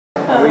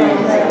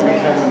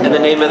In the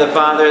name of the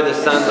Father, the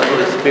Son, the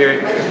Holy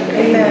Spirit.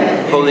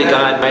 Amen. Holy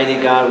God, mighty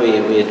God,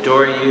 we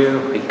adore you.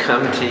 We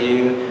come to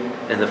you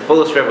in the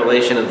fullest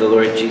revelation of the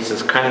Lord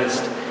Jesus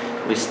Christ.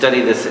 We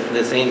study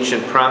this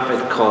ancient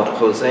prophet called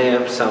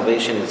Hosea.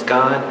 Salvation is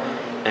God,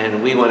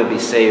 and we want to be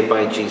saved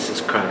by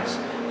Jesus Christ.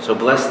 So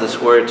bless this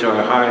word to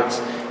our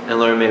hearts, and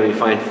Lord, may we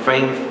find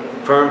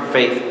firm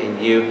faith in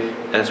you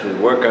as we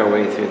work our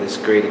way through this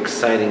great,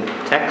 exciting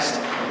text.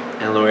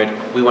 And Lord,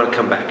 we want to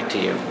come back to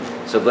you.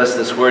 So bless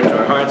this word to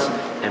our hearts,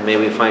 and may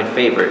we find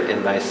favor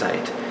in thy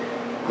sight.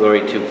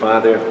 Glory to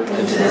Father,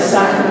 and to the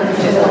Son, and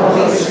to the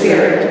Holy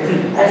Spirit,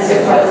 as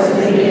it was in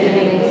the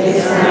beginning,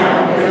 is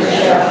now, and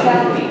ever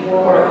shall be,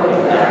 world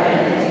without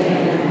end.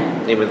 Amen. In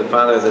the name of the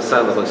Father, the Son,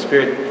 and the Holy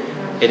Spirit.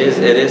 It is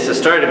the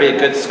start to be a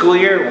good school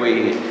year.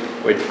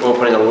 We're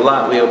opening a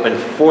lot. We opened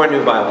 4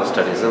 new Bible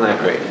studies. Isn't that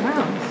great?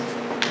 Wow.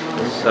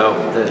 So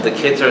the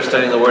kids are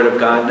studying the Word of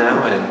God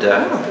now, and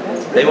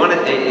they want to.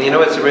 You know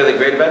what's really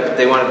great about it?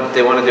 They want to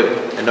do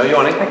it. I know you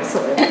want it.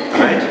 Excellent. All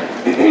right.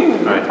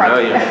 All right. No,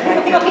 you.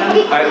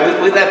 All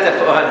right. We left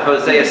on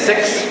Hosea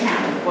 6.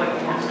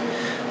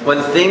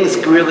 When things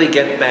really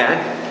get bad,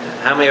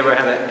 how many ever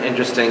had an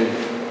interesting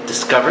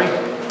discovery?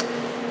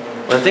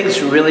 When things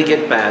really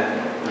get bad,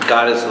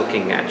 God is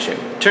looking at you.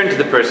 Turn to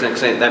the person and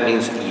say, that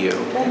means you.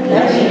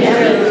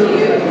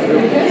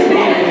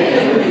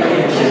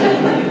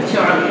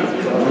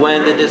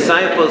 When the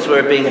disciples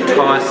were being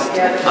tossed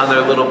on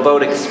their little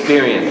boat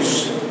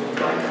experience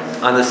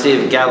on the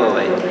Sea of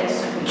Galilee,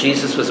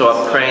 Jesus was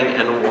off praying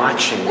and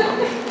watching them.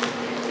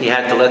 He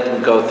had to let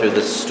them go through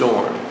the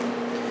storm.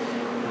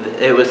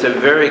 It was a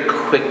very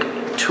quick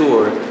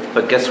tour,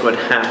 but guess what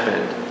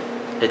happened?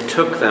 It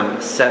took them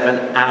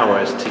 7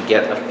 hours to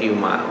get a few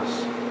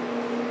miles,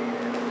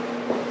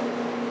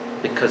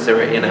 because they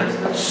were in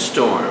a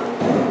storm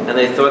and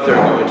they thought they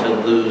were going to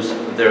lose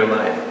their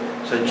life.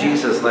 So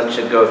Jesus lets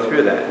you go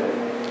through that.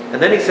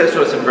 And then he says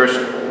to us in verse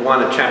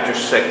 1 of chapter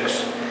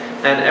 6,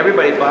 and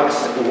everybody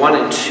box 1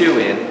 and 2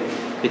 in,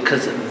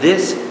 because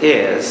this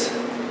is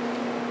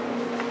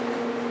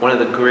one of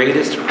the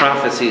greatest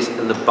prophecies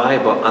in the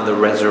Bible on the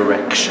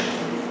resurrection.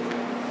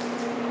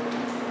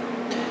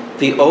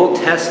 The Old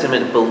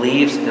Testament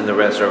believes in the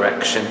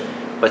resurrection,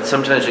 but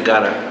sometimes you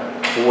gotta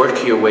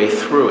work your way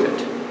through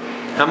it.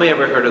 How many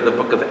ever heard of the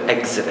book of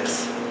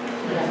Exodus?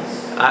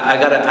 Yes. I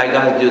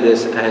gotta do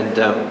this, and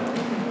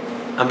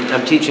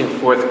I'm teaching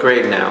 4th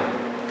grade now.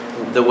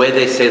 The way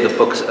they say the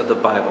books of the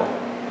Bible,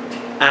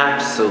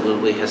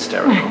 absolutely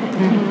hysterical.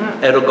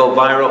 It'll go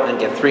viral and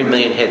get 3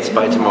 million hits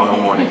by tomorrow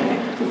morning.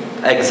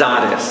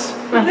 Exodus,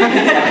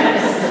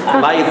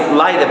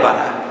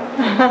 Laidabara.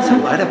 So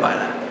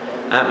Laidabara.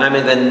 I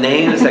mean, the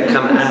names that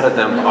come out of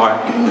them are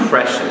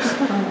precious.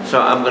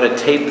 So I'm going to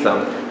tape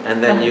them,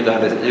 and then you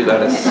gotta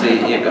see,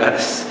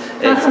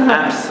 it's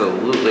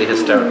absolutely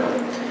hysterical.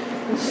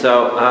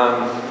 So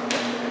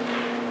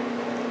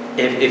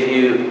if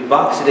you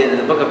box it in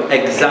the book of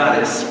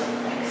Exodus,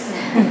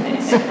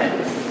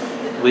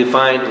 we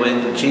find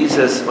when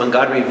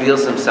God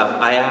reveals himself,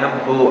 I am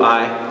who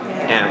I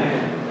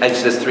am.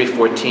 Exodus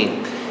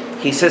 3:14.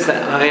 He says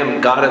that I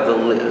am God of the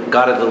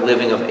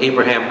living of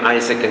Abraham,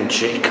 Isaac, and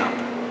Jacob.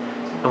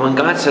 And when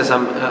God says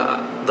I'm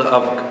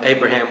of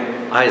Abraham,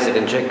 Isaac,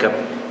 and Jacob,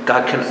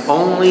 God can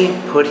only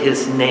put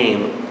his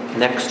name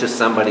next to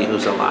somebody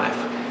who's alive.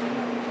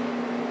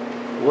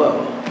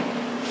 Whoa!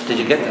 Did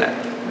you get that?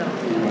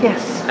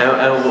 Yes.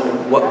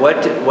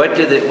 What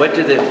did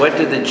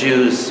the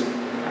Jews?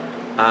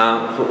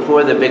 Who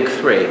are the big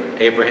 3?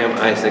 Abraham,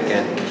 Isaac,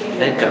 and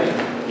Jacob.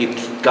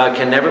 God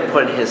can never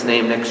put his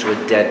name next to a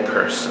dead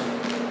person.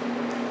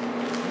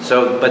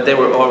 So, but they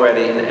were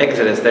already in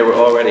Exodus. They were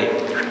already.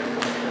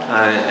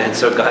 And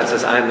so God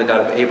says, I am the God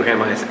of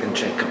Abraham, Isaac, and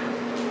Jacob.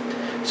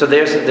 So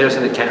there's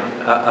an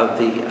account of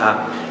the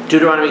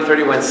Deuteronomy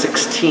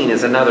 31:16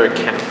 is another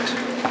account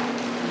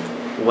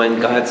when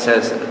God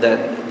says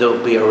that there'll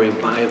be a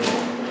revival.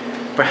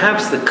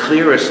 Perhaps the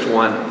clearest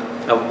one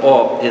of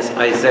all is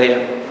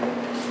Isaiah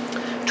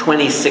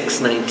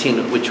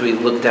 26:19, which we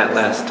looked at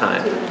last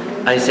time.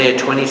 Isaiah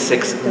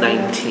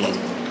 26:19.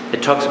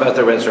 It talks about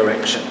the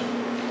resurrection.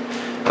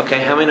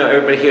 Okay, how many know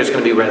everybody here is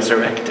going to be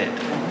resurrected?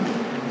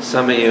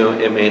 Some of you,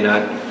 it may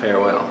not fare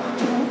well.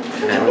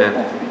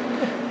 Amen.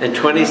 In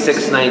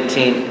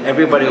 26:19,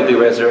 everybody will be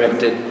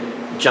resurrected.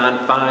 John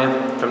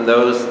 5, from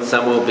those,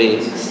 some will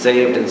be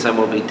saved and some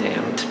will be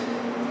damned.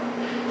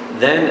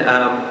 Then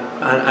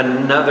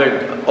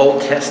another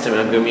Old Testament,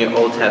 I'm giving you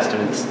Old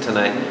Testaments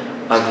tonight,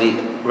 of the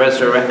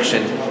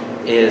resurrection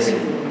is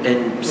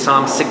in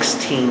Psalm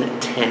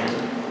 16:10.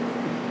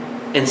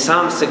 In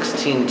Psalm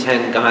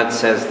 16:10, God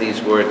says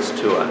these words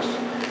to us.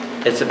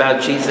 It's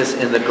about Jesus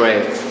in the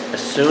grave.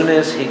 As soon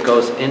as he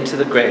goes into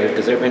the grave,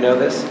 does everybody know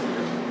this?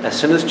 As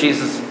soon as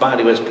Jesus'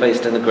 body was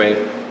placed in the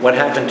grave, what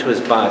happened to his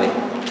body?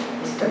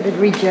 Started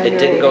regenerating. It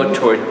didn't go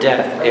toward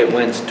death, it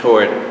went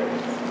toward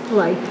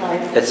life.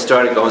 It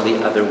started going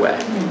the other way.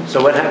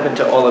 So what happened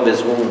to all of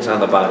his wounds on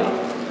the body?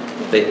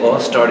 They all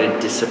started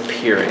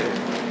disappearing.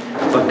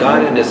 But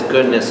God in his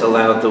goodness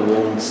allowed the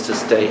wounds to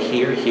stay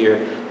here,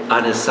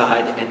 on his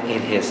side, and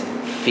in his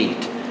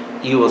feet.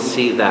 You will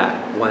see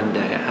that one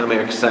day. How many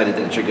are excited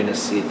that you're going to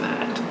see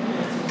that?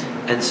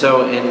 And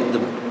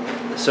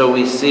so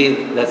we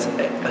see that's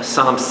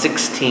Psalm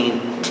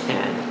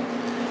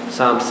 16:10.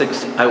 Psalm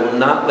 16, I will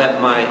not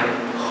let my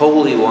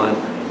Holy One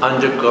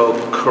undergo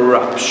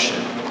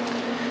corruption.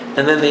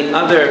 And then the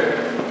other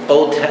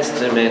Old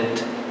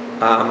Testament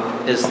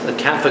is the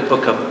Catholic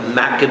book of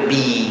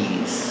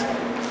Maccabees,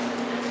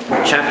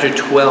 chapter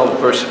 12,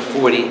 verse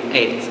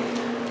 48.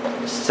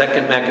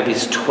 2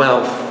 Maccabees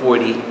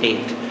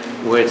 12:48,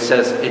 where it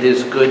says, it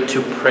is good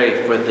to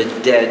pray for the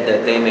dead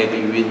that they may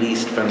be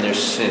released from their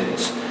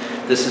sins.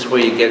 This is where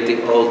you get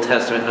the Old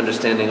Testament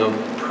understanding of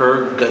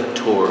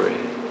purgatory.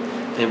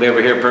 Anybody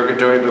ever hear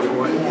purgatory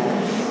before?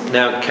 Yes.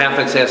 Now,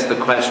 Catholics ask the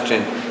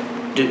question,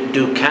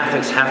 do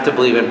Catholics have to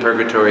believe in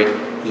purgatory?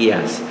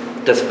 Yes.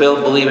 Does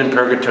Phil believe in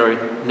purgatory?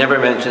 Never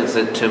mentions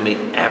it to me,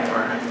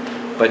 ever.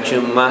 But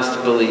you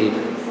must believe,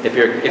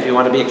 if you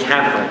want to be a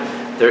Catholic,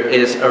 there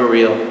is a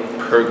real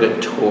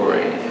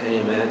purgatory.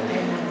 Amen?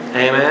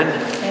 Amen?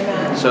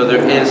 Amen. So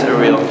there is a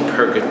real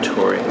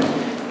purgatory.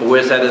 But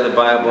where's that in the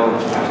Bible?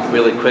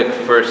 Really quick,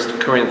 1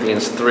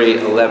 Corinthians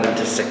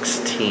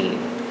 3:11-16.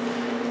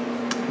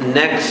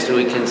 Next,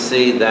 we can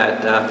see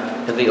that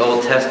in the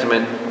Old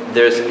Testament,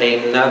 there's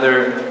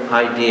another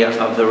idea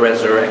of the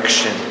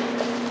resurrection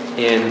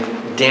in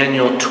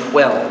Daniel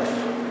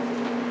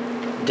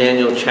 12.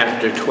 Daniel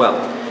chapter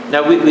 12.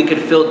 Now, we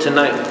could fill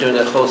tonight doing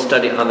a whole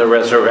study on the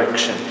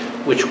resurrection,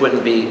 which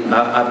wouldn't be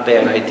a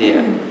bad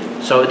idea.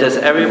 So does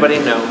everybody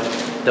know,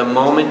 the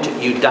moment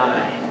you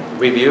die,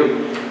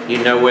 review, you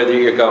know whether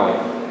you're going?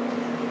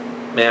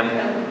 Ma'am?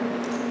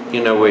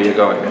 You know where you're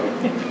going.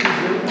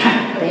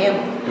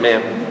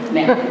 Ma'am?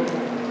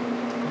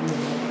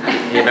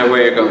 You know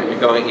where you're going. You're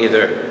going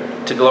either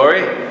to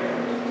glory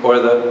or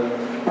the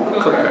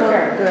cooker.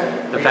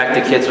 In fact,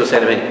 the kids will say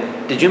to me,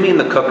 did you mean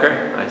the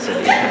cooker? I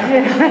said,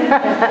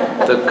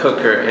 yeah. The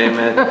cooker,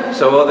 amen.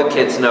 So all the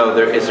kids know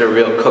there is a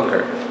real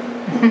cooker.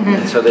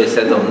 And so they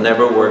said they'll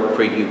never work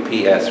for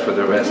UPS for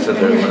the rest of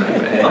their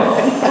life.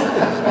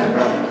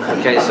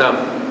 Okay, so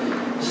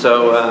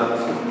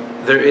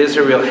there is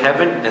a real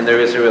heaven and there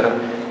is a real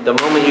heaven. The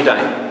moment you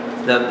die,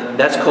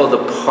 that's called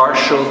the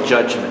partial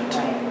judgment.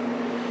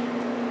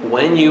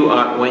 When you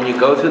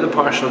go through the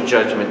partial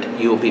judgment,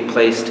 you will be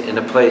placed in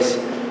a place,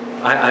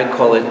 I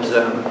call it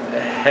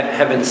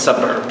heaven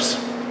suburbs,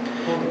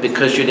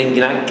 because you did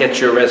not get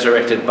your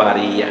resurrected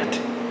body yet.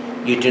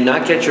 You do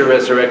not get your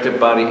resurrected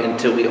body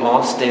until we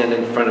all stand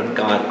in front of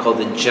God, called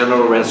the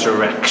general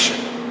resurrection.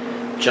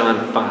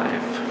 John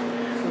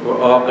 5.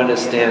 We're all going to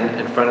stand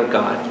in front of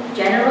God.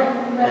 General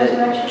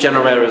resurrection?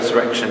 General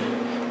resurrection.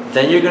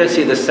 Then you're going to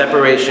see the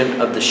separation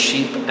of the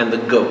sheep and the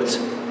goats.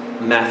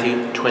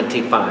 Matthew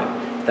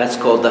 25. That's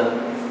called the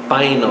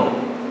final.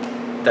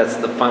 That's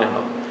the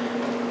final.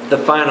 The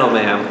final,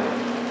 ma'am.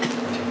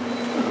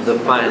 The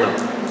final.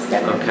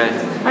 Okay?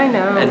 I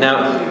know. And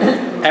now,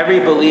 every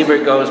believer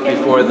goes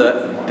before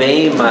the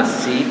Bema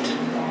seat,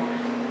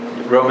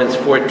 Romans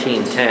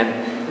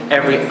 14:10.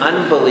 Every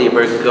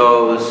unbeliever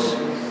goes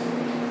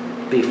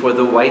before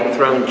the white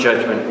throne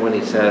judgment when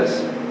he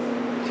says,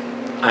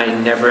 I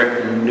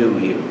never knew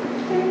you.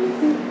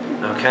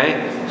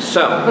 Okay?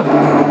 So,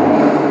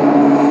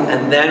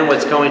 and then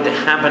what's going to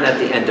happen at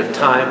the end of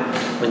time,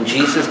 when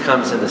Jesus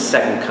comes in the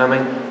second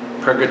coming,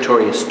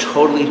 purgatory is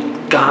totally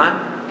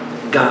gone.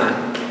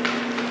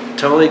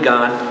 Totally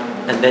gone,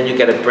 and then you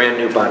get a brand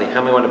new body.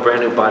 How many want a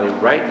brand new body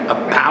right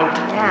about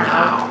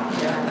now?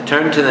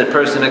 Turn to the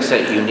person next to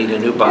you. You need a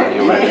new body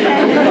right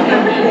now.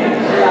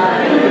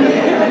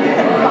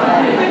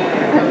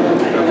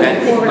 Okay?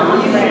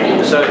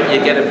 So you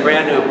get a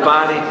brand new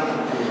body.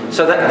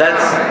 So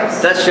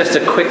that's just a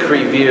quick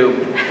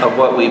review of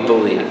what we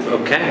believe.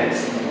 Okay?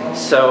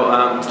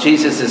 So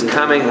Jesus is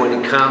coming.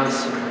 When he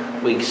comes,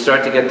 we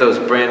start to get those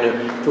brand new.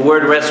 The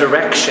word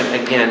resurrection,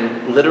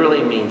 again,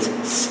 literally means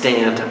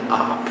stand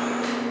up.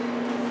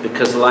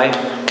 Because life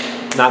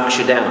knocks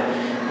you down.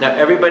 Now,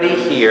 everybody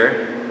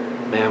here,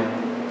 ma'am,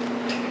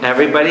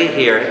 everybody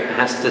here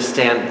has to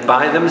stand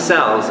by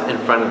themselves in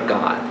front of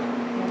God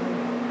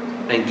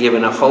and give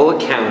a whole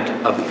account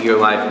of your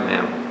life,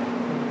 ma'am.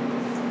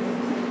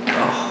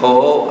 A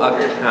whole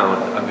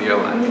account of your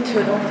life.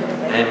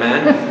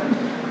 Amen?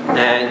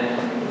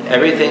 And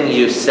everything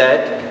you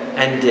said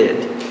and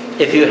did.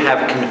 If you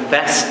have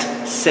confessed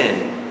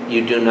sin,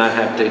 you do not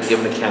have to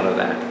give an account of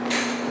that.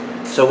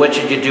 So what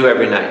should you do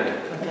every night?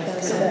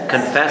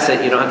 Confess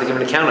it. You don't have to give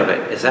an account of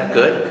it. Is that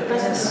good?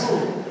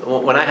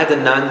 When I had the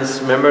nuns,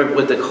 remember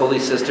with the holy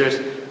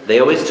sisters, they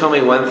always told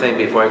me one thing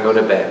before I go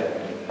to bed.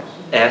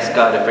 Ask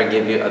God to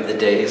forgive you of the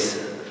day's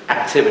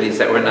activities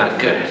that were not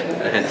good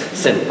and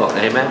sinful.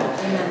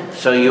 Amen?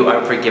 So you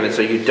are forgiven.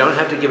 So you don't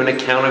have to give an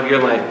account of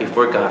your life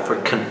before God for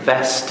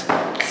confessed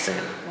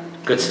sin.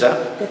 Good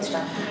stuff? Good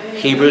stuff.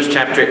 Hebrews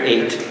chapter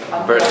 8,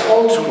 verse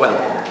 12.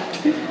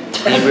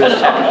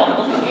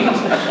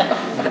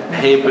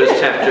 Hebrews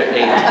chapter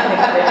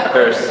 8,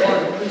 verse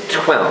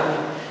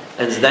 12.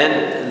 And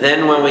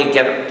then when we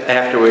get,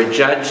 after we're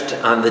judged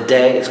on the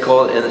day, it's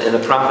called in the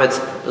prophets,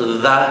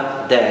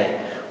 the day.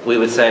 We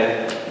would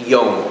say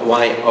Yom,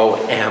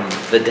 Y-O-M,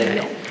 the day.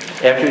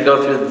 After we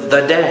go through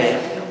the day,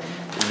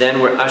 then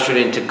we're ushered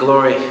into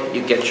glory.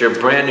 You get your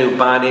brand new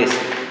bodies.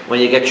 When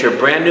you get your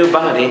brand new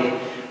body,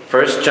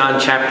 1 John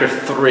chapter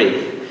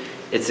 3,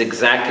 it's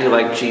exactly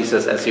like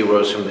Jesus as he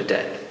rose from the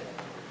dead.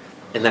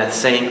 In that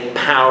same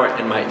power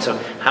and might. So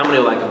how many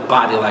like a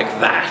body like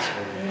that?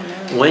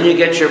 When you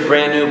get your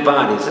brand new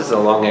bodies, this is a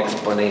long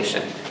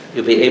explanation,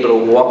 you'll be able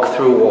to walk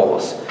through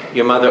walls.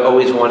 Your mother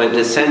always wanted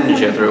to send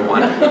you through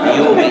one.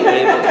 You will be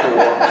able to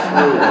walk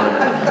through one.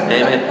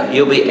 Amen.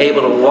 You'll be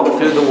able to walk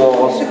through the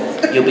walls.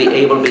 You'll be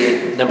able to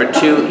be, number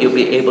 2, you'll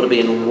be able to be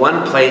in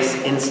one place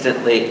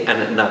instantly and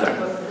another.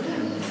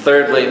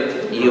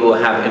 Thirdly, you will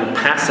have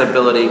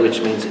impassibility,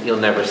 which means you'll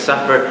never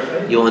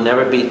suffer, you will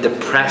never be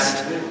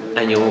depressed,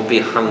 and you won't be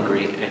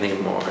hungry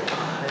anymore.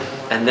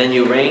 And then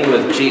you reign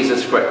with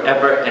Jesus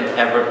forever and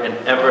ever and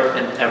ever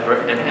and ever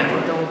and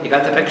ever. You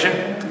got the picture?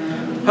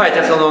 All right,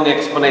 that's a long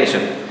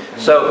explanation.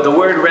 So the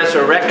word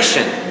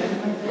resurrection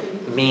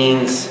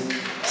means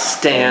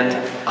stand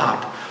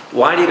up.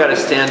 Why do you got to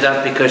stand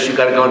up? Because you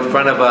got to go in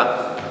front of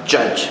a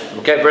judge.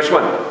 Okay, verse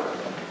 1.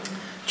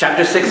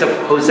 Chapter 6 of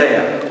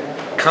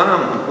Hosea.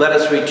 Come, let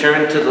us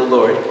return to the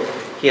Lord.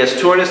 He has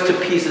torn us to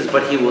pieces,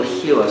 but he will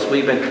heal us.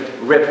 We've been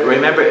ripped.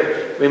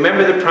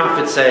 Remember the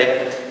prophets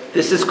say,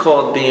 this is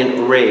called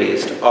being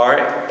raised.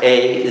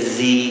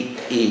 R-A-Z-E.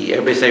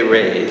 Everybody say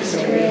raised.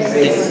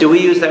 Raised. Do we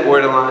use that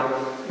word a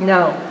lot?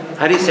 No.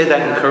 How do you say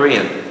that in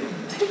Korean?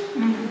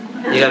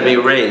 You got to be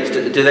raised.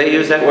 Do they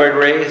use that word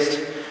raised?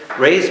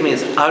 Raised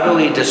means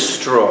utterly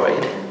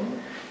destroyed.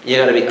 You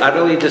got to be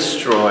utterly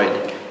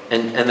destroyed,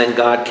 and then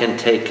God can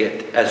take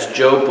it. As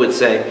Job would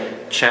say,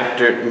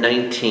 chapter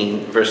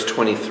 19, verse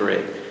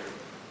 23.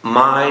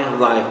 My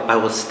life, I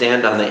will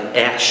stand on the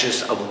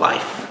ashes of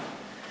life.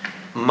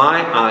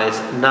 My eyes,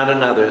 not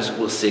another's,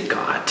 will see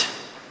God.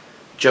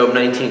 Job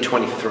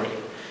 19:23.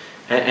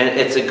 And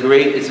it's a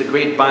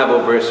great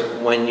Bible verse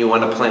when you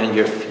want to plan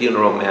your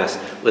funeral mass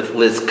with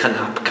Liz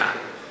Kanapka.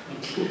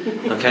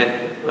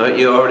 Okay?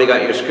 You already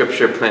got your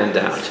scripture planned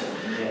out.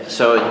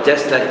 So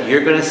just that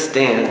you're going to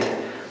stand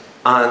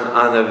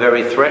on the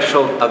very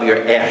threshold of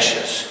your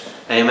ashes.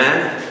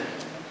 Amen?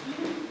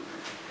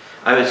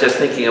 I was just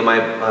thinking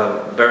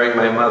of burying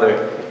my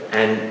mother,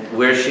 and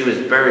where she was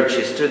buried,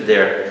 she stood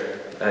there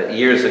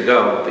years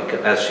ago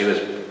as she was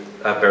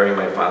burying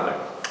my father.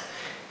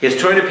 He has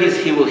torn to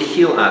pieces, he will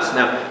heal us.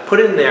 Now, put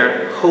in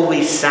there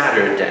Holy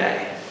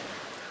Saturday.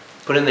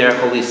 Put in there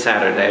Holy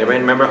Saturday. Everybody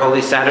remember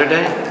Holy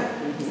Saturday?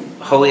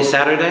 Holy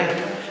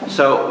Saturday?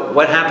 So,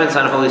 what happens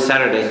on Holy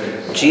Saturday?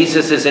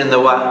 Jesus is in the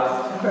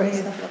what?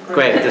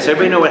 Grave. Does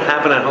everybody know what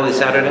happened on Holy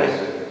Saturday?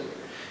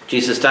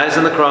 Jesus dies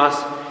on the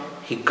cross.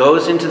 He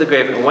goes into the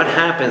grave. And what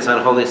happens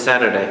on Holy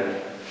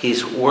Saturday?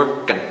 He's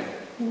working.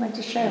 He went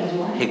to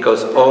Sheol. He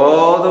goes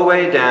all the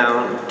way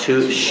down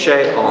to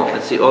Sheol.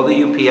 Let's see all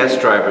the UPS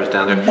drivers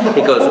down there.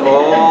 He goes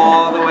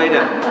all the way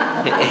down.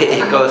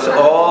 He goes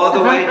all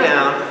the way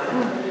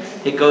down.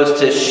 He goes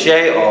to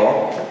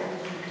Sheol.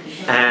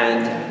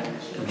 And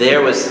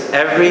there was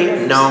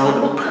every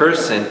known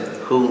person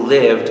who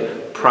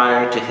lived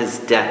prior to his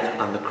death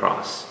on the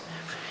cross.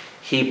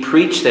 He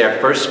preached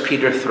there, 1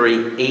 Peter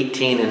 3,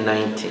 18 and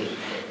 19.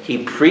 He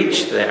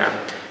preached there,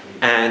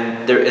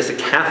 and there is a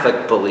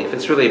Catholic belief,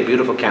 it's really a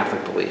beautiful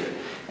Catholic belief,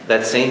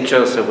 that St.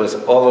 Joseph was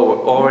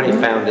already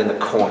found in the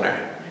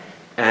corner,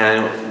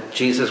 and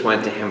Jesus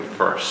went to him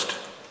first.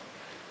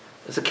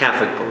 It's a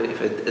Catholic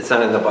belief, it's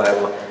not in the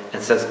Bible.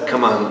 It says,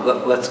 come on,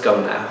 let's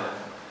go now.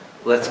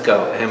 Let's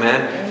go,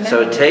 amen? Amen.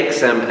 So it takes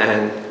him,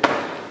 and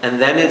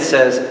then it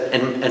says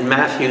in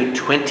Matthew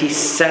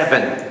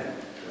 27,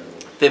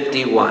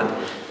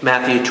 51.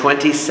 Matthew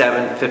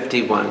 27,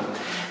 51.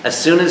 As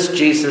soon as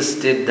Jesus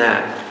did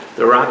that,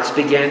 the rocks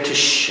began to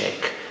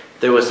shake.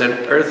 There was an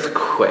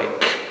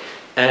earthquake.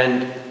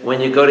 And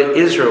when you go to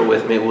Israel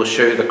with me, we'll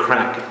show you the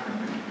crack.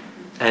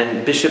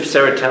 And Bishop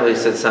Saratelli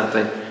said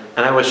something,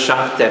 and I was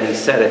shocked that he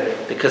said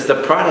it, because the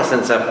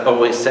Protestants have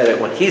always said it.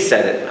 When he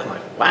said it, I'm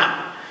like,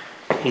 wow.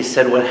 He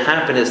said what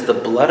happened is the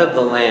blood of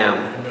the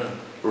Lamb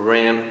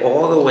ran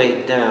all the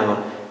way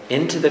down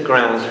into the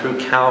ground through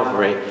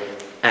Calvary,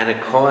 and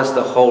it caused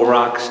the whole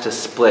rocks to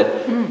split.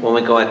 When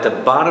we go at the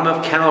bottom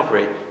of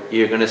Calvary,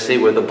 you're going to see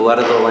where the blood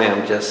of the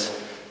Lamb just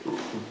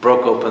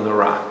broke open the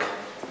rock.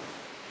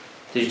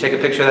 Did you take a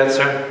picture of that,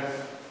 sir?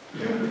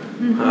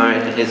 All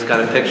right, he's got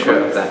a picture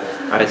of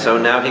that. All right, so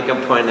now he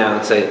can point out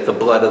and say, the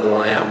blood of the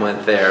Lamb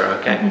went there,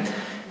 okay?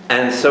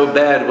 And so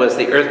bad was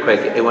the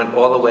earthquake, it went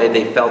all the way,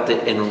 they felt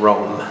it in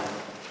Rome.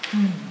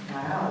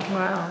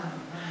 Wow.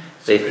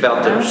 They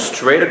felt it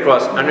straight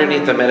across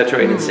underneath the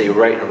Mediterranean Sea,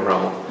 right in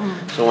Rome.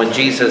 So when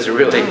Jesus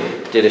really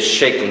did a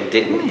shaking,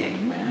 didn't he?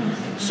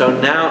 So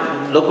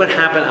now, look what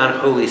happened on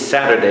Holy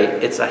Saturday.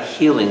 It's a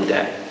healing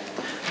day.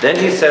 Then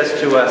he says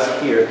to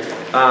us here,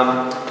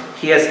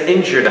 he has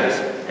injured us,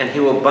 and he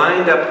will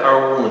bind up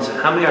our wounds.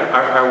 How many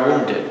are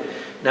wounded?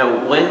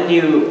 Now, when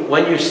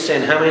you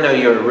sin, how many know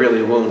you're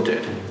really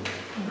wounded?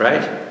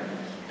 Right?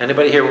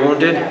 Anybody here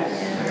wounded?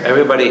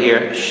 Everybody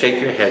here,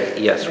 shake your head.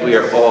 Yes, we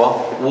are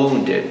all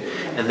wounded.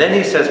 And then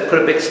he says,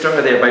 put a big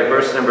star there by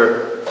verse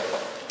number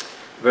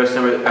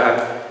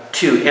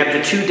 2.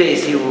 After 2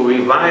 days he will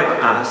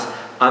revive us.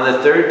 On the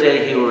third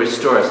day he will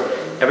restore us.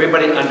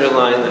 Everybody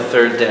underline the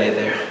third day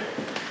there.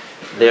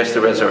 There's the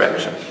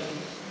resurrection.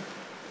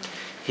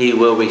 He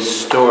will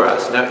restore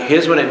us. Now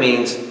here's what it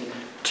means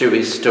to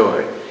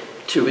restore.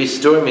 To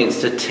restore means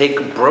to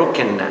take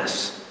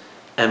brokenness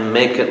and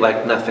make it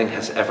like nothing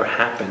has ever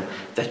happened.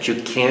 That you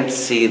can't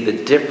see the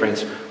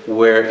difference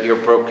where your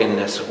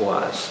brokenness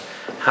was.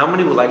 How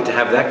many would like to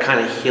have that kind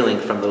of healing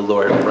from the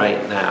Lord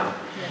right now?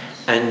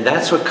 And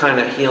that's what kind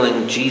of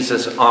healing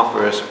Jesus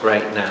offers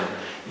right now.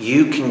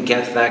 You can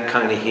get that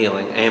kind of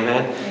healing.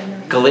 Amen?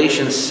 Amen.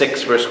 Galatians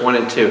 6 verse 1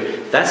 and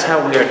 2. That's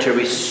how we are to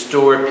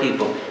restore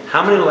people.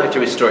 How many would like to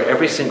restore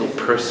every single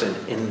person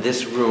in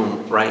this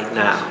room right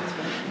now?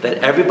 That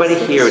everybody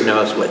here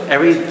knows what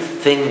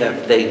everything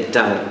that they've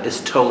done is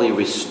totally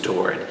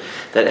restored.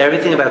 That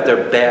everything about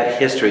their bad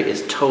history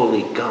is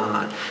totally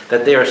gone.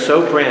 That they are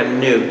so brand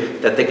new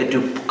that they could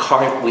do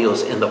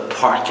cartwheels in the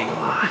parking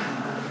lot.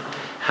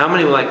 How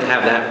many would like to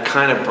have that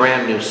kind of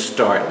brand new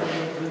start?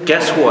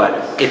 Guess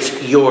what?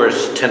 It's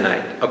yours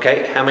tonight,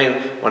 okay? How many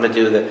want to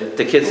do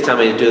the kids tell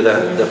me to do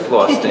the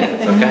floss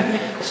dance, okay?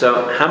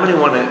 So how many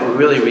want to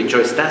really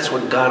rejoice? That's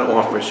what God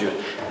offers you.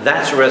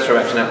 That's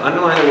resurrection. Now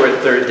underline the word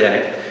third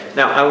day.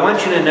 Now I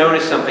want you to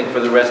notice something for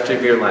the rest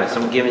of your lives.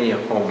 I'm giving you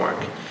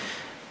homework.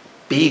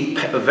 Be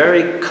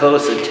very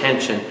close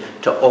attention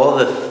to all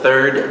the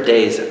third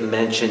days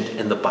mentioned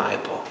in the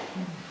Bible.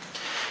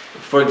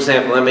 For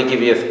example, let me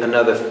give you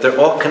another. They're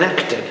all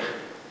connected.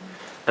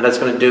 And I was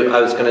going to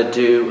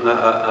do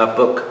a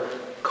book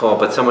called,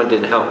 but someone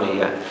didn't help me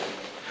yet.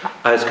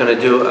 I was going to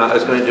do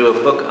a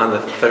book on the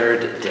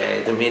third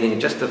day, the meaning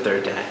just the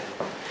third day.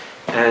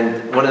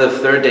 And one of the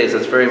third days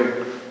is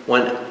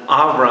when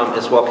Avram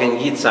is walking,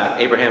 Yitzhak,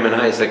 Abraham and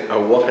Isaac are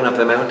walking up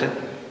the mountain.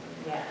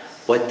 Yes.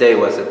 What day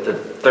was it? The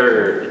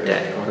third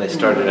day when they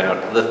started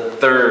out. The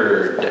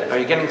third day. Are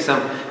you getting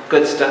some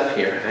good stuff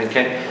here?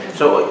 Okay.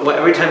 So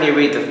every time you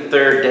read the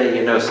third day,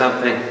 you know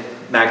something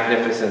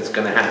magnificent is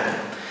going to happen.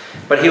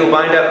 But he will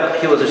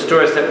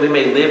restore us that we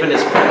may live in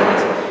his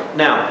presence.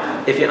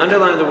 Now, if you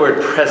underline the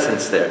word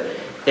presence there,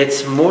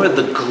 it's more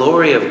the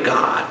glory of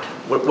God.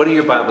 What do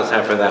your Bibles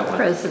have for that one?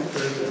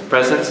 Presence.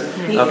 Presence?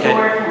 Okay.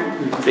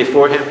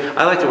 Before him.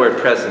 I like the word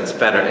presence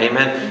better.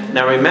 Amen.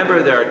 Now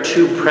remember, there are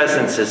two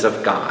presences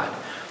of God.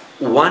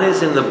 One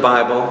is in the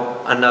Bible,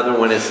 another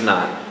one is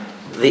not.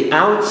 The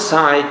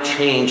outside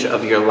change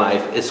of your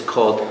life is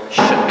called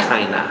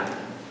Shekinah.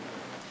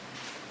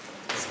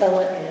 Spell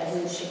it.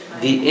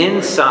 The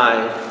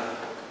inside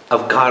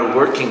of God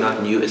working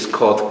on you is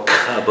called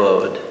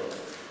kabod.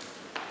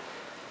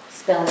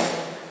 Spell it.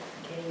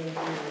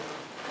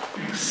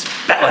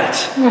 Spell it.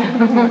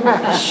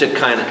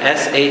 Shekinah.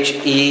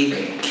 S-H-E-K-I-N-A-H.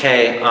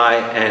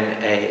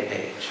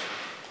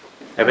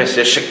 Everybody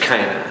say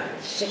Shekinah.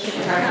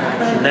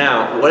 Shekinah.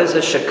 Now, what is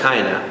a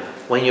Shekinah?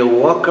 When you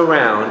walk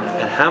around,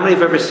 and how many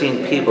have ever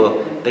seen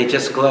people, they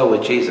just glow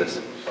with Jesus?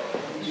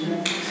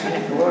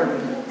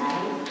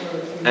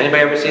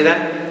 Anybody ever see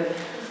that?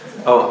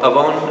 Oh,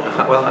 Avon,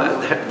 well,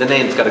 the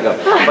name's got to go.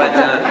 But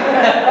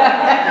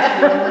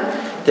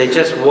they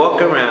just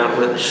walk around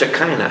with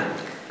Shekinah.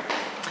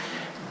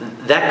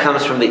 That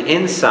comes from the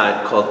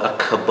inside called a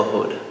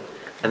kabod.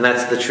 And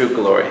that's the true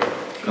glory.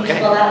 Okay?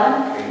 Spell that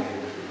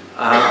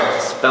one?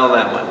 Spell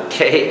that one.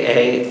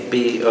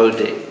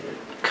 K-A-B-O-D.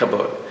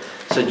 Kabod.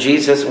 So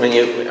Jesus, when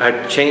you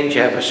are changed,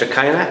 you have a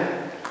Shekinah.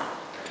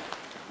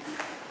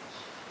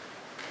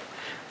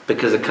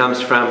 Because it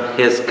comes from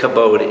his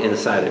kabod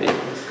inside of you.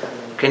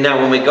 Okay,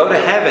 now when we go to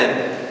heaven,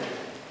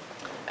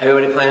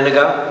 everybody plan to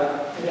go?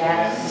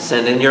 Yes.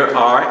 Send in your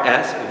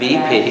RSVP.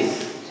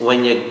 Yes.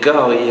 When you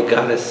go, you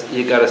gotta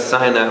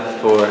sign up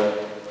for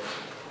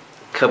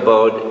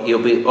kabod.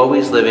 You'll be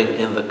always living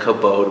in the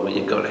kabod when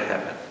you go to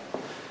heaven.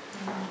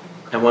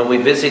 And when we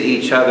visit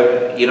each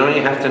other, you don't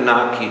even have to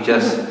knock. You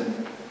just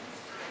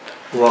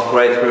walk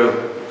right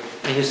through,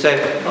 and you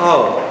say,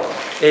 "Oh,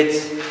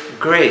 it's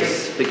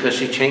Grace because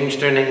she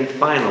changed her name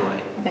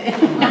finally."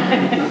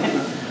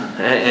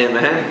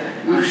 Amen.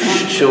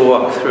 She'll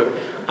walk through.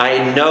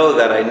 I know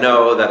that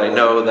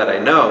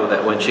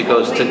when she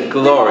goes to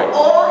glory,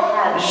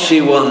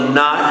 she will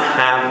not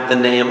have the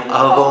name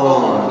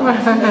Avon.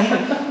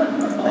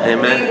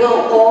 Amen. We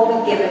will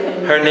all be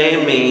given. Her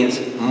name means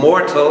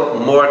mortal,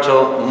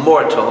 mortal,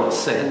 mortal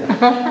sin.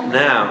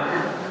 Now,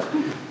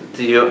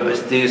 do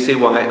you see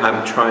why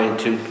I'm trying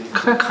to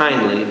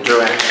kindly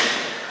direct?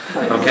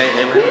 Okay,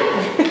 amen.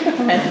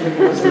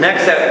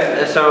 Next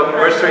up, so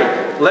verse 3.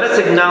 Let us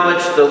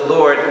acknowledge the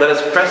Lord. Let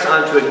us press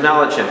on to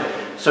acknowledge him.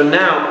 So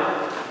now,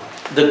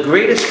 the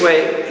greatest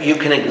way you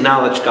can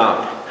acknowledge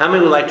God. How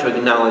many would like to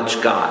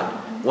acknowledge God?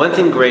 One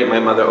thing great my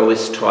mother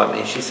always taught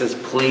me. She says,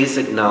 please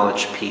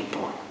acknowledge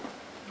people.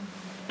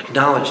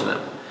 Acknowledge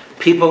them.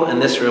 People in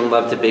this room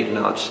love to be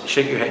acknowledged.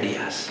 Shake your head,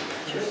 yes.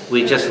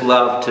 We just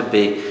love to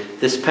be.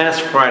 This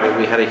past Friday,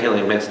 we had a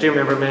healing mass. Do you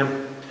remember,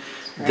 ma'am?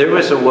 There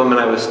was a woman,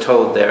 I was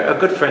told there, a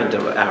good friend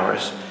of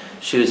ours.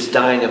 She was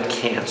dying of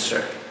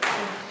cancer.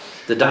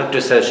 The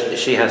doctor says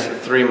she has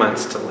 3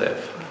 months to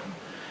live.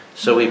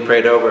 So we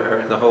prayed over her,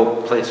 and the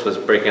whole place was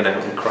breaking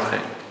out and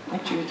crying.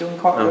 And she was doing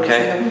cartwheels.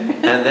 Okay?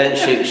 And then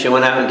she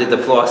went out and did the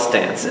floss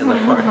dance in the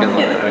parking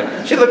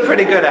lot. She looked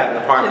pretty good out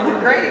in the parking lot. She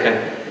looked great.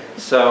 Okay?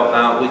 So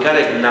we got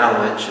to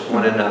acknowledge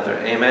one another.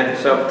 Amen?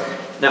 So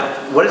now,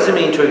 what does it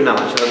mean to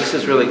acknowledge? Now, this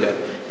is really good.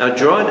 Now,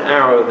 draw an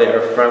arrow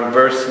there from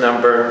verse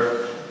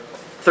number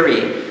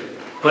 3.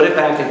 Put it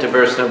back into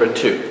verse number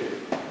 2.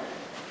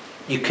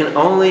 You can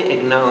only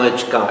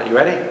acknowledge God. You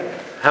ready?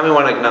 How many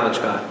want to acknowledge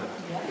God?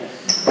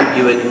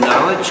 You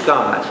acknowledge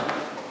God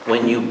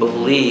when you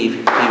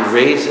believe He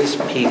raises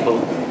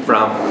people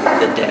from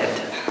the dead.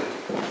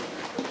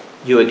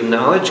 You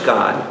acknowledge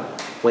God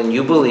when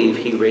you believe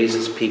He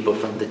raises people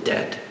from the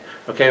dead.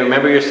 Okay,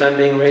 remember your son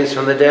being raised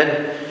from the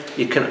dead?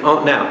 You can.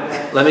 Oh, now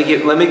let me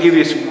give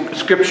you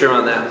scripture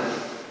on that.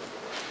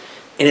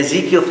 In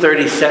Ezekiel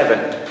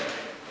 37,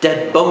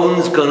 dead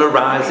bones gonna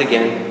rise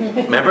again.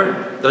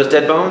 Remember those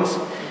dead bones?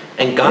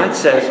 And God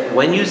says,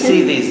 when you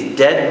see these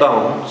dead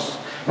bones,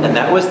 and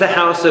that was the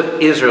house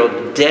of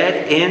Israel,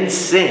 dead in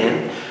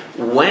sin,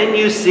 when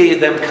you see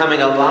them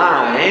coming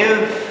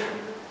alive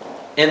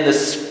in the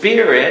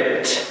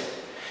Spirit,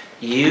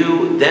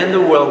 then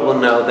the world will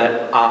know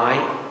that I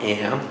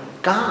am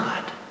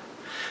God.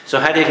 So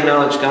how do you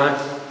acknowledge God?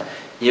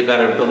 You've got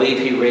to believe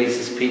He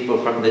raises people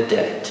from the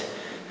dead.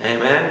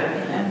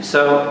 Amen?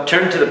 So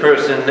turn to the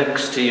person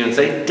next to you and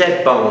say,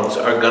 dead bones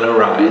are going to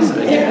rise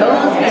again. Dead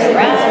bones are going to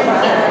rise.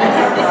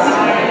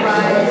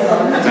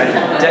 Right?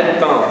 Dead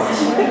bones.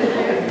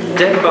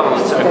 Dead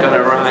bones are going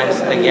to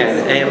rise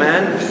again.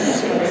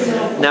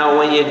 Amen? Now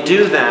when you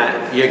do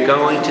that, you're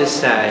going to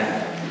say,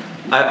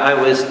 I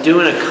was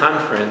doing a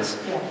conference,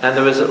 and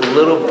there was a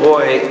little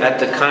boy at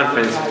the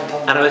conference,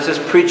 and I was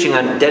just preaching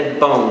on dead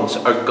bones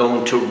are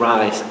going to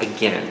rise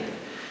again.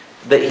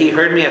 That he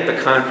heard me at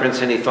the conference,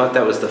 and he thought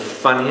that was the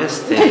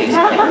funniest thing.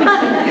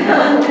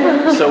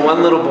 So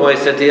one little boy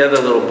said to the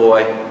other little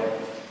boy,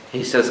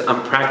 he says,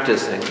 I'm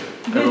practicing.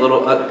 And the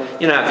little,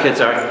 you know how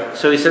kids are.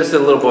 So he says to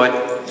the little boy,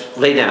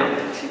 lay down.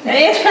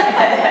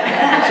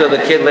 So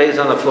the kid lays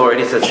on the floor, and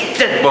he says,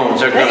 dead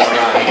bones are going to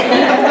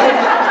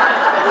rise.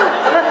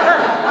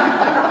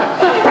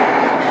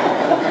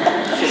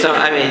 So,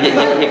 I mean,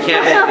 you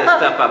can't make this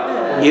stuff up.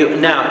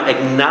 Now,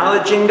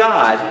 acknowledging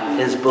God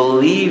is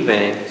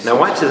believing. Now,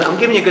 watch this. I'm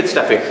giving you good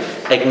stuff here.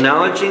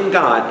 Acknowledging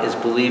God is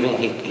believing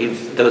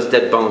those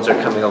dead bones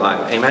are coming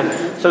alive. Amen?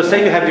 So,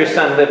 say you have your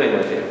son living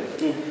with you.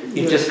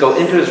 You just go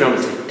into his room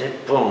and say,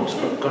 dead bones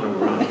are going to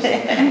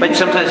rise. But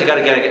sometimes you got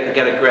to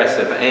get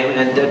aggressive.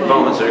 Amen? Dead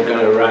bones are going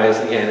to rise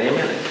again.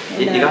 Amen?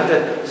 You got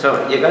that?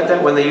 So, you got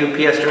that when the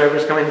UPS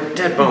drivers come in?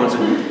 Dead bones.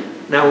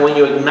 Now, when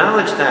you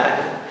acknowledge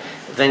that,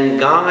 then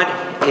God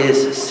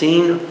is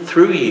seen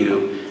through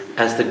you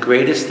as the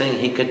greatest thing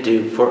He could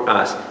do for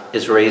us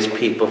is raise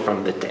people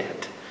from the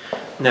dead.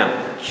 Now,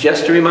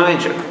 just to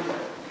remind you,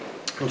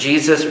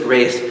 Jesus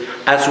raised,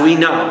 as we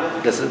know,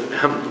 in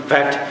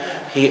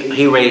fact,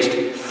 he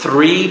raised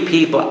 3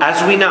 people,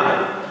 as we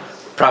know.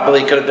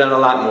 Probably could have done a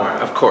lot more,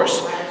 of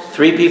course.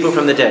 3 people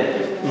from the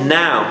dead.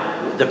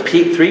 Now, the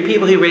 3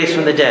 people He raised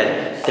from the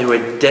dead, they were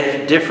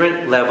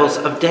different levels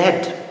of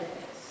dead.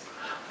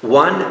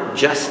 One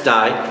just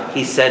died.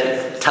 He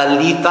said,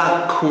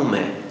 Talitha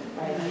kume.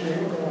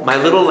 My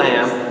little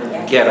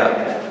lamb, get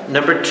up.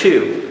 Number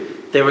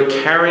 2, they were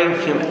carrying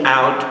him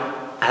out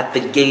at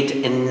the gate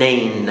in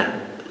Nain,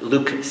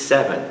 Luke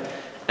 7.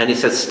 And he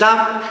said,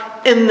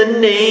 stop in the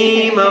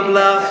name of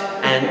love.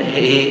 And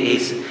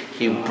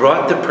he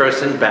brought the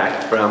person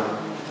back from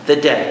the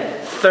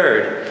dead.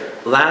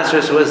 3rd,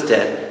 Lazarus was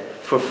dead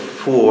for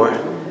 4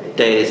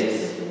 days.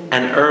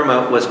 And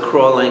Irma was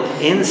crawling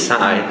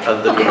inside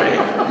of the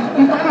grave.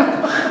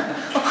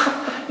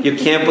 You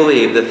can't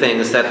believe the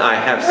things that I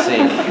have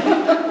seen.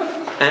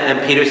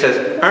 And Peter says,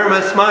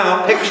 Irma,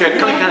 smile, picture,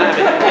 click on it.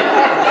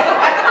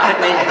 I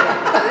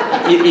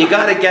mean, you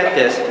got to get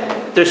this.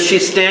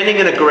 She's standing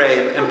in a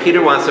grave, and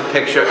Peter wants a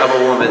picture of a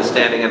woman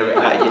standing in a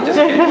grave. You just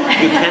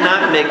can't. You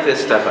cannot make this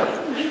stuff up.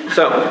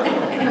 So,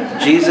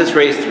 Jesus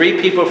raised 3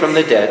 people from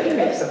the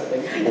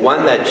dead.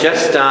 One that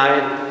just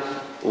died,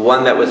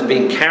 one that was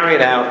being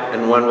carried out,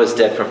 and one was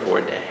dead for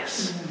 4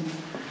 days.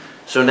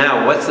 So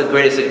now, what's the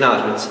greatest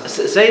acknowledgement?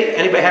 Say,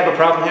 anybody have a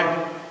problem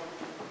here?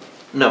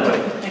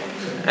 Nobody.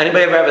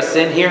 Anybody ever have a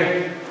sin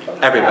here?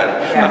 Everybody.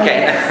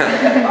 Okay.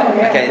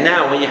 Okay,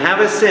 now, when you have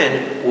a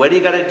sin, what do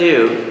you got to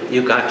do?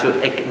 You got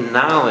to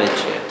acknowledge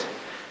it.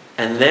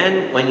 And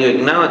then, when you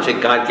acknowledge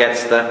it, God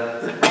gets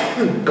the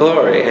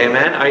glory.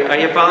 Amen? Are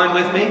you following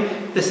with me?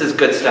 This is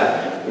good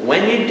stuff.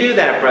 When you do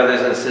that,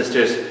 brothers and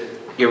sisters,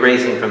 you're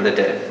raising from the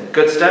dead.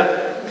 Good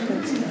stuff?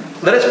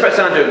 Let us press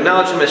on to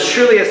acknowledge Him. As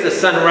surely as the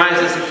sun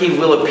rises, He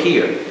will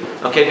appear.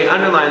 Okay, we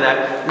underline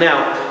that.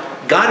 Now,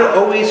 God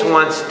always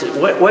wants to...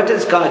 What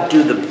does God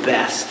do the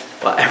best?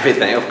 Well,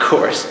 everything, of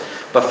course.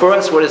 But for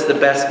us, what is the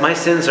best? My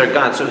sins are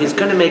gone. So he's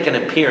going to make an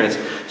appearance.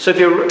 So if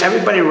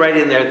everybody write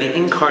in there, the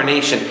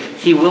incarnation,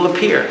 he will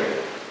appear.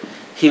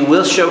 He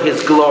will show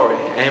his glory.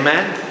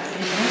 Amen?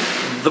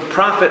 The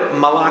prophet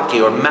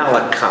Malachi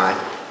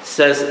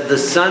says the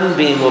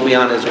sunbeam will be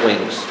on his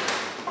wings.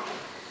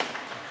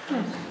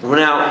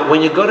 Now,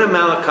 when you go to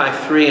Malachi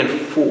 3 and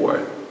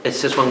 4, it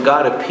says when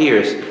God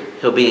appears,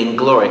 he'll be in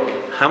glory.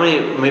 How many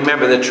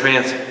remember the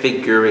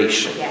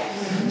transfiguration?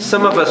 Yes.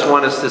 Some of us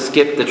want us to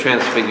skip the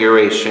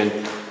transfiguration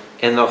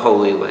in the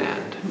Holy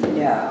Land.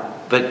 Yeah.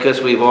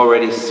 Because we've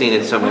already seen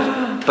it so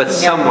much. But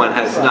someone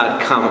has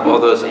not come all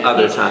those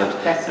other times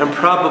and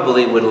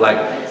probably would like.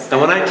 And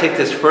when I take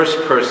this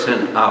first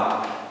person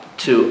up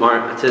to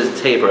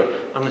Tabor,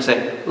 I'm going to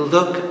say,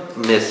 look,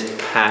 Miss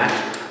Pat,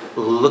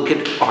 look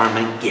at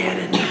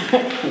Armageddon.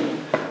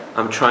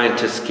 I'm trying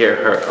to scare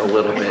her a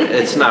little bit.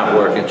 It's not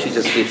working. She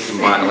just keeps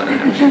smiling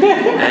at me.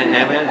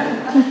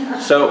 Amen?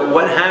 So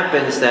what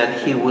happens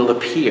that he will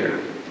appear.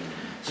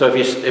 So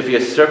if you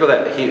circle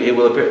that, he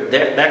will appear.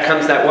 That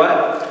comes that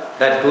what?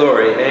 That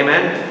glory.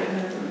 Amen?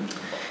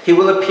 He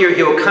will appear.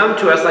 He will come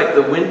to us like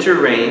the winter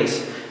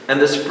rains and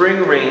the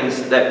spring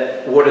rains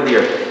that water the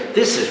earth.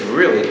 This is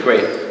really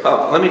great.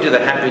 Oh, let me do the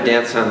happy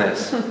dance on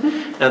this.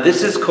 Now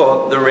this is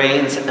called the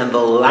rains and the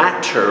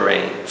latter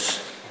rains.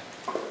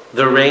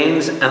 The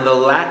rains and the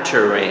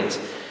latter rains.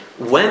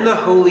 When the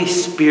Holy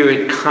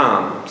Spirit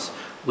comes,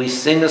 we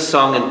sing a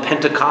song in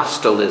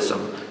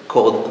Pentecostalism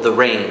called The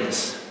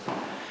Rains.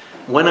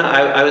 When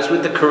I was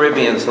with the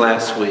Caribbeans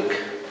last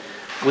week,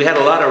 we had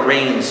a lot of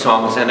rain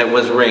songs and it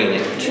was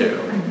raining too.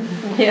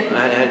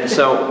 And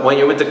so when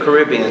you're with the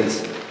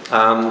Caribbeans,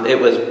 it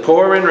was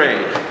pouring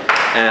rain.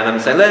 And I'm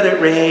saying, let it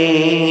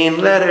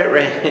rain, let it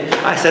rain.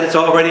 I said, it's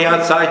already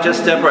outside,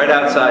 just step right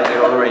outside, it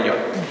will rain you.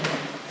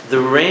 The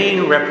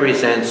rain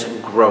represents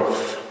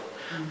growth.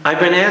 I've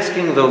been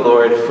asking the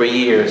Lord for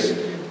years.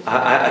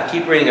 I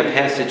keep reading a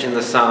passage in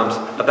the Psalms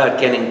about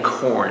getting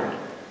corn.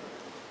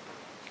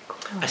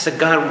 I said,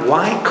 God,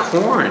 why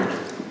corn?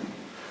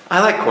 I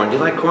like corn. Do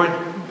you like corn?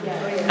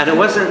 And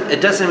it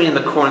doesn't mean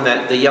the corn,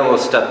 the yellow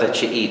stuff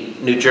that you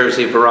eat, New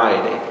Jersey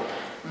variety.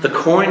 The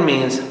corn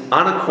means,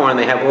 on a corn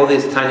they have all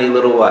these tiny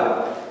little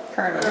what?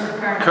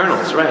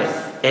 Kernels, right.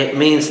 It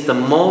means the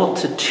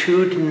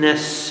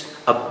multitudinous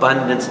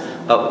abundance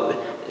of,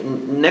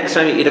 next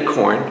time you eat a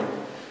corn,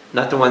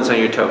 not the ones on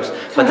your toast,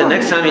 but the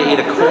next time you eat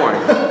a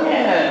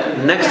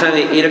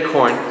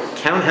corn,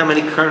 count how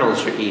many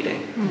kernels you're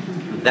eating.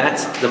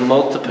 That's the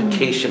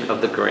multiplication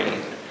of the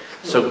grain.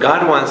 So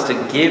God wants to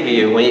give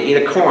you, when you eat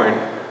a corn,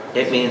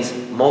 it means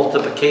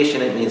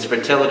multiplication, it means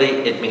fertility,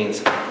 it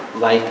means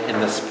light in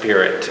the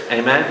spirit.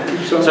 Amen?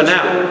 So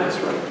now,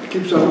 it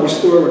keeps on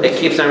restoring. It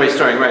keeps on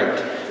restoring, right.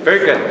 Very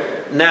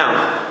good.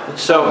 Now,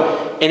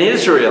 so in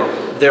Israel,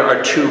 there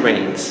are 2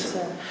 rains.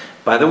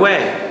 By the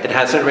way, it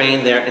hasn't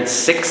rained there in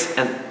 6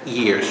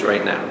 years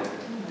right now.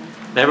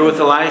 Remember with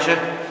Elijah?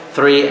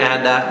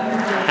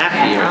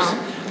 3.5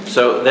 years.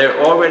 So they're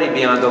already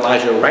beyond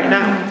Elijah right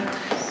now.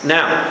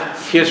 Now,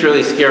 here's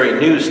really scary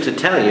news to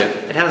tell you.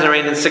 It hasn't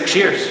rained in 6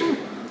 years.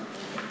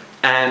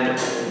 And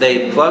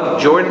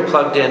Jordan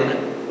plugged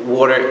in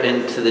water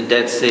into the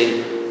Dead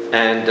Sea,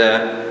 and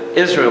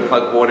Israel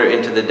plugged water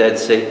into the Dead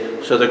Sea.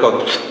 So they're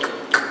going,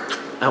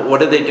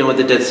 what are they doing with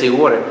the Dead Sea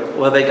water?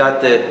 Well, they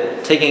got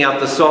taking out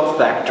the salt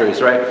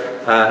factories, right?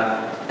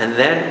 And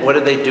then what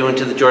are they doing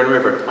to the Jordan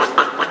River?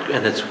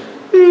 And it's,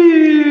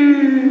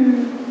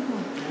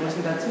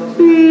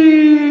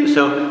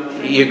 so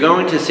you're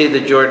going to see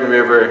the Jordan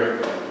River.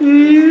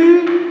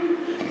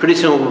 Pretty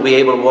soon we'll be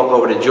able to walk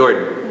over to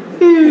Jordan.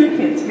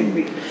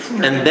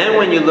 And then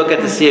when you look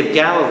at the Sea of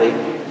Galilee,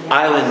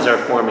 islands are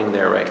forming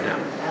there right now.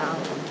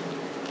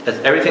 As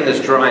everything is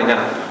drying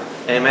up.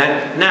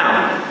 Amen?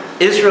 Now,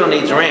 Israel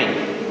needs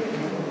rain.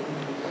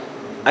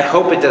 I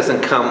hope it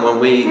doesn't come when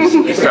we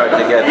start to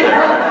get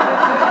there.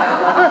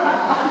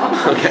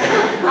 Okay.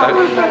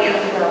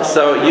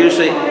 So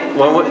usually,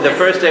 the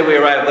first day we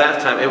arrived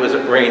last time, it was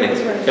raining.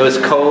 It was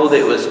cold,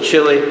 it was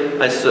chilly. It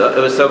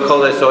was so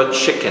cold I saw a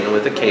chicken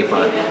with a cape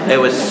on. It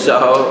was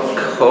so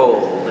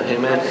cold.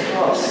 Amen.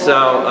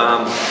 So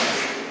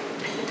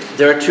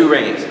there are 2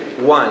 rains.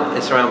 One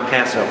is around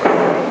Passover.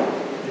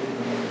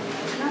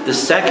 The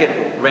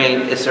second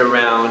rain is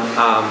around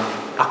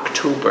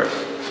October.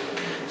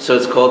 So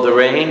it's called the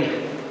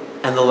rain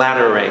and the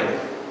latter rain.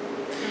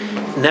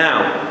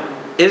 Now,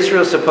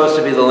 Israel is supposed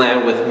to be the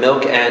land with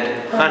milk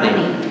and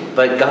honey.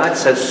 But God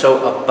says,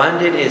 so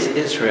abundant is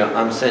Israel,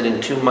 I'm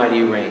sending 2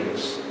 mighty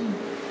rains.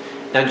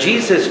 Now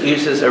Jesus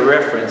uses a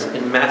reference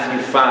in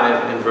Matthew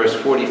 5 and verse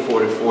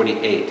 44 to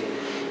 48.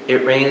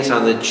 It rains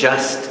on the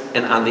just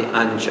and on the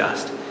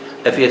unjust.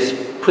 If you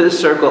put a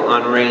circle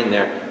on rain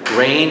there,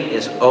 rain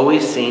is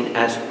always seen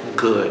as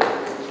good.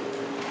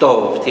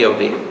 Tov,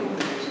 T-O-V.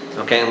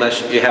 Okay,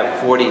 unless you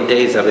have 40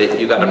 days of it,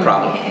 you got a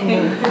problem.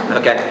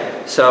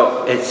 Okay,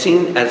 so it's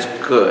seen as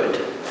good.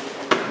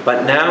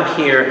 But now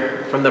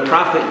here, from the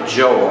prophet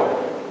Joel,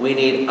 we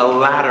need a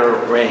latter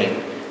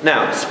rain.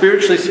 Now,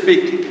 spiritually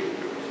speaking,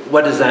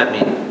 what does that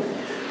mean?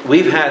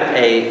 we've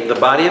had the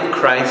body of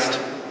Christ.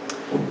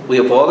 We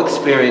have all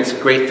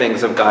experienced great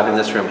things of God in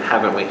this room,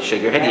 haven't we?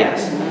 Shake your head,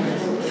 yes.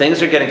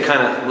 Things are getting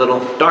kind of a little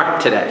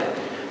dark today.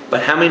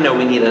 But how many know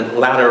we need a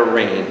latter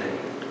rain?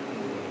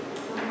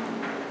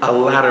 A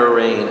latter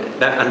rain.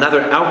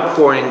 Another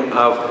outpouring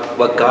of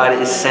what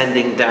God is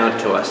sending down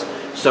to us.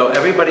 So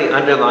everybody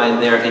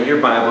underline there in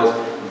your Bibles,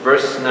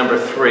 verse number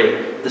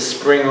 3, the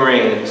spring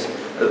rains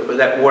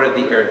that watered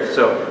the earth.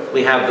 So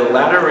we have the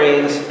latter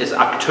rains is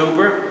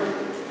October.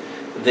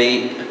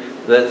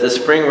 The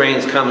spring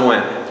rains come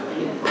when?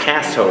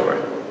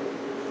 Passover.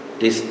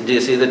 Do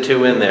you see the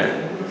two in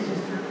there?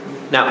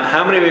 Now,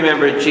 how many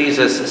remember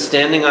Jesus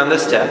standing on the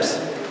steps?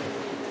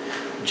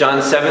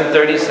 John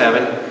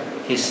 7:37.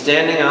 He's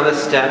standing on the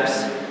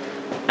steps,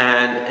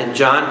 and in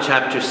John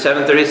chapter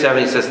 7:37,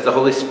 he says the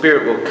Holy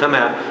Spirit will come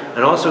out.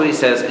 And also he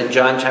says in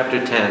John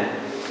chapter 10,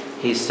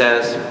 he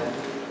says,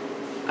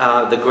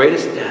 the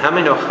greatest, how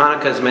many know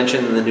Hanukkah is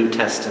mentioned in the New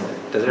Testament?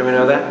 Does everyone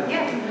know that?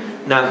 Yeah.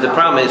 Now, the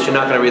problem is you're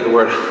not going to read the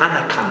word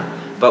Hanukkah,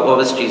 but what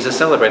was Jesus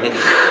celebrating?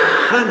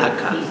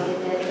 Hanukkah.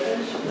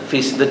 The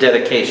Feast of the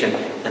Dedication,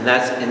 and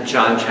that's in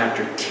John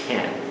chapter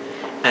 10.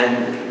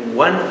 And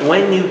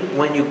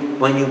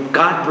when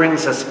God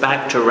brings us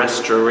back to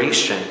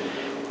restoration,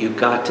 you've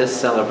got to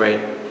celebrate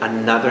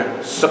another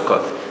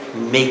Sukkoth,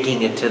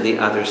 making it to the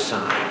other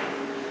side.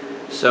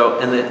 So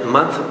in the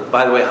month,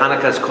 by the way,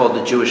 Hanukkah is called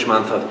the Jewish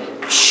month of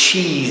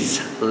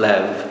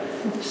Chislev,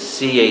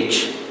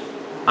 Chislev,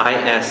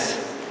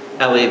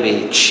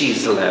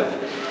 Chislev.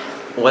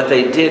 What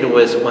they did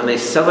was when they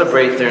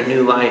celebrate their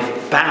new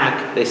life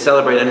back, they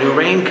celebrate a new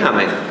rain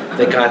coming.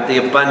 They got the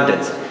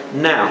abundance.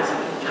 Now,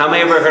 how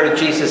many ever heard of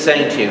Jesus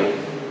saying to you?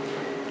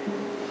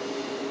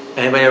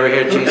 Anybody ever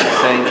hear Jesus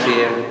saying to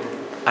you,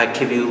 I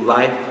give you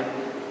life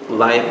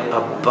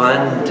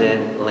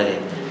abundantly?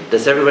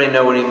 Does everybody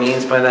know what he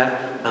means by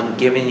that? I'm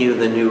giving you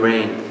the new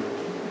rain.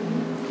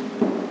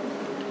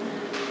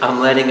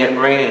 I'm letting it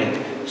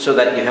rain so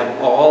that you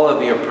have all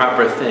of your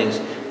proper things.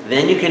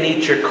 Then you can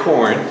eat your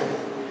corn,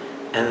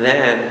 and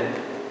then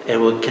it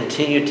will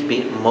continue to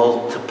be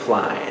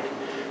multiplied.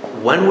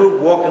 When we're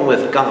walking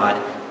with God,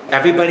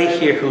 everybody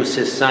here who's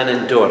his son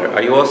and daughter,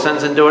 are you all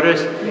sons and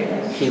daughters?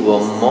 Yes. He will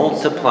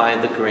multiply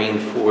the grain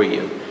for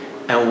you.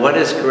 And what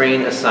is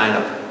grain a sign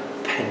of?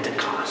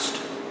 Pentecost.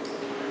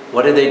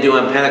 What did they do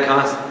on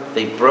Pentecost?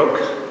 They broke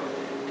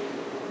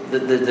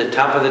the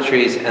top of the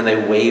trees and they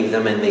waved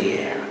them in the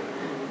air.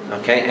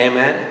 Okay,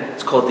 amen?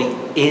 It's called the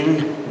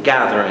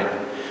ingathering.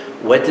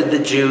 What did the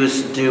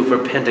Jews do for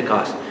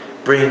Pentecost?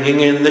 Bringing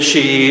in the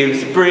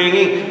sheaves,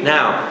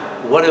 Now,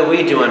 what do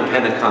we do on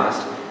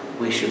Pentecost?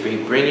 We should be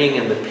bringing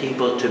in the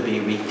people to be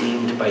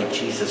redeemed by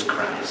Jesus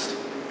Christ.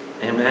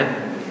 Amen?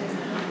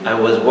 I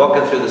was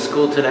walking through the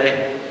school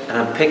today, and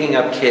I'm picking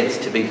up kids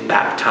to be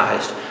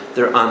baptized.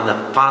 They're on the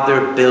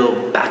Father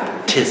Bill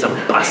baptism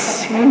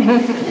bus.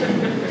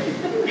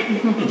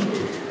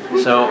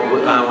 So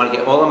I want to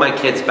get all of my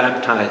kids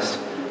baptized.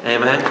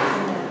 Amen?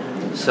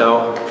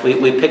 So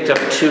we picked up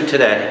 2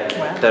 today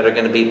that are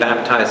going to be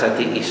baptized at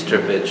the Easter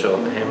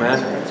Vigil.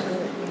 Amen?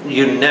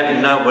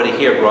 Nobody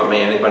here brought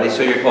me anybody,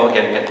 so you're all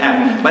getting a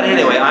tap. But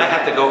anyway, I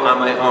have to go on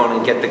my own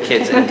and get the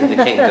kids into the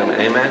kingdom.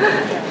 Amen?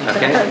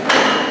 Okay?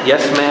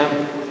 Yes,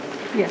 ma'am?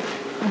 Yeah.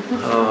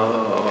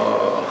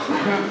 Oh.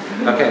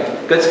 Okay,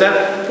 good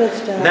stuff? Good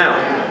stuff. Now,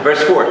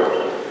 verse 4.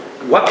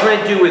 What can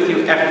I do with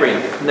you,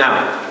 Ephraim?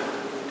 Now,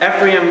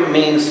 Ephraim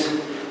means,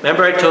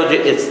 remember I told you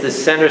it's the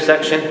center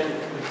section?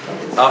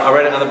 I'll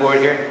write it on the board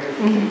here.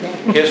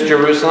 Here's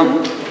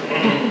Jerusalem.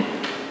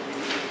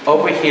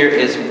 Over here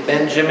is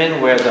Benjamin,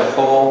 where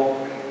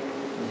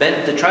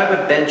the tribe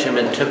of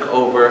Benjamin took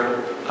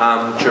over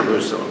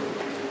Jerusalem.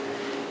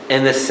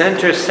 And the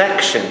center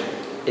section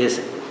is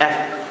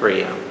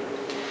Ephraim.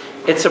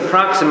 It's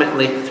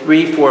approximately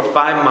 3, 4,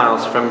 5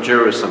 miles from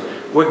Jerusalem.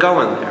 We're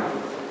going there.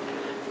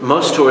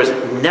 Most tours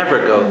never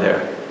go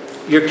there.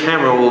 Your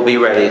camera will be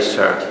ready,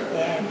 sir.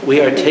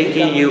 We are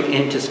taking you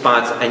into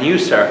spots, and you,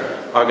 sir,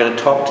 are going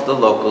to talk to the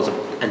locals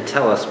and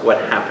tell us what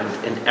happened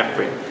in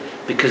Ephraim.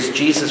 Because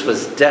Jesus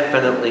was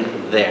definitely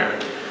there.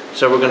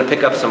 So we're going to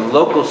pick up some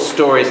local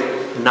stories,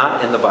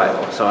 not in the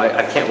Bible. So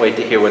I can't wait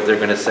to hear what they're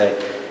going to say.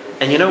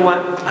 And you know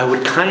what? I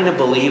would kind of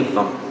believe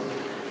them.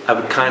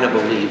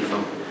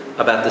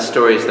 About the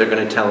stories they're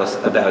going to tell us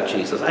about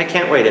Jesus. I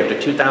can't wait. After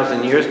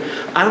 2,000 years,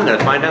 I'm going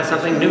to find out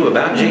something new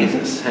about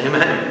Jesus.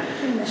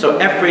 Amen.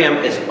 So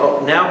Ephraim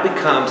now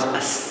becomes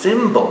a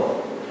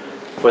symbol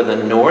for the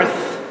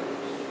north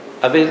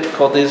of it,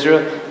 called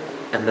Israel,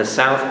 and the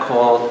south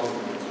called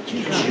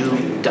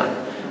Judah.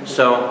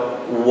 So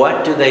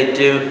what do they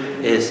do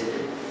is,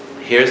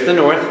 here's the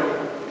north,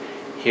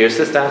 here's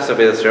the south of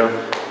Israel,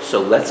 so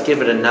let's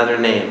give it another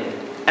name,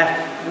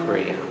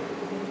 Ephraim.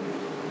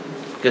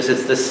 Because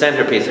it's the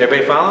centerpiece.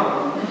 Everybody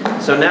follow?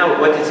 So now,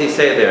 what does he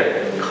say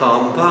there?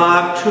 Come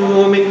back to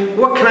me.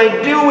 What can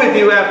I do with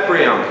you,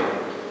 Ephraim?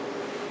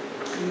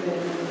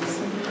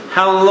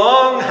 How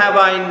long have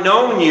I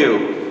known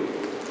you?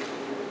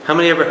 How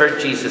many ever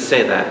heard Jesus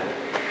say that?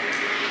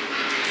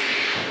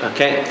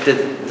 Okay,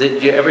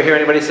 did you ever hear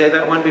anybody say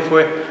that one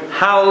before?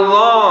 How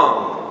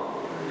long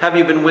have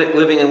you been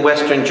living in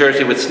Western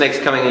Jersey with snakes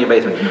coming in your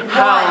basement?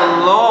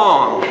 How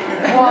long?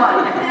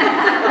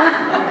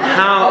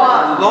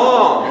 How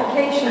long?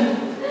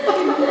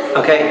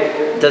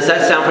 Okay, does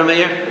that sound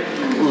familiar?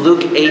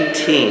 Luke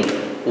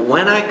 18.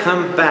 When I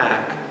come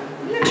back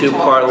to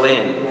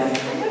Parlin,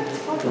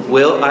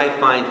 will I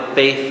find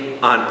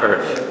faith on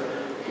earth?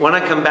 When I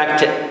come back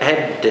to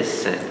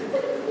Edison,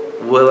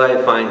 will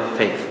I find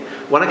faith?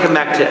 When I come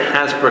back to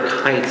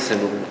Hasbrook Heights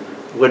and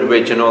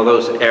Woodridge and all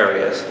those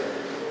areas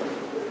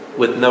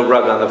with no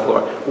rug on the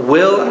floor,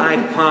 will I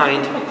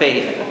find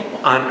faith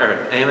on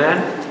earth?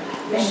 Amen?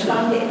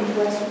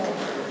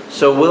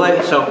 So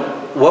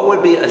what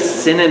would be a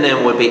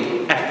synonym would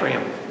be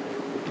Ephraim.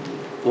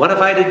 What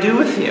have I to do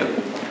with you?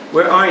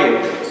 Where are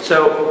you?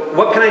 So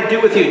what can I do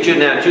with you, Judah?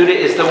 Now, Judah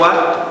is the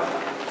what?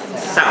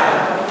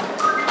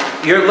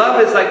 South. Your love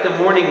is like the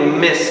morning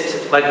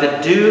mist, like the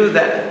dew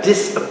that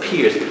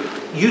disappears.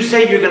 You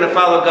say you're going to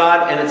follow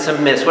God and it's a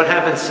mist. What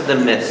happens to the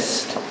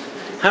mist?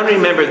 How many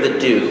remember the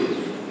dew?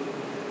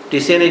 Do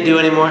you see any dew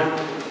anymore?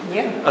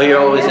 Yeah. Oh, you're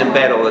always in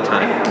bed all the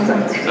time.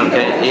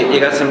 Okay, you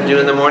got some dew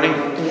in the morning?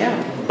 Yeah.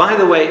 By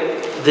the way,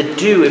 the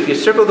dew, if you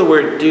circle the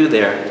word dew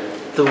there,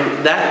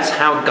 that's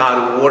how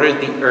God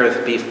watered the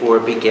earth before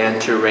it began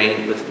to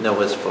rain with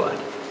Noah's flood.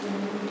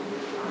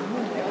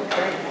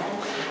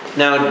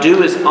 Now,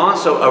 dew is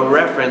also a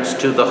reference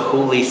to the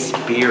Holy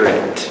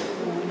Spirit.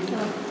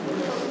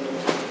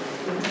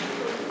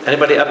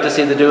 Anybody up to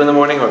see the dew in the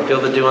morning or feel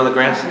the dew on the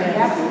grass?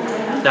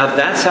 Now,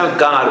 that's how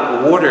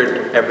God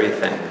watered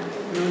everything.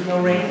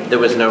 No rain. There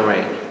was no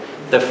rain.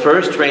 The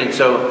first rain,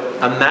 so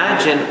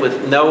imagine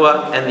with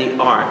Noah and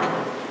the ark,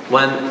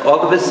 when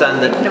all of a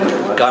sudden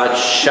God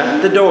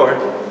shut the door,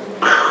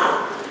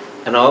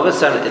 and all of a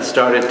sudden it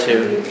started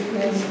to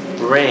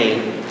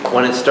rain.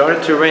 When it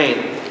started to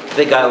rain,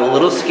 they got a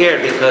little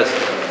scared because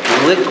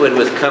liquid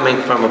was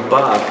coming from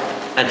above.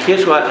 And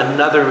here's what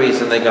another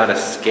reason they got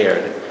us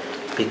scared.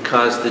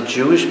 Because the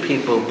Jewish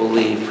people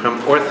believe,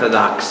 from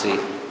orthodoxy,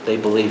 they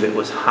believe it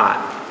was hot.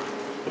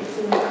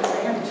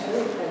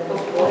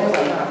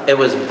 It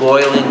was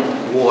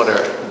boiling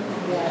water.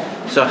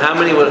 So how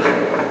many would...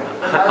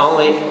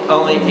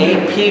 Only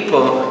 8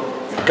 people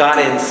got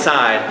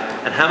inside.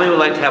 And how many would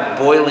like to have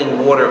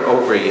boiling water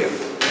over you?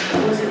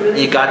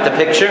 You got the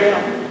picture?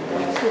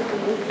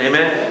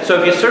 Amen? So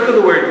if you circle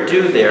the word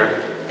dew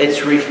there,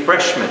 it's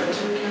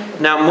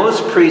refreshment. Now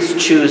most priests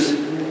choose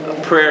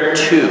prayer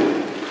 2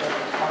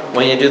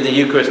 when you do the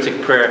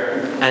Eucharistic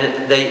prayer.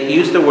 And they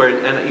use the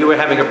word, and you were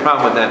having a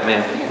problem with that,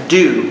 man.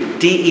 Dew,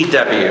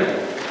 D-E-W.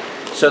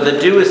 So the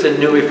dew is a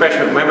new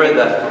refreshment. Remember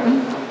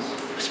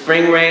the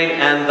spring rain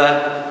and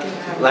the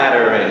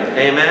latter rain.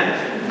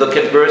 Amen? Look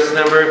at verse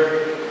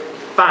number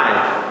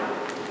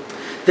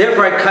 5.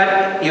 Therefore I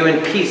cut you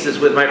in pieces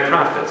with my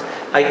prophets.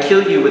 I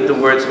kill you with the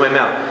words of my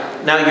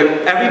mouth. Now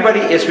everybody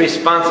is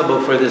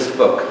responsible for this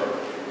book.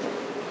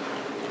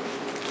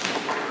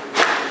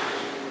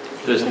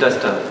 There's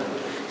dust on it.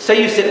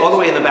 Say you sit all the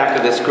way in the back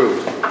of this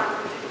group.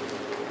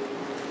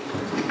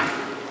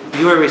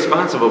 You are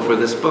responsible for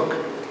this book.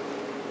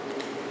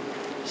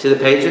 See the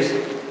pages?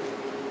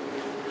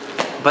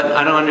 But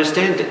I don't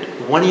understand it.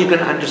 When are you going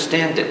to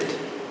understand it?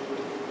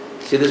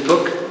 See this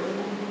book?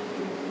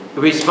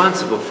 You're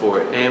responsible for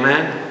it.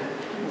 Amen?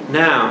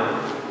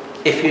 Now,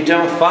 if you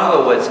don't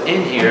follow what's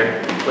in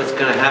here, what's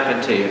going to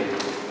happen to you?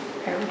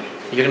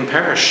 You're going to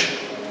perish.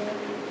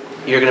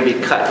 You're going to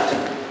be cut.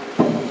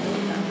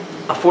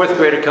 A 4th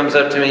grader comes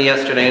up to me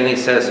yesterday and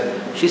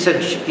she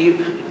said,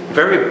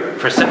 very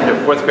perceptive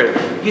 4th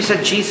grader, you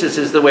said Jesus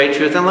is the way,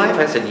 truth, and life.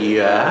 I said,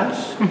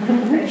 yes.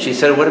 She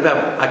said, what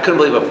about, I couldn't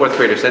believe a 4th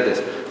grader said this,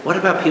 what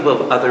about people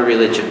of other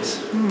religions?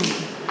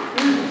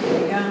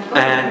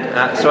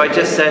 And so I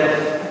just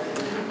said,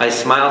 I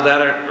smiled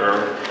at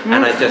her,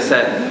 and I just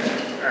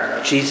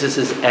said, Jesus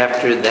is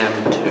after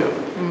them too.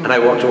 And I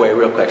walked away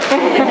real quick.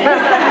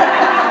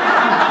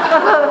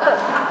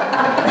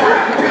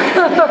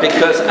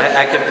 Because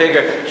I can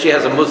figure she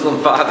has a Muslim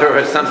father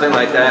or something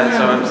like that,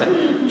 so I'm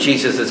saying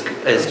Jesus is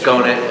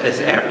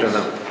after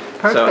them.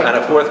 Perfect. So at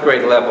a 4th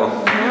grade level.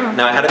 Yeah.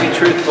 Now I had to be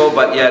truthful,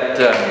 but yet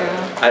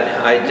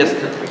I just,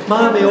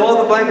 Mommy,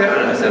 all the blanket.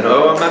 And I said,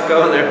 oh, I'm not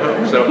going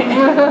there.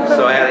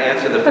 So I had to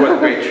answer the 4th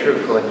grade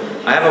truthfully.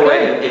 I have a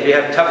way, if you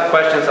have tough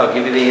questions, I'll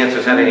give you the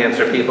answers how to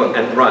answer people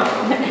and run.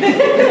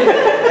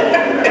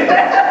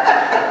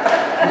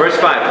 Verse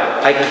 5,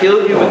 I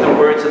killed you with the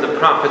words of the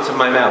prophets of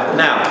my mouth.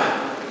 Now,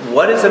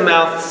 what is a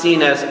mouth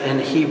seen as in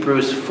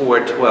Hebrews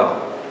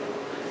 4:12?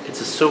 It's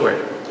a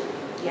sword.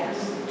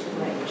 Yes,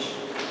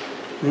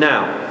 2-edged.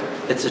 Now,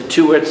 it's a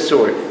 2-edged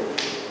sword.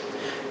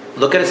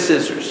 Look at a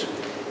scissors.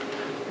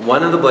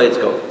 One of the blades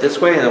go this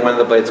way and one of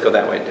the blades go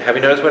that way. Have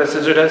you noticed what a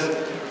scissor does?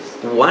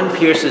 One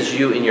pierces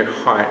you in your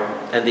heart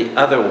and the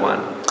other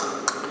one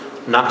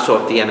knocks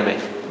off the enemy.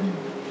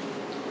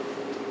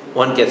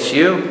 One gets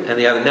you and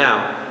the other.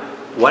 Now,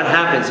 what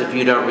happens if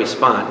you don't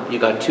respond? You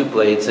got 2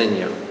 blades in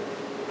you.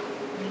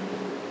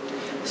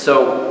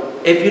 So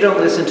if you don't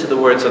listen to the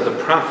words of the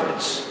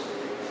prophets,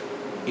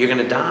 you're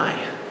going to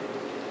die.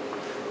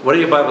 What do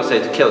your Bible say?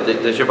 To kill.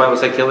 Does your Bible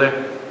say kill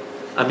there?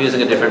 I'm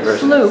using a different verse.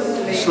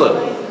 Slew.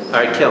 All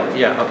right, kill.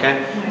 Yeah,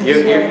 okay.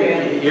 You're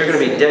going to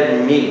be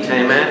dead meat.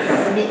 Amen.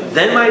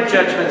 Then my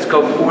judgments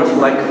go forth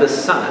like the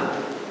sun.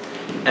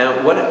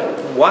 And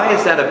why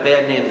is that a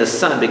bad name, the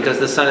sun? Because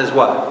the sun is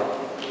what?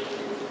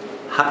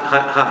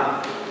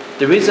 Hot.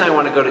 The reason I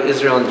want to go to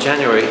Israel in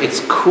January, it's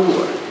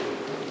cooler.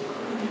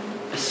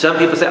 Some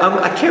people say,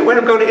 I can't wait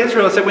to go to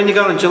Israel. I said, when you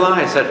go in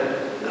July? I said,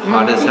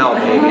 hot as hell,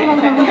 baby.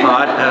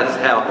 Hot as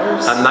hell.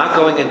 I'm not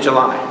going in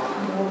July.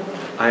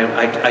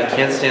 I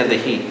can't stand the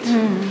heat.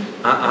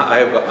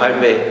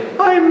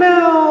 I'm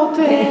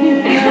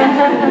melting.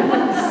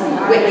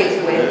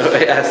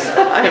 Yes,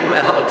 I'm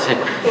melting.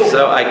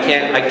 So I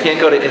can't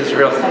go to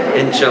Israel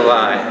in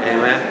July.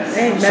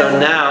 Amen. So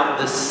now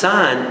the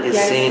sun is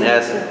seen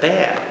as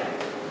bad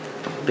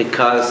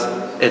because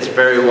it's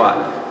very what?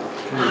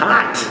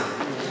 Hot.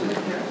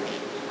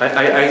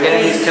 Are you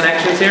getting these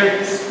connections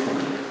here?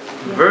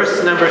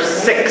 Verse number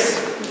 6.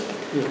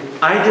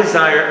 I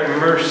desire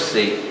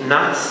mercy,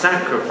 not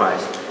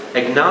sacrifice.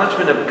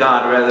 Acknowledgement of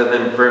God rather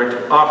than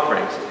burnt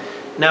offerings.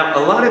 Now,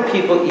 a lot of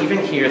people even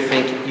here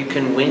think you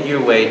can win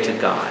your way to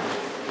God.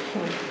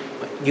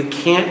 You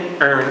can't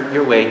earn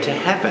your way to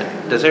heaven.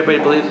 Does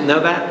everybody know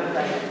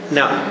that?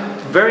 Now,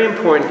 very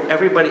important,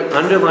 everybody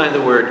underline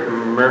the word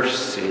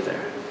mercy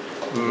there.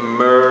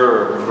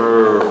 Mer.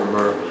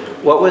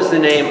 What was the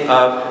name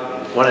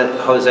of one of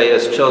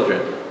Hosea's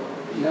children?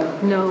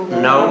 No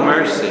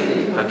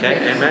mercy.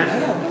 Okay,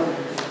 amen?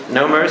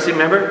 No mercy,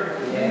 remember?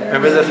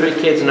 Remember the 3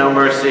 kids? No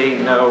mercy,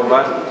 no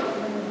what?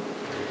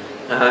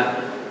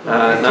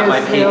 Not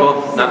my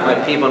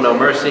people, no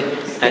mercy.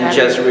 And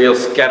Jezreel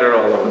scattered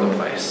all over the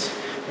place.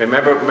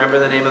 Remember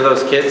the name of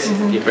those kids?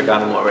 You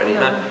forgot them already,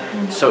 huh?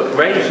 So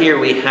right here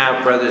we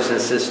have, brothers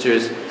and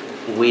sisters,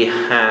 we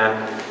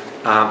have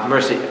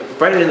mercy.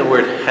 Write it in the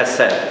word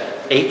hesed.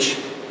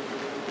 H-E-S-E-D.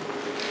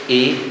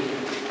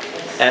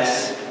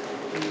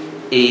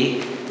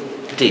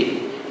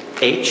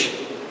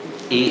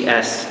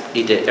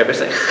 H-E-S-E-D. Everybody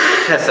say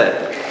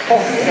chesed.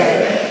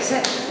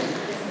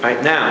 All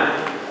right, now,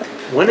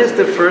 when is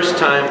the first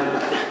time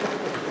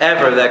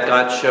ever that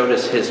God showed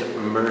us His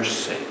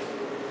mercy?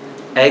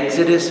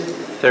 Exodus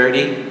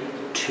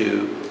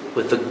 32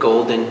 with the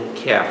golden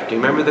calf. Do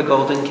you remember the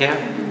golden calf?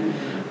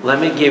 Let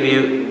me give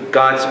you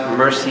God's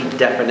mercy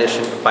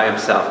definition by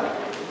Himself.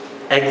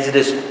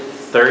 Exodus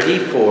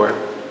 34,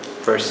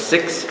 verse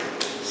 6,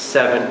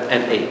 7,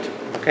 and 8.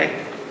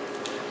 Okay?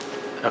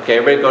 Okay,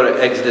 everybody go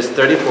to Exodus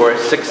 34,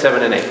 6,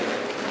 7, and 8.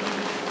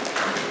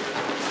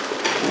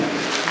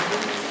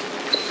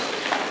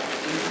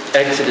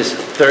 Exodus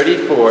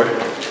 34,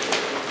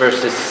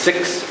 verses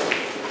 6,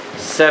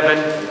 7,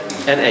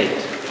 and 8.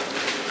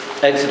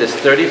 Exodus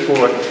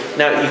 34.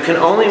 Now, you can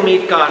only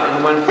meet God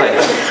in one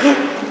place.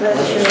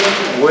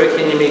 Where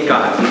can you meet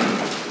God?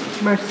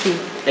 Mercy.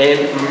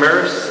 In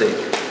mercy.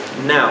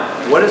 Now,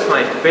 what is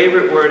my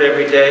favorite word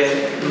every day?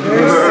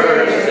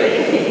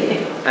 Mercy.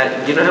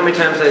 Do you know how many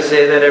times I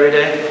say that every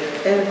day?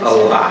 A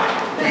lot.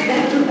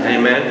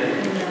 Amen.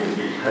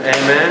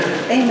 Amen.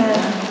 Amen.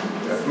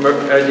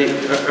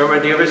 Irma,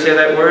 do you ever say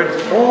that word?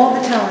 All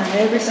the time.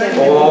 Every second.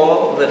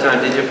 All the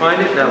time. Did you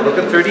find it? Now look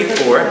at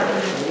 34.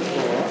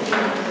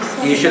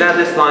 You should have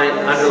this line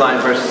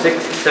underlined, verse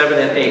 6, 7,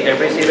 and 8.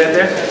 Everybody see that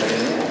there?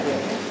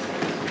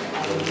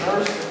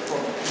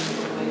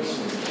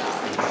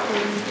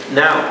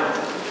 Now,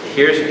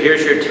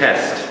 here's your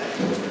test.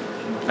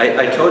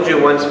 I told you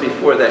once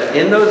before that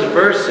in those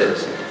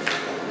verses,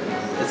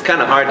 it's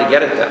kind of hard to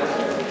get it though.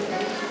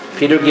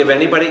 Peter give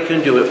anybody who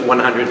can do it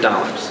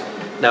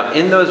 $100. Now,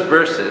 in those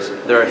verses,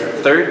 there are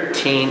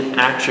 13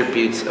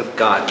 attributes of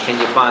God. Can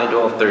you find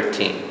all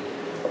 13?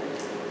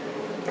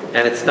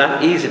 And it's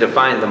not easy to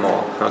find them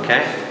all,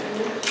 okay?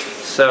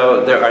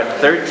 So there are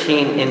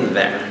 13 in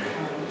there.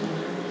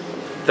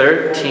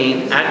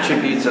 13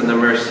 attributes of the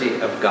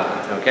mercy of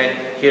God,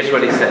 okay? Here's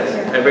what he says.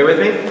 Everybody with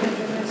me?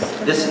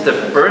 This is the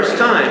first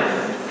time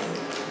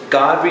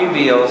God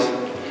reveals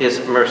His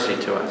mercy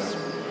to us.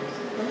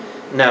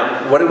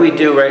 Now, what do we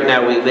do right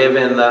now? We live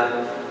in the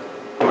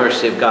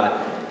mercy of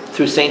God.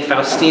 Through St.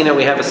 Faustina,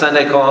 we have a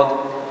Sunday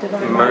called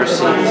Mercy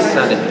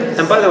Sunday.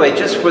 And by the way,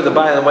 just for the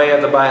by the way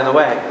of the by the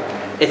way,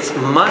 it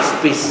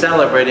must be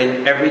celebrated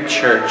in every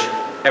church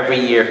every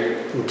year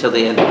until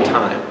the end of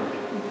time.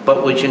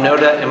 But would you know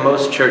that in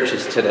most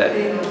churches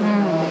today?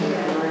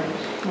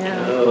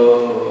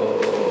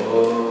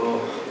 Oh,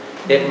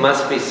 it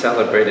must be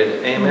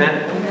celebrated.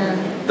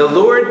 Amen? The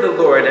Lord,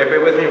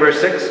 everybody with me, verse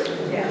 6?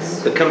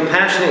 Yes. The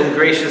compassionate and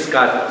gracious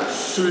God,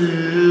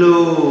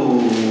 slow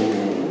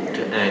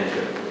to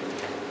anger.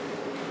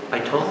 I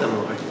told them,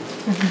 Lord.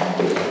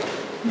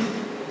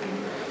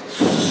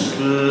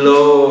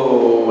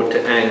 Slow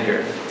to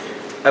anger.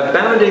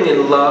 Abounding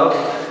in love,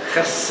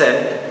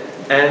 chesed,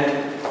 and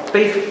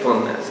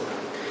faithfulness.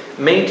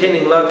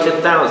 Maintaining love to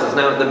thousands.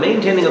 Now, the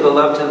maintaining of the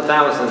love to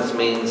thousands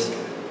means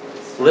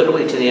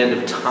literally to the end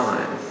of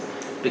time.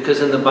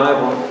 Because in the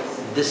Bible,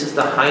 This is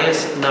the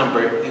highest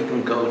number you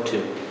can go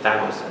to,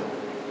 1,000.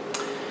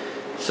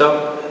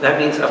 So that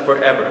means a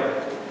forever.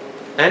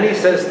 And he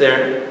says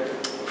there,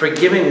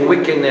 forgiving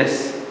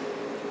wickedness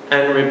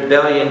and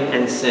rebellion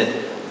and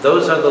sin.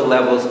 Those are the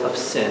levels of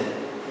sin.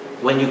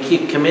 When you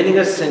keep committing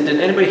a sin, did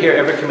anybody here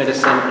ever commit a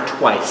sin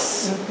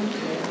twice?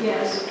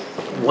 Yes.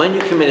 When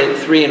you commit it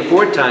 3 and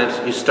 4 times,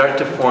 you start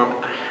to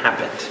form a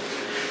habit.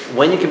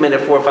 When you commit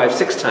it 4, 5,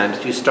 6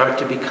 times, you start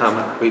to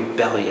become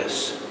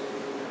rebellious.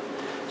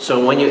 So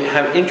when you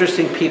have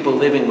interesting people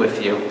living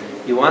with you,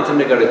 you want them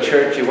to go to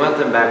church, you want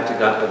them back to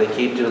God, but they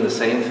keep doing the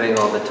same thing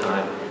all the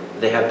time.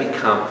 They have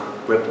become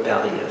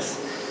rebellious.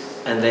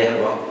 And they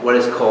have what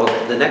is called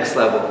the next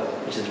level,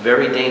 which is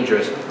very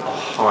dangerous, a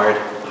hard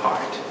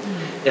heart.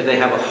 If they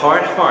have a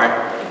hard heart,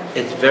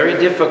 it's very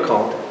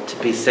difficult to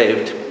be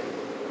saved.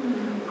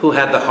 Who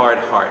had the hard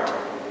heart?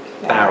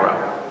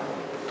 Pharaoh.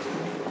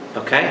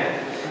 Okay?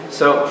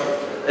 So,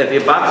 if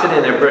you box it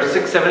in there, verse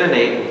 6, 7, and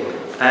 8,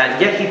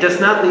 yet he does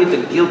not leave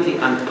the guilty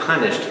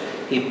unpunished.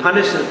 He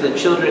punishes the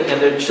children and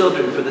their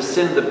children for the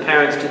sin of the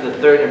parents to the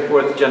 3rd and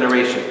 4th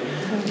generation.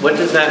 What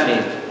does that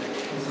mean?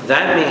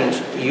 That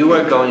means you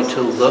are going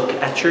to look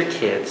at your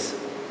kids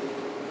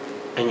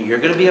and you're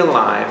going to be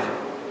alive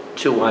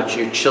to watch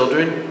your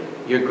children,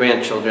 your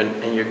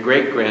grandchildren, and your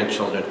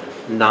great-grandchildren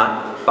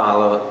not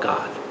follow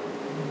God.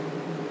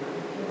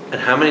 And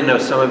how many know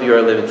some of you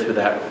are living through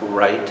that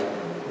right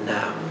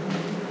now?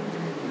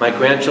 My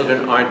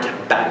grandchildren aren't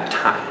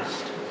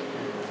baptized.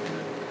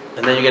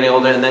 And then you're getting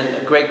older, and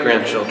then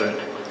great-grandchildren.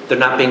 They're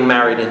not being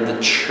married in the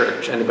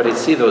church. Anybody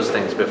see those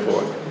things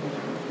before?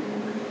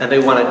 And they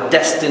want a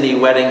destiny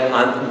wedding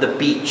on the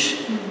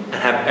beach and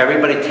have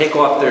everybody take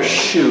off their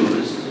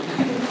shoes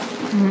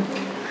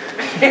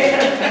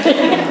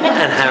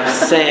and have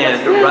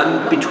sand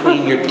run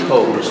between your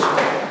toes.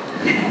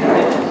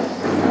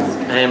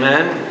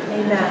 Amen?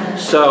 Amen.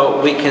 So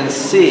we can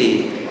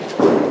see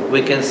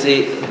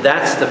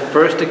that's the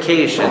first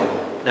occasion.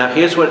 Now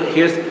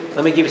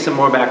let me give you some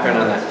more background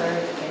on that.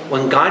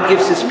 When God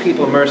gives his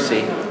people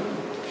mercy,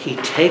 he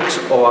takes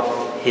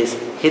off his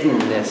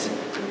hiddenness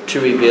to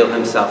reveal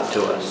himself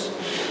to us.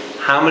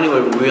 How many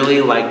would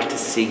really like to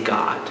see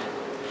God?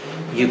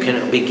 You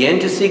can begin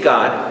to see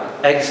God.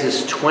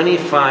 Exodus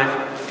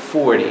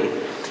 25:40.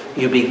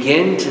 You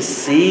begin to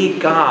see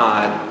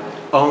God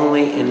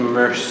only in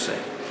mercy.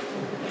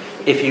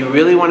 If you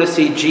really want to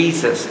see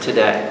Jesus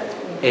today,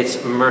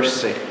 it's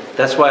mercy.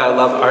 That's why I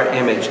love our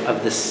image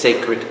of the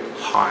Sacred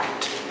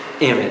Heart.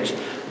 Image.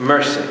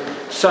 Mercy.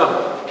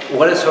 So,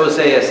 what does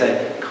Hosea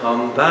say?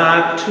 Come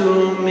back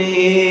to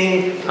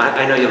me.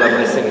 I know you love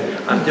my singing.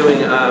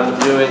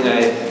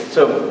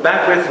 So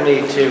back with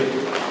me to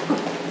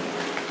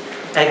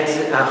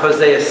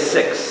Hosea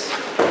 6.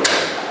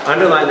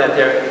 Underline that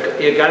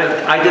there. You got it.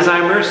 I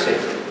desire mercy.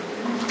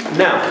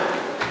 Now,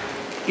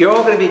 you're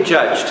all going to be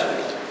judged.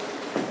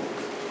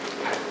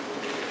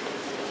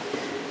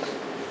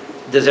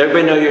 Does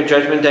everybody know your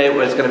judgment day,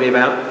 what it's going to be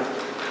about?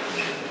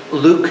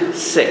 Luke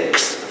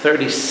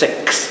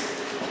 6:36.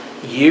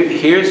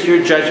 Here's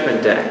your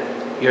judgment day.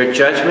 Your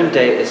judgment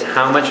day is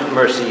how much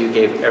mercy you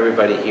gave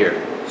everybody here.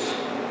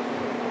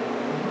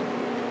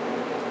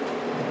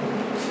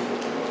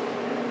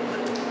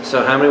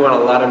 So how many want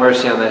a lot of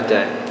mercy on that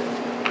day?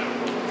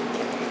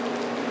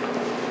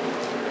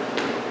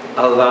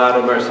 A lot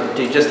of mercy.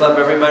 Do you just love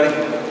everybody?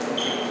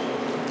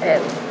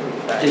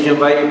 Did you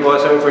invite your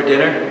boss over for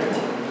dinner?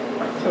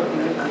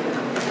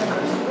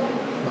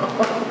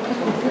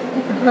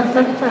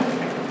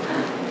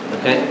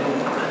 Okay?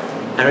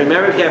 And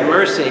remember, if you have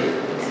mercy,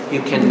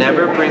 you can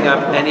never bring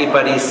up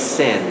anybody's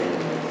sin.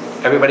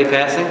 Everybody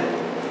passing?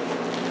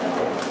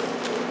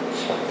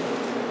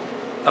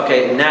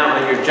 Okay, now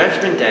on your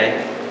judgment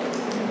day,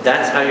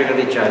 that's how you're going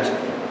to be judged.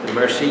 The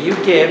mercy you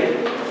give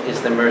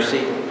is the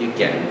mercy you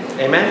get.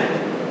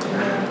 Amen?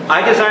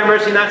 I desire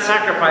mercy, not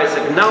sacrifice,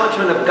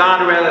 acknowledgement of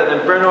God rather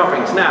than burnt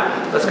offerings. Now,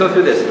 let's go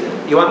through this.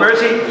 You want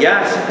mercy?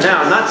 Yes.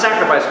 Now, not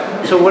sacrifice.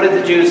 So what did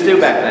the Jews do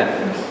back then?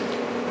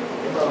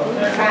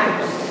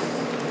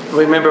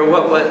 Remember,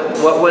 what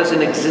was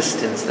in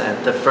existence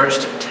then? The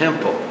first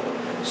temple.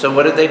 So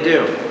what did they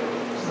do?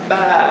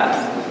 Bah,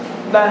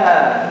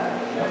 bah,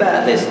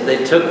 bah.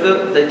 They took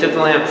the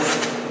lamb.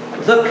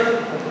 Look,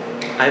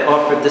 I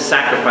offered the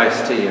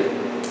sacrifice to you.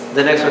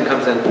 The next one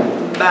comes in.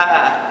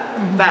 Bah,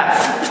 bah.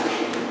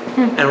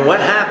 And what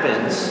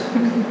happens?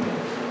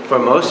 For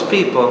most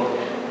people,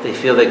 they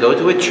feel they go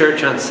to a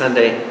church on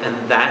Sunday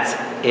and that's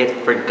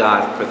it for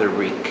God for the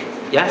week.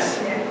 Yes?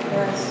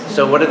 Yes.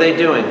 So what are they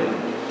doing?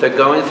 They're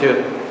going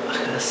through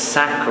a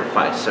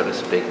sacrifice, so to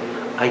speak.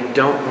 I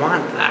don't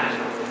want that.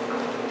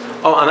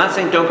 Oh, I'm not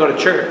saying don't go to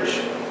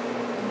church.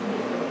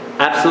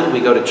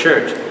 Absolutely go to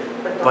church.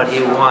 But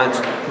he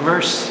wants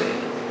mercy.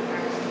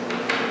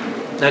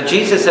 Now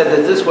Jesus said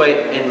it this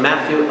way in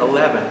Matthew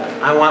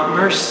 11. I want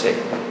mercy.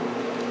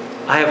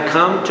 I have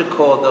come to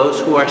call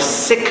those who are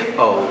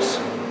sickos.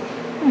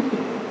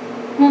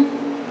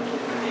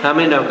 How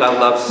many know God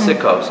loves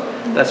sickos?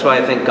 That's why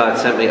I think God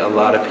sent me a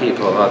lot of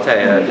people. I'll tell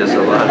you, just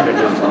a lot of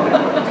people.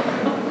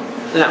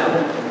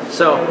 Now,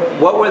 so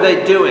what were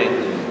they doing?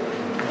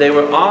 They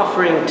were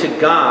offering to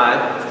God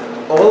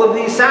all of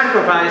these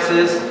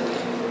sacrifices,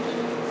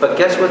 but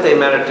guess what they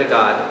mattered to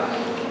God?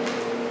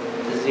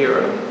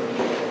 0.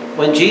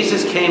 When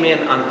Jesus came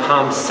in on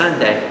Palm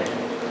Sunday,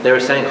 they were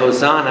saying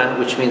Hosanna,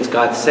 which means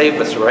God save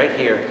us right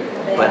here,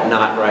 but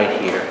not right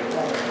here.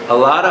 A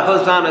lot of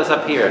Hosannas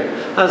up here.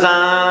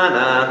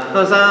 Hosanna,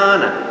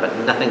 Hosanna, but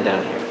nothing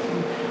down here.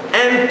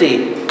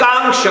 Empty,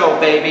 gong show,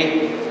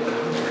 baby.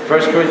 1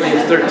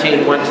 Corinthians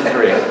 13,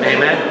 1-3.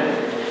 Amen?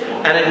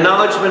 An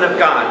acknowledgement of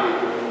God.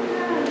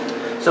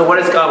 So what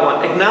does God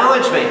want?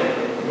 Acknowledge me.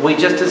 We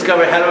just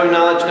discovered how to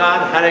acknowledge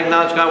God. How to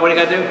acknowledge God. What do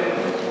you got to do?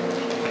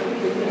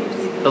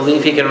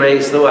 Believe He can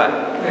raise the what?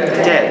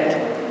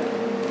 Dead.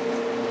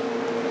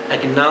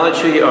 Acknowledge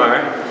who you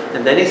are.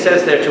 And then He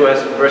says there to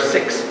us, verse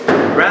 6,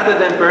 rather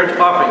than burnt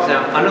offerings.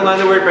 Now, underline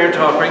the word burnt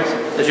offerings.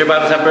 Does your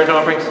Bible have burnt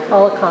offerings?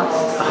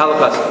 Holocaust. A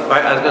Holocaust.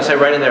 Right, I was going to say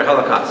right in there,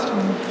 Holocaust.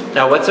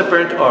 Now, what's a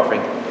burnt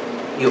offering?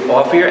 You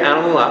offer your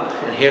animal up,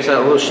 and here's a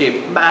little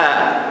sheep.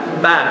 Bah,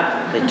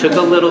 bah. They took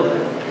a little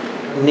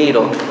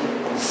needle,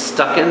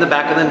 stuck it in the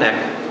back of the neck.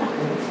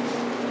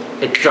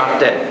 It dropped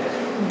dead.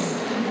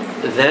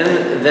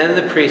 Then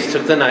the priest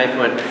took the knife,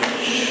 went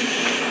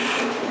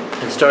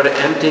and started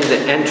emptying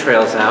the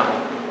entrails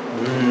out.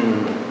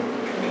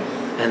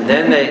 And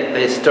then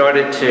they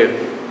started to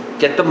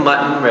get the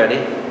mutton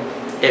ready.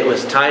 It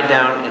was tied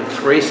down in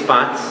 3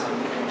 spots.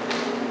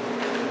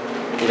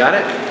 You got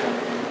it?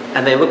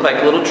 And they look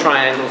like little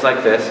triangles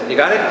like this. You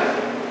got it?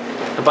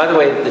 And by the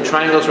way, the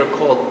triangles are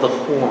called the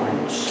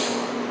horns.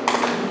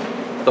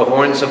 The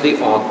horns of the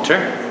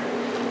altar.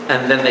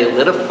 And then they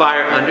lit a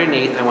fire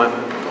underneath and went.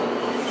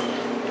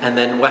 And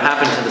then what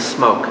happened to the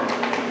smoke?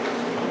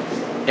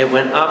 It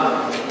went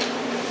up.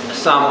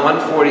 Psalm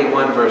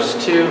 141 verse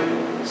 2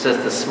 says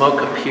the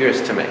smoke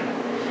appears to me.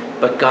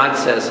 But God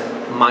says,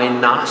 my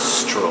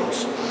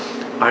nostrils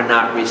are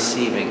not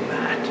receiving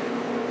that.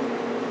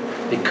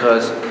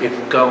 Because you're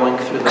going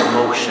through the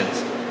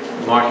motions.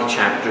 Mark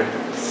chapter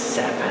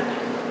 7.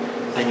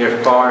 And you're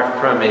far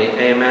from me.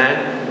 Amen?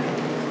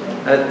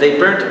 They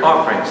burnt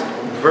offerings.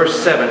 Verse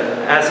 7.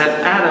 As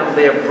at Adam,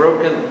 they have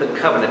broken the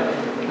covenant.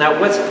 Now,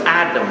 what's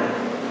Adam?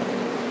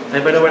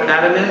 Anybody know what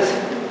Adam is?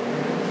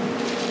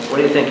 What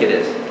do you think it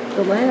is?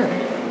 The land.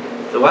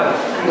 The what?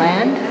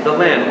 Land? The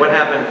land. What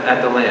happened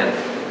at the land?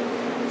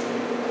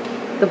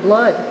 The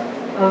blood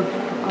of...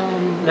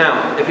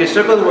 Now, if you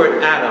circle the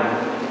word Adam,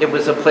 it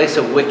was a place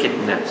of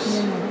wickedness.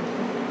 Yeah.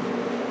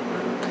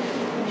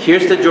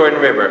 Here's the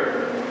Jordan River.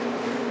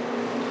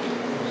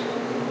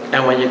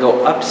 And when you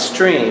go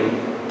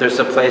upstream, there's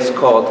a place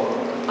called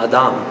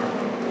Adam.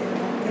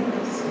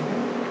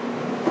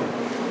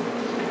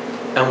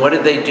 And what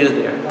did they do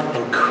there?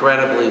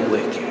 Incredibly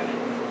wicked.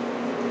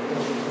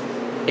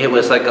 It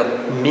was like a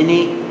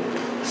mini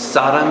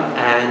Sodom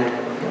and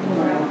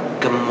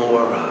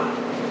Gomorrah.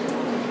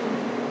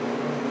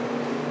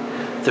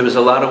 There was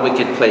a lot of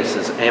wicked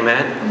places.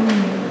 Amen?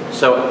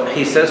 So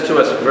he says to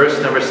us, verse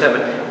number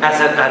 7, as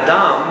at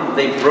Adam,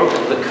 they broke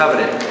the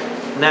covenant.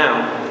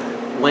 Now,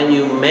 when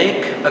you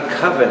make a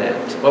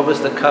covenant, what was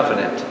the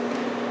covenant?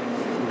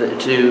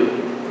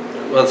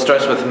 Well, it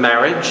starts with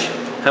marriage.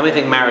 How many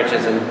think marriage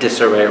is in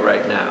disarray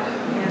right now?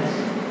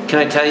 Yes. Can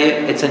I tell you,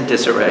 it's in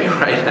disarray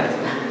right now.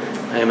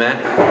 Amen?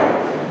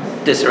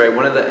 Disarray.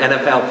 One of the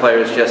NFL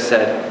players just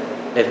said,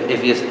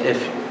 if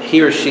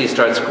he or she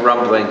starts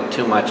grumbling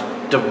too much,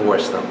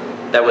 divorce them.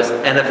 That was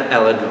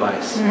NFL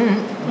advice.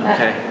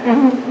 Okay?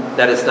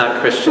 That is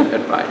not Christian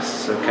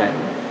advice. Okay?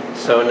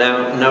 So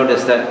now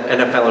notice that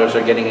NFLers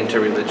are getting into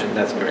religion.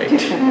 That's great.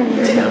 Okay?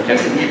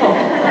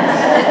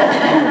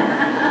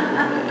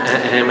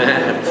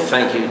 Amen.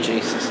 Thank you,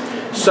 Jesus.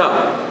 So,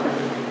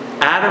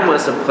 Adam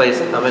was a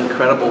place of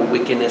incredible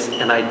wickedness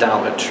and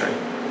idolatry.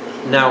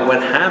 Now,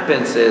 what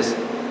happens is,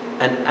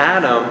 and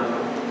Adam,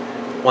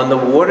 when the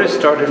water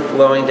started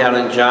flowing down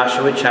in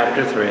Joshua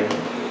chapter 3,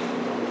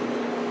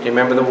 do you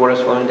remember the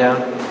waters flowing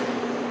down?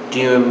 Do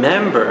you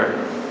remember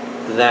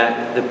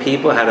that the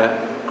people had to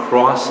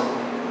cross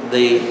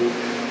the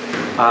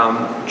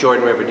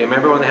Jordan River? Do you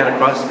remember when they had to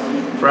cross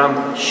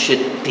from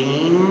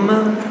Shittim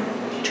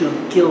to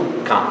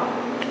Gilgal?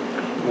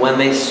 When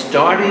they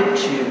started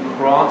to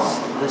cross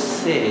the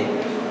sea,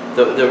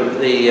 the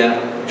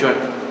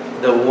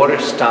water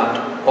stopped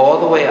all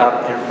the way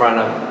up in front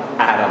of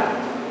Adam.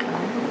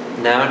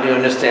 Now do you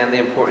understand the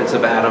importance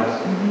of Adam?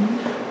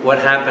 What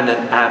happened in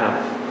Adam?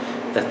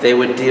 That they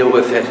would deal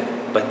with it,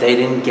 but they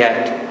didn't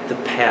get the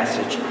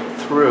passage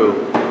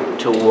through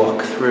to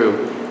walk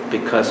through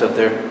because of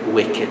their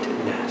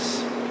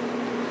wickedness.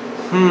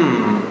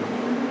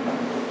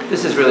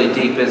 This is really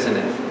deep, isn't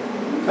it?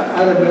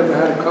 Adam never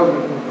had a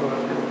covenant with God.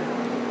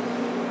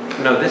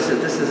 No, this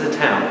is a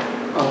town.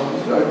 Oh,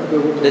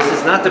 This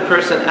is not the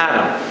person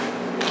Adam.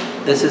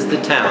 This is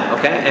the town,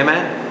 okay?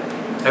 Amen?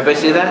 Everybody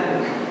see that?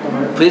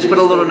 Please put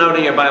a little note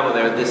in your Bible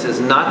there. This is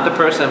not the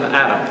person of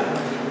Adam.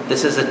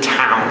 This is a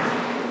town.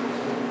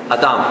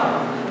 Adam.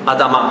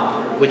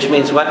 Adama. Which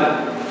means what?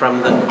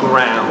 From the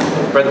ground.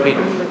 Brother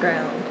Peter. From the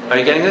ground. Are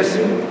you getting this?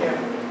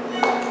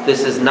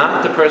 This is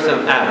not the person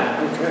of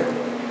Adam.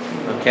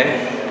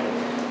 Okay?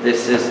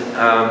 This is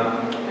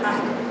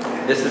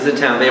the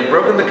town. They have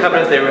broken the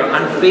covenant. They were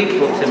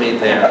unfaithful to me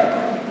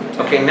there.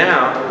 Okay,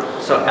 now,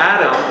 so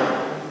Adam,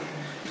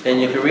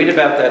 and you can read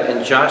about that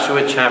in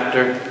Joshua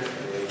chapter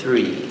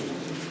 3.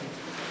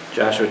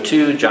 Joshua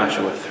 2,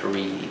 Joshua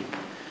 3.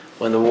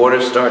 When the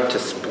waters start to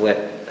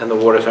split, and the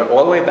waters are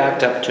all the way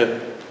backed up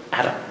to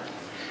Adam.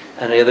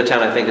 And the other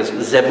town, I think, is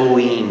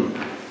Zeboim.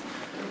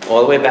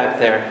 All the way back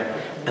there.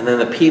 And then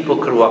the people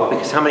could walk,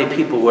 because how many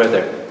people were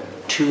there?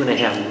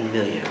 2.5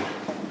 million.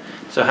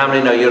 So how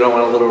many know you don't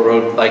want a little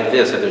road like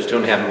this if there's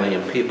 2.5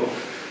 million people?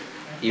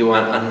 You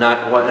want a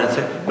not one and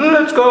say,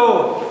 let's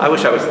go. I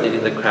wish I was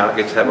leading the crowd. I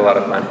could just have a lot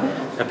of fun.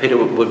 And Peter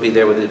would be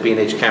there with his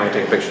B&H camera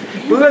taking pictures.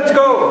 Let's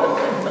go.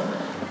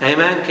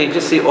 Amen. Can you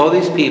just see all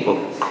these people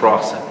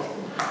crossing?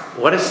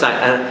 What a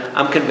sight. And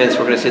I'm convinced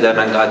we're going to see that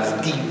on God's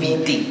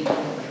DVD.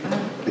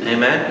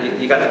 Amen.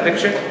 You got the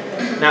picture?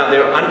 Now, they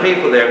were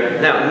unfaithful there.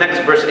 Now,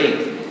 next verse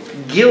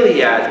 8.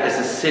 Gilead is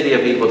a city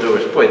of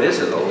evildoers. Boy, this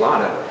is a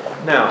lot of...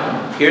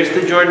 Now, here's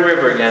the Jordan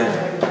River again.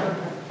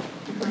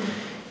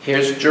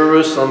 Here's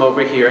Jerusalem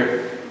over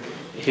here.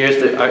 Here's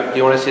the... do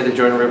you want to see the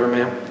Jordan River,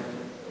 ma'am?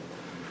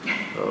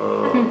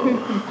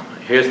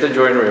 Here's the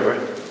Jordan River.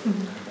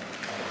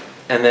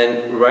 And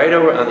then right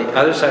over on the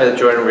other side of the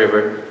Jordan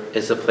River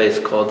is a place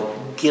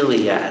called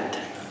Gilead.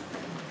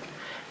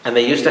 And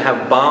they used to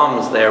have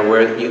bombs there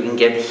where you can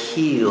get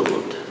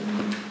healed.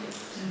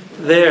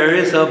 There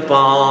is a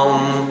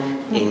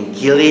balm in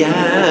Gilead.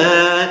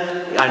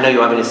 I know you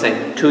want me to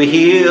sing. To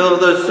heal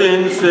the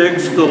sin-sick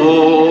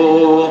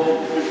soul.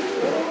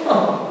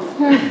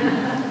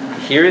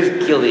 Here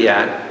is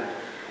Gilead.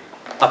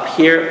 Up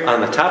here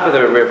on the top of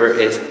the river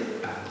is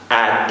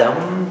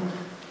Adam.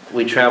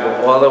 We travel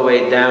all the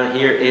way down.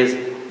 Here is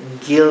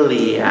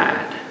Gilead.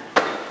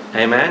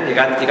 Amen? You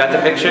got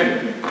the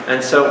picture?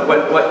 And so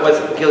what's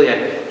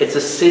Gilead? It's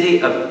a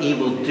city of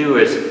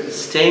evildoers,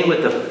 stained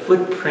with the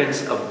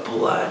footprints of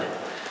blood.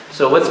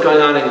 So what's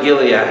going on in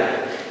Gilead?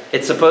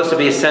 It's supposed to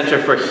be a center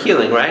for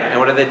healing, right? And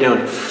what are they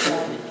doing?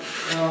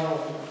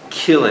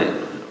 Killing,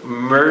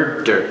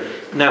 murder.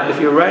 Now, if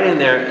you write in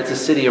there, it's a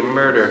city of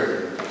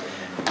murder.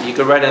 You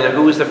could write in there,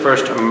 who was the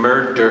first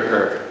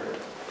murderer?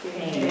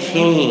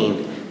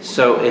 Cain.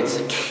 So it's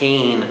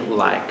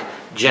Cain-like.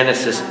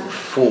 Genesis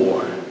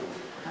 4.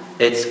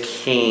 It's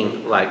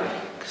Cain-like.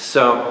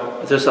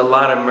 So there's a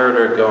lot of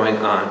murder going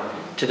on.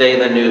 Today in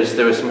the news,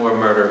 there was more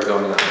murder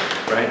going on,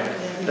 right?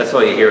 That's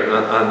all you hear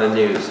on the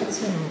news.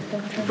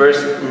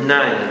 Verse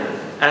 9.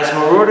 As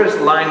marauders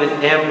lie in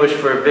ambush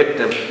for a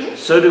victim,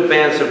 so do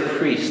bands of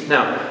priests.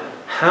 Now,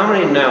 how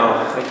many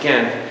know,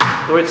 again,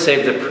 Lord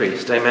save the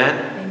priest,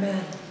 amen?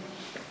 Amen.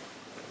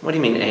 What do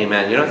you mean,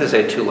 amen? You don't have to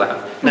say it too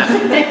loud. Now,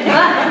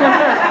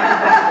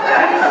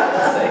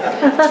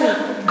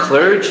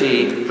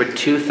 clergy for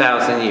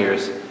 2,000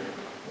 years,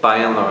 by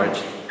and large,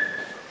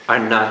 are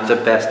not the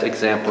best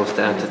examples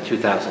down to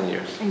 2,000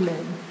 years.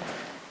 Amen.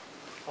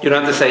 You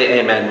don't have to say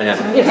amen, man.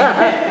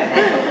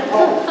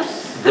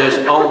 There's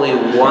only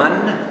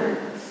one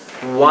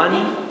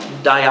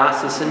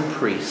diocesan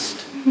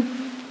priest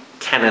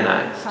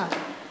canonized,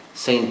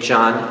 St.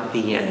 John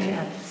Vianney.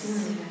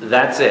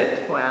 That's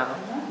it. Wow.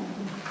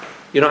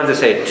 You don't have to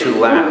say it too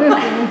loud.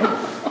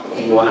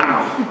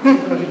 Wow.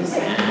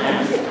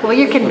 Well,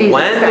 you can be...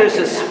 When there's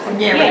in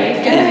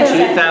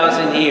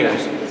 2,000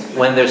 years,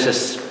 when there's a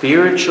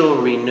spiritual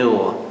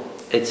renewal,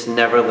 it's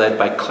never led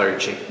by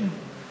clergy.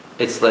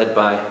 It's led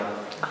by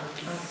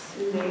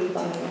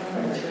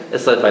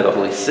the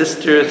Holy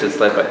Sisters. It's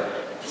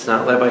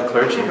not led by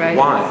clergy. Right.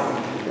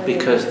 Why?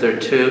 Because they're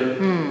too...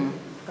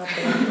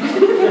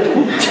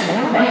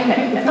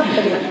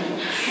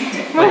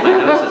 Wait, my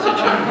nose is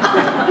ajar.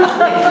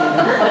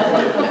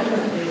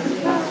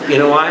 You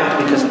know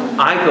why? Because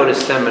I go to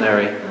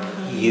seminary,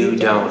 you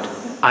don't.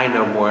 I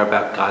know more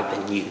about God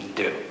than you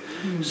do.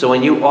 So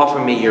when you offer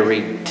me your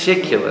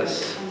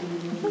ridiculous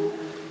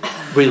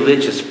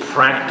religious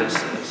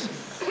practices,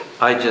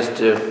 I just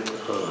do.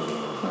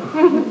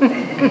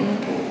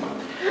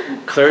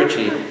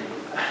 Clergy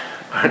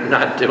are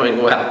not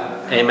doing well.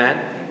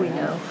 Amen? We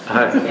know.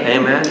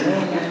 Amen?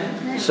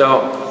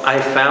 So I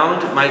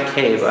found my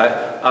cave.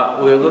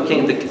 We're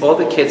looking, all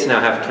the kids now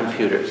have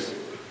computers.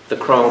 The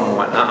Chrome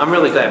one. I'm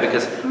really glad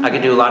because I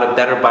can do a lot of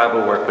better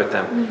Bible work with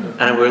them.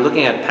 And we were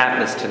looking at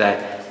Patmos today,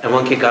 and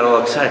one kid got all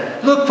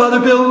excited. Look, Father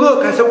Bill,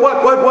 look. I said,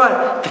 what?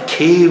 The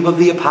Cave of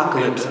the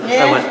Apocalypse.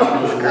 I went,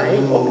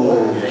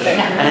 oh.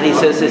 And he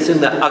says it's in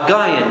the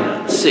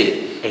Aegean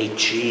Sea.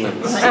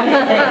 Aegean Sea.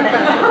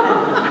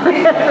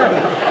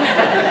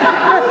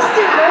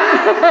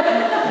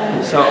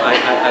 So I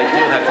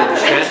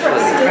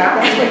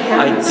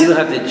do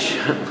have to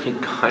gently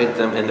guide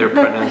them in their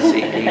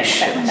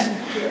pronunciations.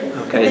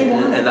 Okay,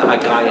 and the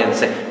Aegean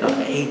Sea, no,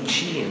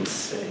 Aegean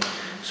Sea.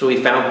 So we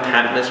found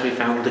Patmos, we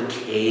found the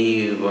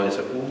cave. I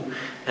said, ooh.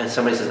 and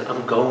somebody says,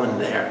 I'm going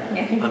there.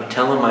 I'm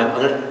telling my,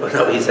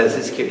 no, he says,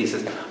 it's cute. He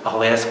says,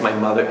 I'll ask my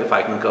mother if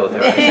I can go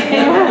there. I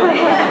said,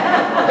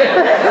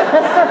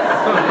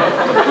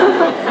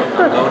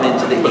 I'm going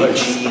into the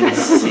Aegean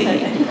Sea.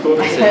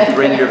 I said,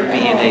 bring your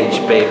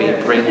B&H, baby.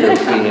 Bring the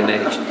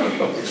B&H.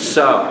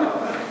 So,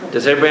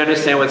 does everybody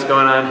understand what's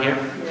going on here?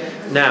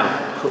 Now,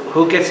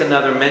 who gets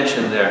another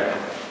mention there?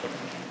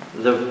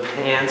 The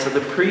hands of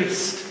the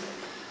priest.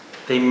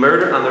 They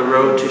murder on the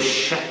road to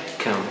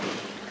Shechem.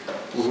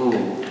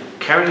 Ooh,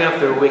 carrying out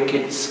their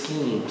wicked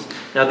schemes.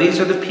 Now, these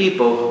are the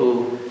people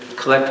who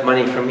collect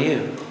money from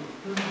you.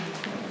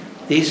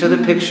 These are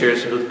the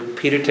pictures who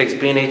Peter takes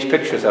B&H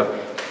pictures of.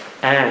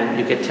 And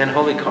you get 10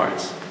 holy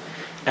cards.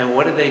 And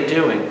what are they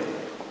doing?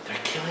 They're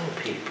killing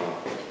people.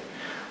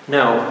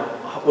 Now,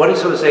 what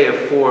does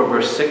Hosea 4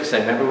 verse 6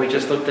 say? Remember we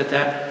just looked at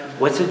that?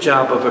 What's the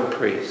job of a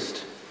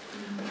priest?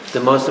 The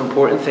most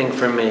important thing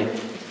for me,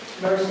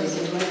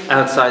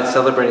 outside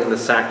celebrating the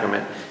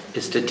sacrament,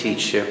 is to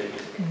teach you.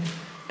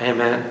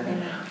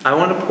 Amen? I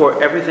want to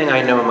pour everything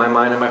I know in my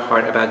mind and my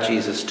heart about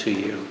Jesus to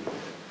you.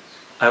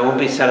 I won't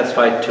be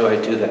satisfied till I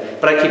do that.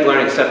 But I keep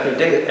learning stuff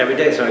every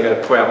day, so I got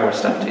to pour out more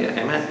stuff to you.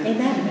 Amen?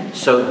 Amen.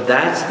 So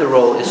that's the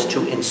role, is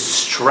to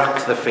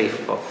instruct the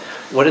faithful.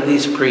 What are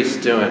these priests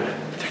doing?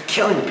 They're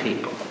killing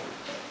people.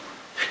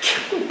 They're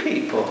killing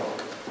people.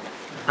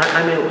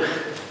 I mean,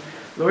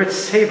 Lord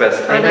save us.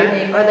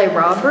 Amen? Are they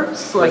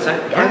robbers? What's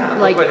that? Yeah,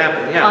 like look what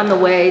happened. Yeah. on the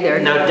way they're...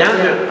 Now down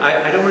here,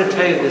 I don't want to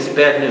tell you this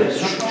bad news.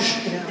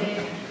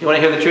 You want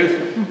to hear the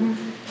truth? Mm-hmm.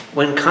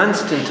 When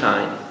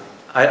Constantine,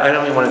 I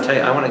don't even want to tell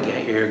you, I want to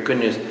hear good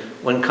news.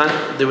 When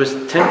there was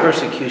 10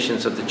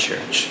 persecutions of the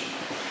church.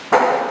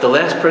 The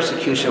last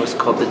persecution was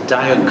called the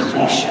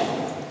Diocletian.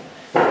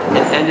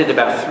 It ended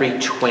about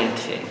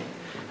 320.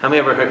 How many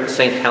ever heard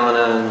St.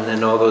 Helena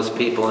and all those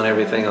people and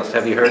everything else?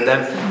 Have you heard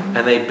them? Mm-hmm.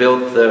 And they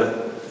built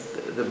the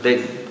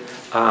big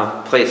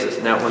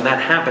places. Now, when that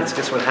happens,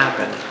 guess what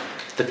happened?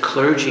 The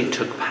clergy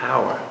took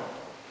power.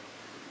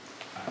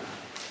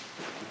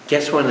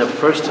 Guess when the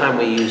first time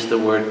we used the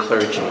word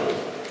clergy?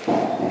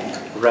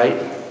 Right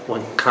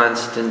when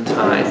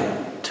Constantine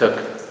took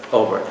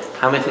over.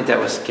 How many think that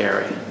was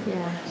scary?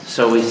 Yeah.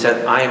 So we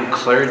said, I am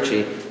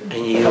clergy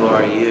and you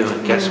are you.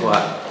 And guess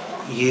what?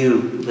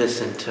 You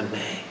listen to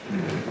me.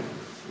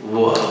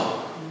 Whoa.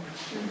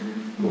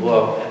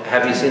 Whoa.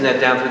 Have you seen that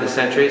down through the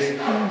centuries?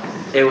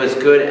 It was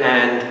good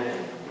and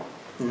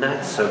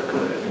not so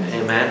good.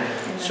 Amen?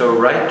 So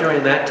right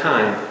during that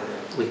time,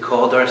 we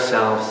called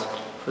ourselves,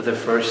 for the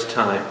first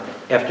time,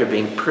 after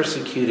being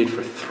persecuted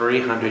for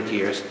 300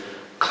 years,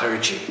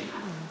 clergy.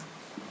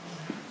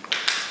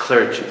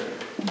 Clergy.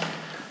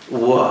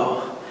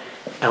 Whoa.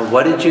 And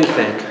what did you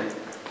think?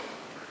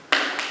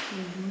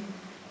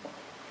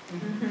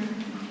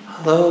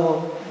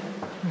 Hello?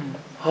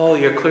 Oh,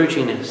 your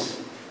clerginess.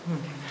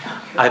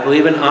 I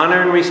believe in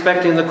honor and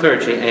respecting the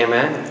clergy.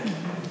 Amen.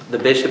 The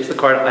bishops, the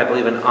cardinal, I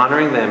believe in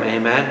honoring them.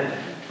 Amen.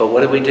 But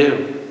what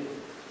do?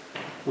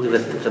 We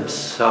lifted them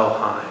so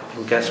high.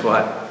 And guess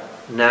what?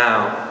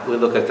 Now we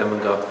look at them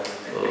and go,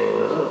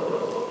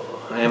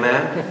 oh.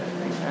 Amen.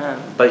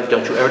 But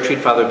don't you ever treat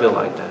Father Bill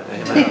like that.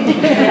 Amen.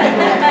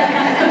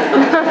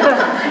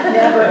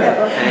 Never,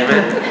 ever.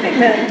 Amen.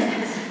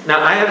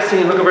 Now I have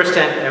seen, look at verse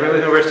 10.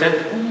 Everybody look at verse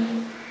 10.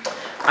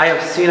 I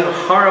have seen a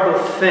horrible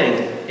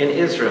thing in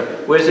Israel.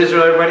 Where's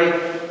Israel, everybody?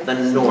 The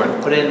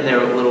north. Put it in there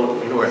a little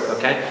north,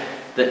 okay?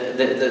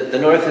 The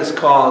north is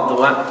called the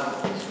what?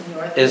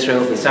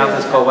 Israel. The south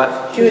is called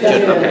what?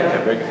 Judah. Okay,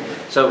 very good.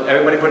 So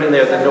everybody put in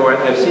there the north.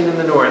 I've seen in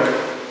the north,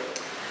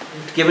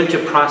 given to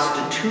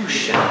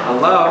prostitution.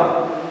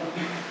 Hello?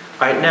 All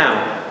right,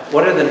 now,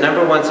 what are the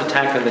number ones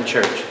attack in the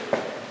church?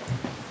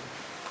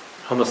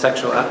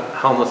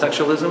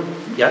 Homosexualism?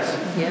 Yes.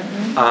 Yeah.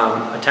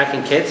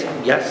 Attacking kids?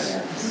 Yes.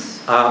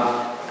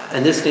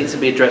 And this needs to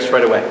be addressed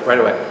right away. Right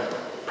away.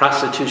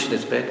 Prostitution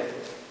is big.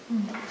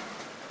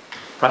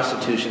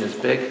 Prostitution is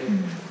big.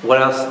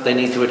 What else they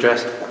need to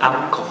address?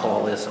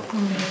 Alcoholism.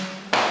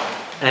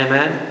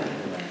 Amen.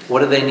 What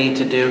do they need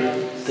to do?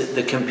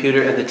 The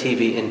computer and the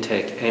TV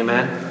intake.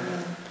 Amen.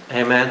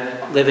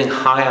 Amen. Living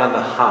high on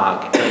the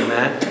hog.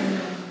 Amen.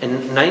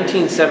 In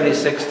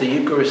 1976, the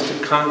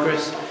Eucharistic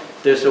Congress,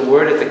 there's a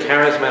word at the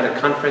Charismatic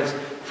Conference,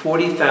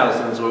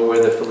 40,000 were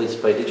where the Felice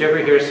played. Did you ever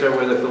hear, sir,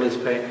 where the Felice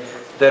played?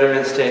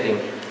 Veteran stating,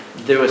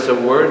 there was a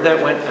word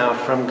that went out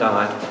from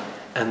God,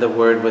 and the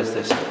word was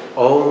this: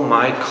 oh,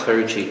 my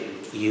clergy,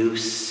 you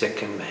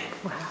sicken me.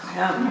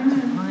 Wow.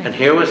 And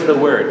here was the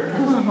word: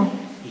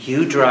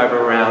 you drive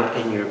around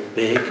in your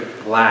big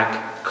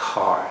black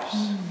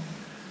cars,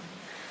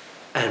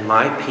 and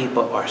my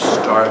people are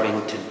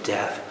starving to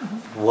death.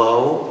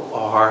 Woe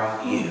are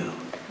you.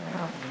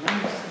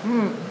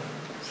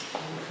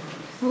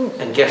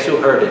 And guess who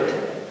heard it?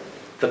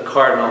 The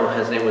cardinal,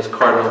 his name was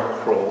Cardinal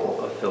Kroll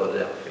of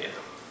Philadelphia.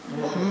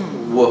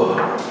 Whoa.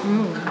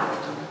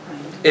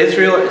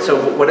 Israel, so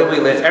what did we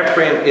learn?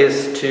 Ephraim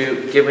is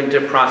given to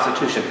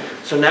prostitution.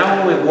 So now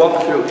when we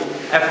walk through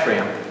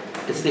Ephraim,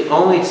 it's the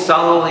only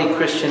solidly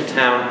Christian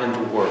town in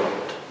the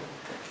world.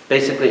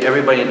 Basically,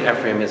 everybody in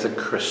Ephraim is a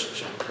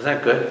Christian. Is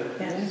that good?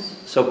 Yes.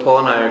 So Paul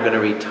and I are going to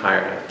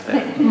retire,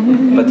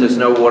 but there's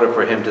no water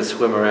for him to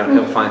swim around.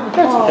 He'll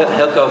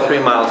go 3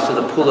 miles to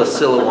the pool of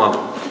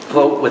Siloam,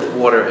 float with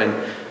water, and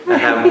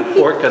have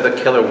Orca the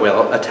killer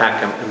whale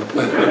attack him in the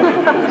pool.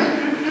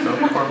 No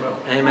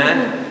Carmel.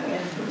 Amen?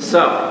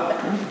 So,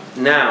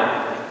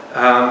 now,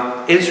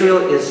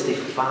 Israel is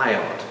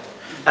defiled.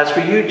 As for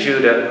you,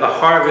 Judah, a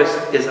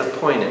harvest is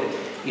appointed.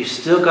 You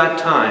still got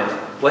time.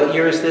 What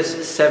year is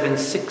this?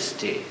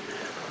 760.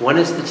 When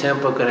is the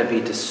temple going to be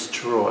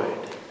destroyed?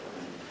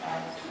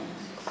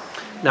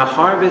 Now,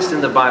 harvest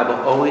in the Bible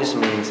always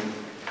means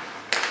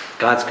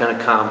God's going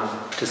to come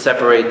to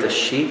separate the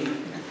sheep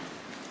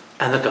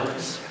and the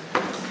goats.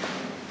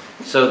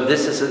 So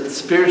this is,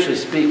 spiritually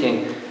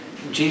speaking,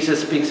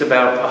 Jesus speaks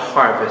about a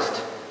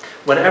harvest.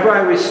 Whenever I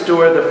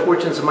restore the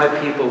fortunes of my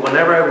people,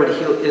 whenever I would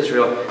heal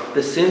Israel,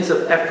 the sins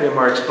of Ephraim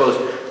are exposed.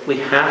 We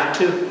have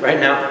to, right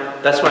now,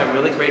 that's why I'm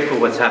really grateful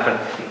what's happened.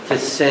 The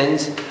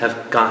sins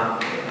have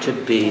got to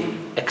be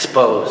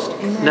exposed.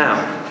 Now,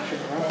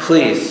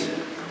 please,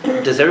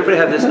 does everybody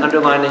have this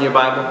underlined in your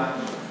Bible?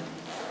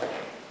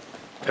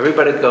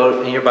 Everybody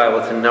go in your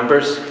Bible to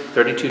Numbers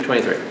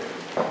 32:23.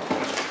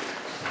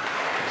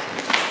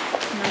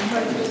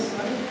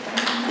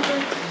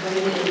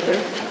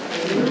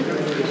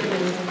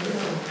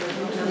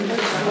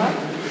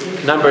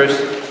 Numbers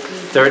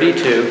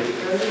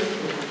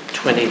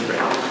 32:23.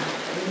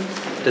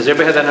 Does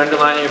everybody have that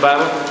underlined in your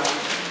Bible?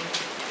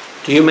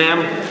 Do you,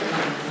 ma'am?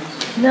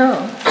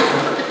 No.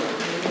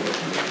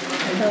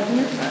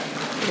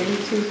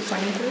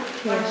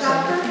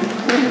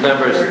 32:23.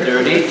 Numbers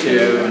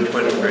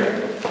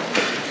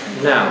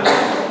 32:23. Now,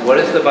 what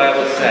does the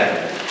Bible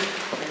say?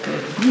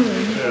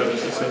 Yeah,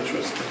 this is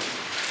interesting.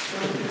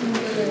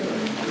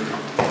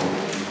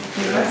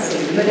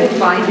 But it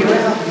find you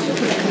out.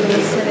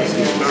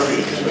 Very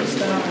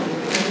interesting.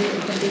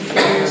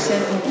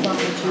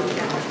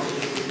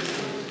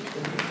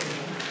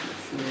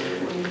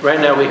 Right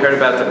now we heard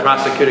about the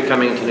prosecutor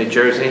coming to New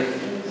Jersey.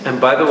 And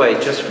by the way,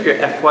 just for your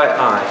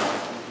FYI,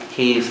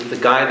 he's the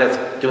guy that's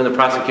doing the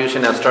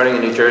prosecution now starting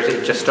in New Jersey.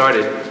 It just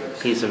started.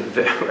 He's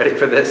ready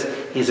for this.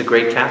 He's a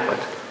great Catholic.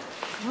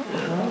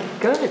 Oh,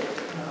 good.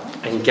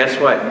 And guess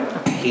what?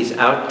 He's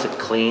out to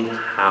clean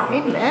house.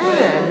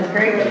 Amen.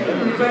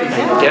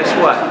 And guess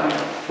what?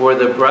 For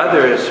the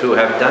brothers who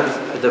have done,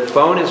 the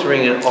phone is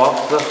ringing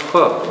off the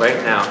hook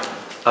right now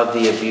of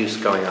the abuse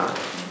going on.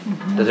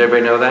 Does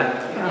everybody know that?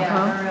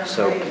 Uh-huh.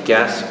 So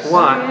guess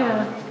what?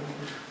 Yeah.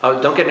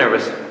 Oh, don't get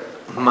nervous.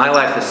 My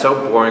life is so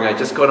boring. I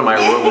just go to my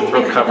room and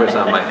throw covers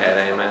on my head.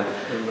 Amen.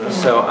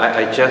 So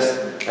I just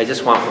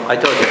want, I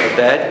told you, a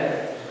bed.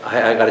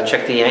 I got to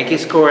check the Yankee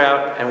score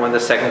out, and when the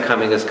second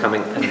coming is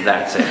coming, and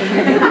that's it.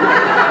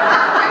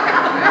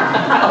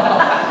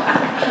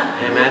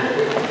 Amen.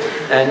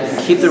 And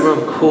keep the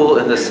room cool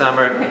in the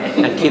summer,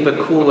 and keep it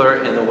cooler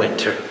in the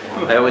winter.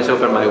 I always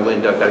open my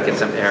window. I've got to get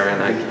some air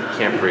in. I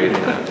can't breathe.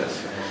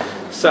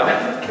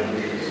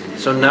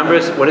 So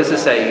Numbers, what does it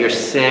say? Your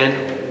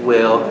sin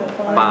will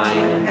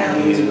find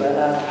you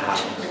out.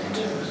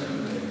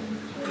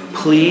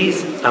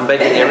 Please, I'm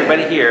begging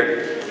everybody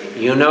here,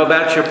 you know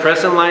about your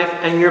present life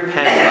and your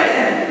past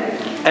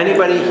life.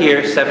 Anybody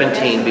here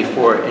 17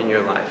 before in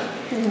your life?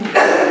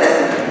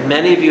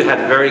 Many of you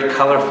had very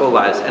colorful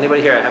lives.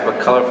 Anybody here have a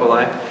colorful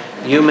life?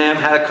 You, ma'am,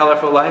 had a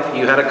colorful life?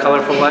 You had a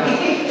colorful life?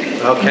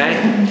 Okay.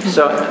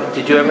 So,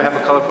 did you ever have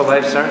a colorful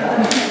life, sir?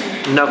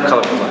 No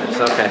colorful lives.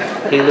 Okay.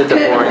 He lived a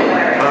boring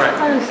life. All right.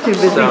 I was too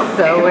busy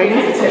sewing.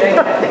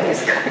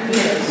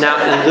 Now,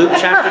 in Luke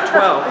chapter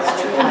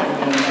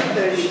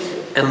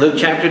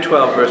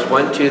 12, verse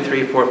 1, 2,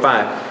 3, 4,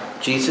 5,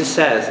 Jesus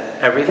says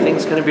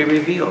everything's going to be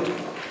revealed.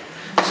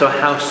 So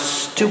how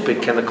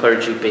stupid can the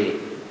clergy be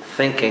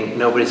thinking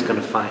nobody's going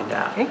to find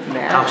out?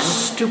 Amen. How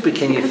stupid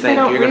can you Because think they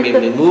don't you're going to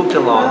read be the- moved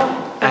along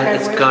Well, and okay,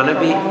 it's wait. going to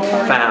be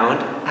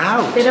found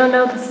out? They don't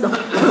know the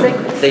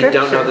scriptures. They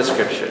don't know the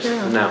scriptures.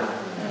 Yeah. No,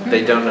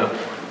 they don't know.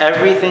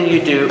 Everything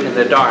you do in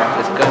the dark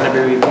is going to be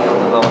revealed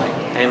in the light.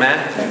 Amen?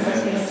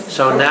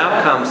 So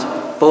now comes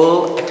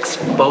full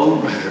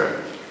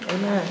exposure.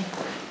 Amen.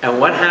 And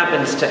what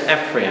happens to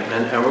Ephraim?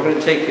 And we're going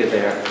to take you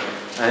there.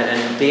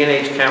 And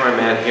B&H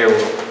cameraman here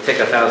will take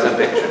 1,000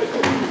 pictures.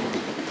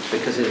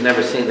 Because he's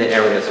never seen the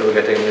area, so we're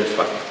going to take a new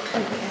spot.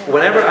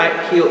 Whenever I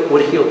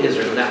would heal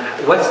Israel, now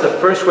what's the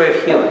first way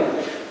of healing?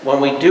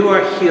 When we do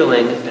our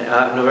healing,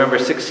 November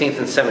 16th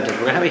and 17th, we're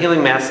going to have a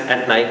healing mass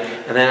at night,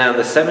 and then on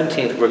the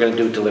 17th, we're going to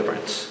do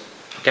deliverance.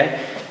 Okay?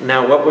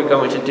 Now, what we're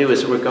going to do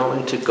is we're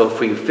going to go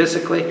for you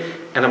physically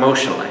and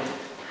emotionally.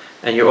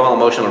 And you're all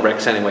emotional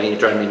wrecks anyway, you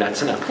drive me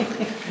nuts enough.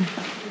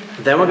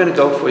 Then we're going to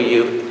go for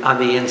you on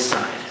the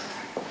inside.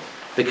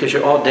 Because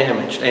you're all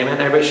damaged. Amen?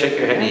 Everybody shake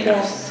your head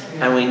yes.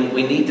 And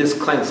we need this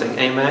cleansing.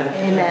 Amen?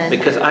 Amen.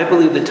 Because I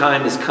believe the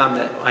time has come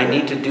that I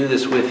need to do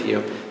this with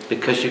you.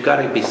 Because you've got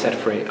to be set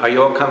free. Are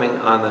you all coming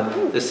on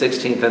the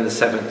 16th and the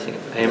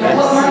 17th? Amen?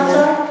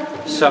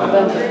 So,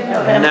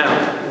 now,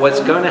 what's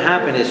going to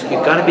happen is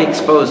you've got to be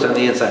exposed on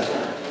the inside.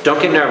 Don't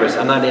get nervous.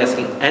 I'm not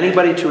asking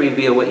anybody to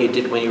reveal what you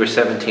did when you were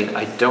 17.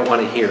 I don't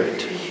want to hear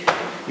it.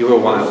 You were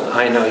wild.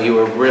 I know, you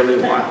were really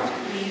wild.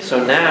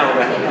 So now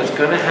what's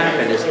going to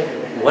happen is,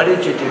 what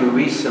did you do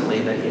recently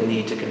that you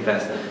need to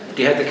confess?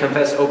 Do you have to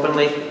confess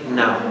openly?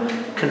 No.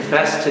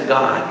 Confess to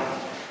God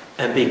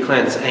and be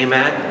cleansed.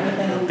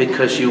 Amen?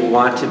 Because you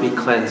want to be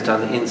cleansed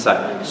on the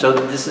inside. So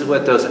this is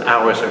what those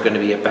hours are going to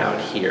be about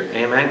here.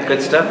 Amen?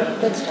 Good stuff?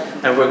 Good stuff.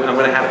 And I'm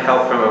going to have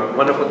help from a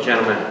wonderful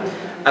gentleman.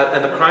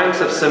 And the crimes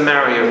of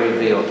Samaria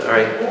revealed. All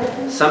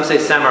right. Some say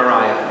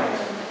Samaria.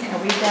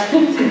 We got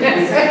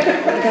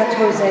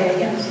Hosea,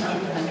 yes.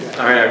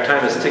 All right, our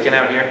time is ticking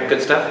out here.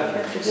 Good stuff.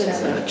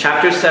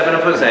 Chapter 7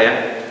 of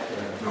Hosea,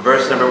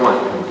 verse number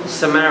 1.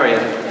 Samaria.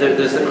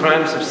 There's the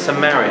crimes of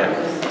Samaria.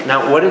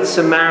 Now, what did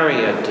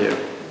Samaria do?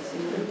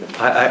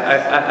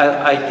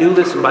 I do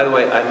listen, by the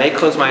way, I may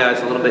close my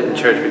eyes a little bit in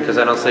church because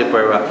I don't sleep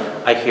very well.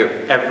 I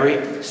hear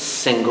every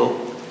single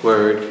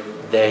word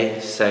they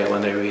say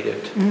when they read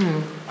it.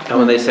 And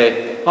when they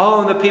say,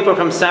 oh, and the people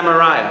from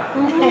Samaria.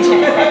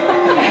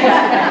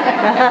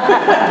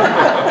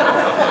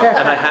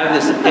 And I have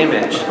this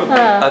image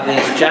of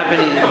these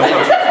Japanese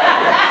ninjas.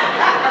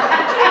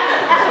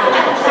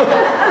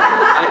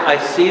 I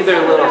see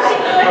their little,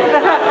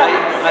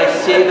 I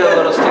see their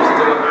little sticks of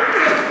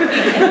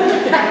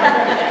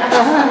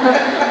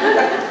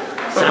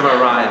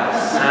Samaria.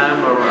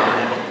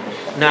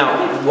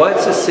 Now,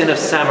 what's the sin of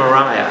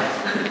Samaria?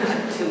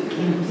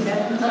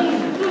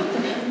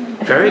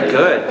 Very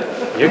good.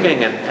 You're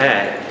getting an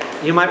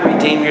A. You might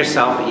redeem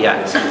yourself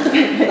yet.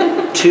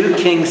 2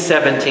 Kings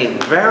 17.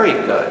 Very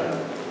good.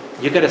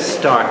 You're going to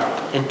start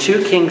in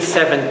 2 Kings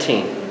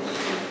 17.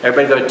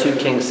 Everybody go to 2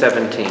 Kings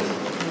 17.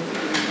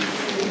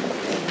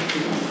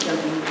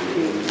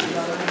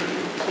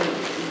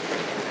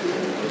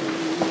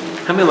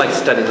 How many like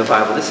studying the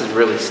Bible? This is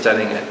really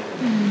studying it.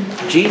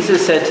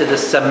 Jesus said to the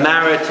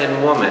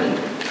Samaritan woman,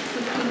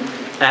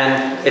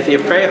 and if you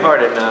pray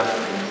hard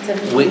enough,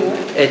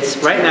 it's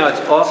right now.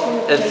 It's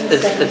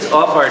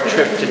off our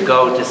trip to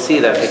go to see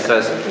that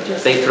because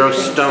they throw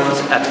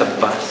stones at the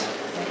bus.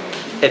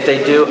 If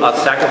they do, I'll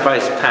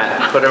sacrifice Pat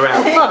and put her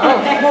out.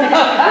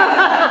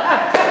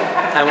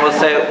 And we'll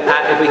say,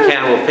 Pat, if we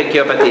can, we'll pick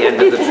you up at the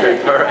end of the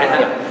trip. All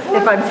right.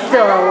 If I'm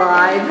still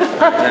alive.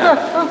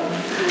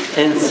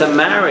 In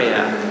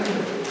Samaria,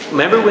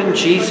 remember when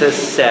Jesus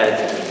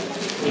said,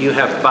 "You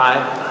have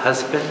 5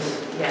 husbands"?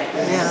 Yeah.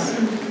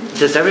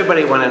 Does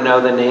everybody want to know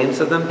the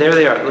names of them? There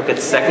they are. Look at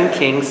 2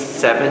 Kings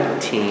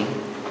 17.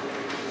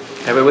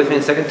 Everybody with me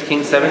in 2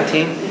 Kings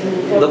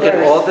 17? Look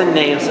at all the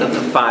names of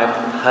the 5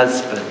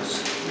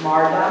 husbands.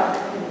 What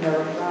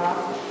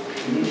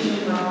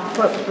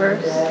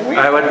verse? All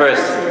right, what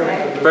verse?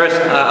 Verse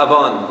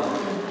Avon.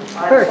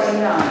 Verse.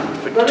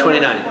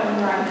 29.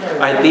 All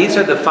right, these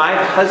are the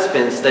 5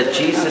 husbands that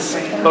Jesus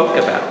spoke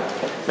about.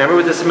 Remember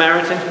with the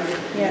Samaritan?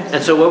 Yes.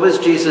 And so what was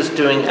Jesus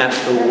doing at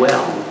the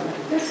well?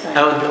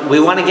 We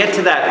want to get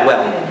to that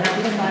well.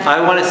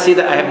 I want to see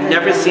that. I have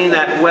never seen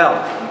that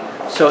well.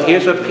 So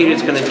here's what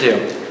Peter's going to do.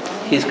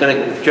 He's going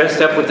to dress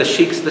up with the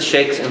sheiks, the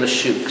sheikhs, and the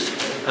shooks.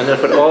 I'm going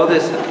to put all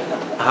this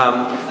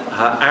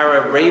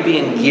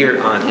Arabian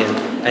gear on him,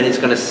 and he's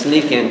going to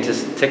sneak in to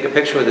take a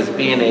picture with his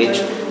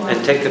B&H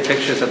and take the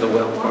pictures of the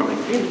well for me.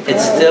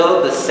 It's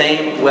still the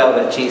same well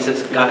that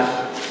Jesus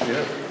got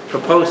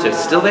proposed to. It's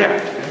still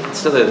there. It's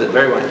still there.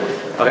 Very well.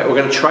 Okay, we're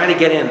going to try to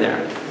get in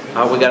there.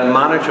 We got to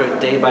monitor it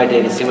day by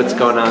day to see what's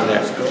going on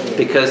there,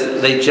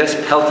 because they just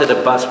pelted a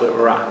bus with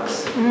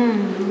rocks,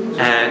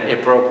 and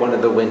it broke one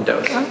of the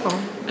windows.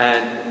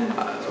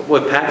 And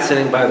with Pat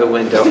sitting by the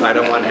window, I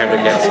don't want her to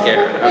get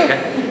scared.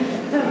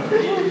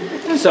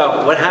 Okay.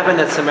 So what happened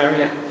at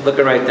Samaria? Look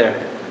at right there.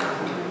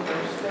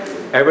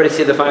 Everybody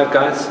see the 5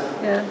 gods?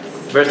 Yes.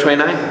 Verse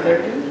 29.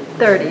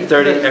 30.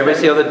 30. Everybody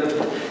see all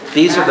the?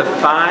 These are the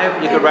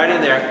 5. You could write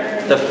in there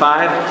the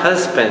 5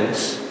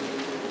 husbands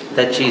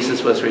that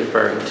Jesus was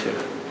referring to.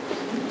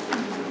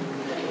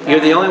 You're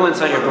the only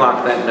ones on your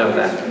block that know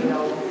that.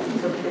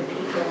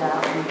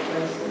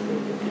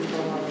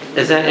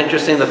 Is that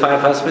interesting, the 5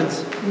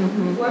 husbands?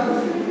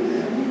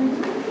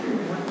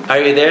 Are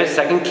you there?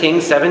 2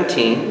 Kings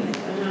 17,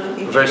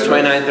 verse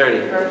 29, 30.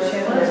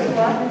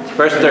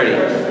 Verse 30.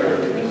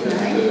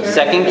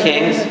 2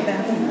 Kings.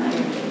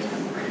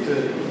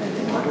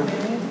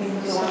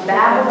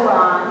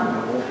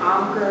 Babylon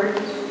conquered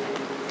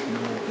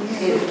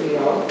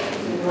Israel,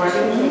 the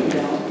northern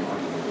kingdom.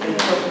 They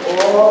took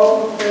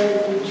all the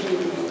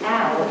Jews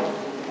out,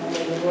 and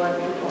they brought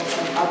people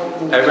from other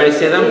nations. Everybody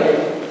see them?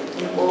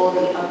 And all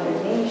the other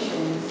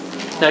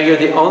nations. Now you're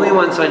the only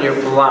ones on your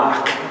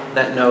block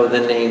that know the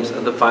names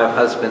of the 5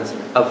 husbands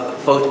of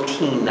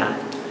Photina.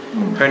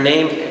 Her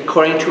name,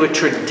 according to a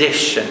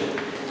tradition,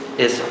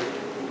 is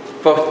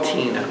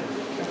Photina.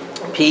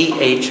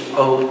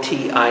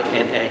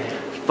 Photina.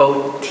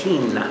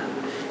 Photina.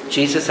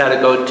 Jesus had to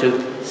go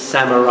to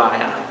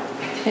Samaria.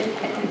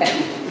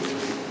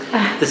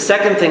 The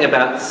second thing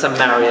about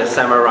Samaria,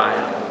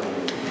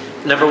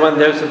 Number one,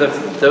 those are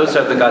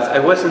the gods. I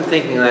wasn't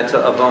thinking that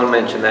until Avon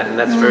mentioned that, and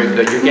that's very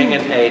good. You're getting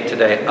an A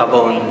today,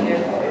 Avon.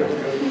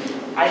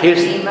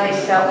 Here's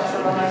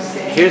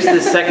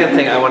the second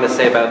thing I want to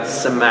say about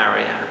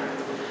Samaria.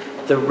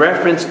 The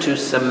reference to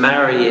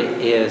Samaria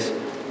is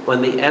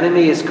when the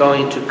enemy is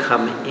going to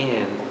come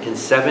in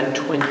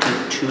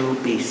 722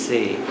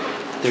 BC,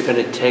 they're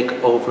going to take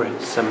over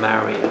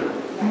Samaria.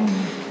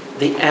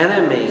 The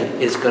enemy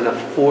is going to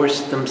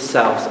force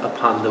themselves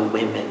upon the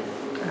women.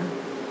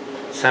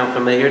 Sound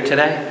familiar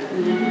today?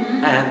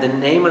 And the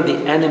name of the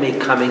enemy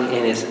coming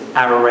in is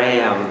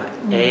Aram,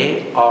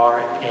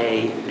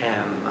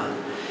 A-R-A-M.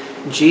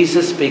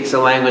 Jesus speaks a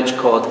language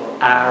called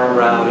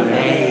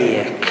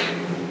Aramaic.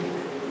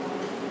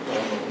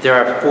 There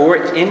are 4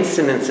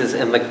 incidences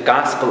in the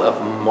Gospel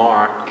of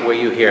Mark where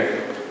you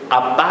hear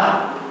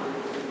Abba,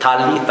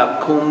 Talitha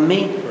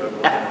Kumi,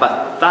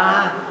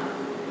 Ephatha,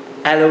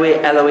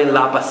 Eloi, Eloi,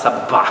 lama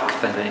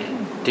sabachthani.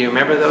 Do you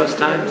remember those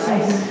times?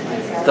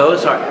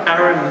 Those are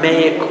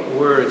Aramaic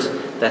words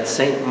that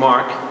St.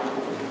 Mark,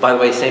 by the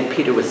way, St.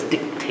 Peter was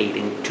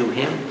dictating to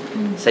him.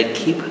 Said,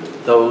 keep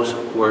those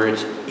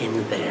words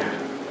in there,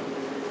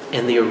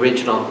 in the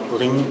original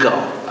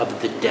lingo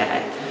of the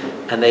day.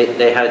 And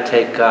they had to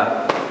take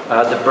the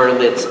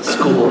Berlitz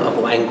School of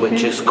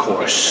Languages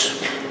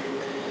course.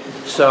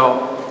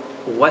 So,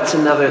 what's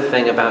another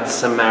thing about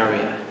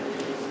Samaria?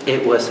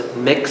 It was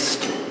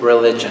mixed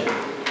religion.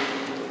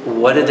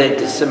 What did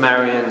the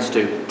Samaritans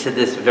do? To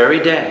this very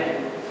day,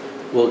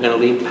 we're going to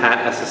leave Pat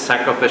as a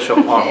sacrificial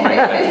offering.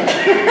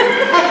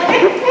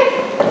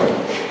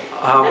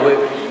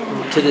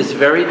 To this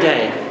very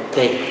day,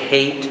 they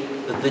hate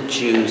the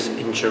Jews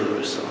in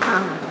Jerusalem.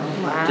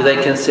 Wow. Do they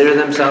consider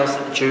themselves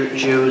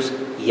Jews?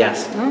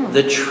 Yes,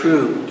 the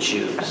true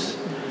Jews.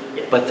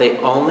 But they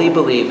only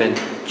believe in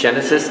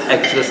Genesis,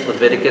 Exodus,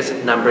 Leviticus,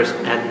 Numbers,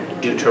 and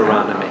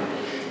Deuteronomy.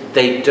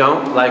 They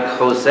don't like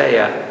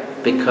Hosea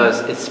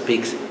because it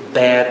speaks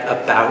bad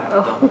about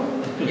them.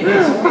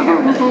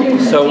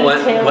 So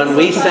when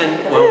we send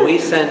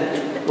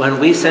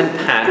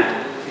Pat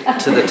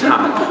to the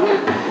top,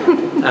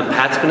 and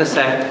Pat's going to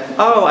say,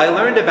 "Oh, I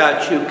learned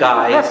about you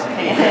guys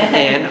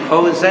in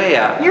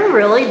Hosea." You're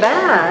really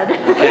bad.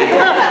 Okay.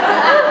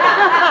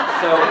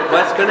 So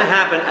what's going to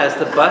happen as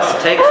the bus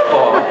takes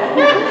off,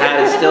 and Pat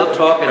is still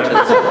talking to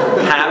us,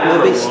 Pat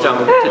will be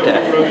stoned to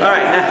death. All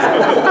right,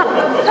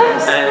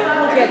 and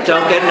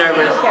don't get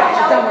nervous.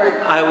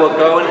 I will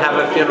go and have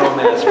a funeral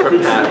mass for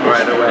Pat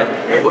right away.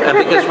 And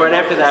because right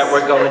after that,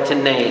 we're going to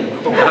Nain.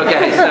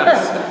 Okay, so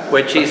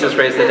where Jesus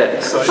raised the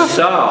dead. So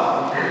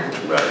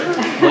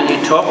when you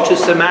talk to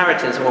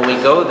Samaritans, when we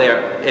go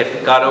there,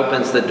 if God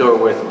opens the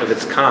door if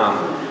it's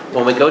calm,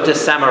 when we go to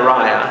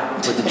Samaria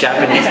with the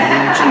Japanese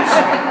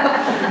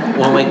ninjas,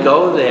 when we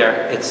go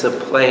there, it's a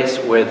place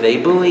where they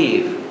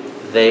believe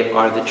they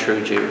are the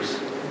true Jews.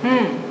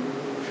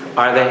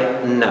 Are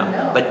they?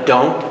 No. But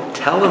don't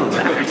tell them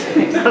that.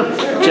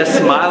 Just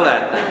smile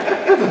at them.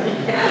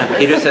 And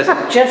Peter says,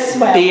 Just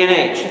smile.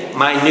 B&H,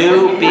 my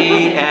new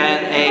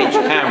B&H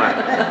camera.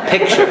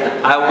 Picture.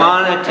 I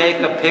want to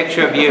take a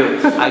picture of you.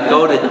 I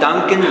go to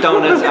Dunkin'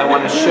 Donuts. I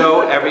want to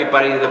show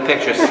everybody the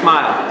picture.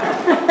 Smile.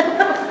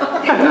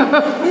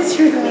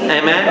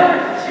 Amen?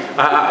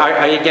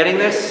 Are you getting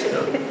this?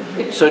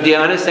 So do you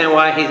understand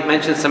why he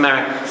mentioned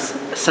Samaria?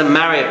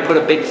 Samaria, put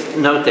a big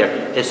note there,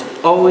 is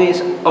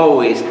always,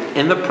 always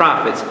in the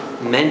prophets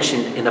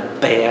mentioned in a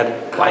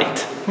bad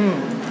light.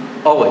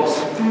 Always.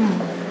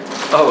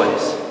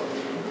 Always.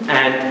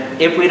 And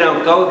if we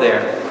don't go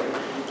there,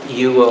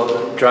 you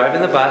will drive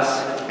in the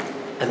bus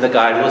and the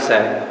guide will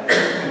say,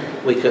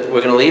 we're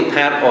going to leave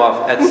Pat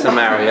off at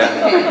Samaria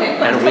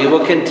and we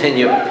will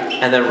continue.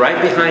 And then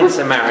right behind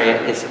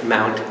Samaria is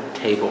Mount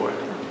Tabor.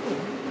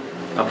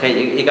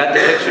 Okay, you got the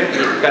picture?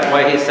 You got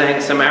why he's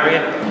saying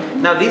Samaria?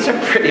 Now these are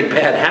pretty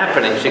bad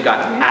happenings. You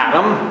got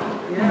Adam,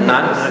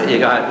 you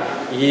got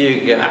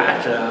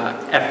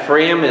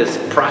Ephraim is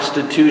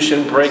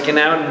prostitution breaking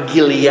out,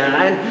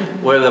 Gilead,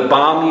 where the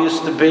bomb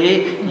used to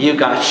be. You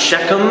got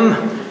Shechem,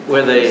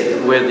 where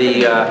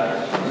the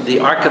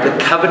Ark of the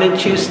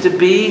Covenant used to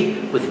be,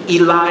 with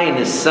Eli and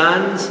his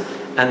sons,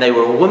 and they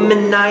were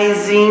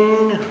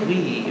womanizing.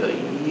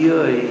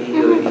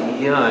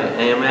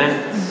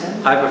 Amen.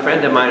 I have a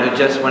friend of mine who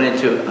just went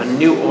into a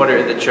new order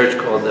in the church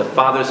called the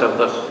Fathers of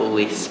the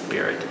Holy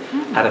Spirit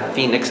out of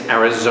Phoenix,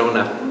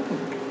 Arizona.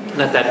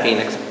 Not that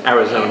Phoenix,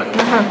 Arizona.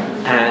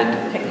 And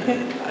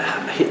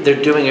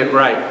they're doing it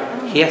right.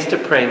 He has to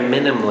pray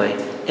minimally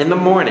in the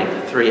morning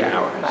 3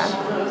 hours.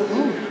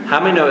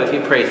 How many know if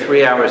you pray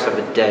 3 hours of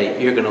a day,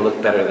 you're going to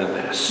look better than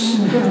this?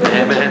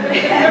 Amen.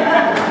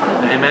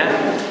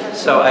 Amen.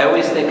 So I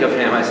always think of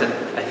him. I said,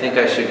 I think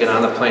I should get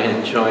on the plane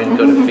and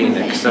go to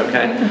Phoenix,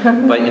 okay?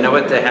 But you know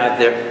what they have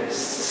there?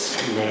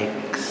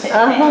 Snakes.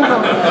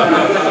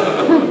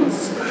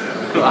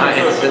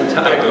 Lions and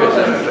tigers.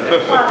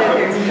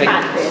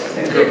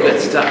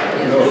 Good stuff.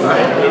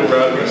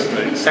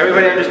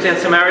 Everybody understand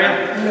Samaria?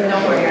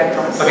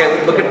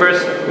 Okay, look at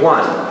verse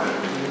 1.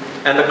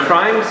 And the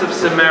crimes of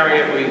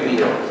Samaria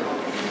revealed.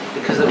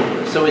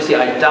 So we see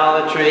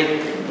idolatry.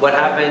 What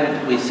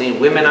happened? We see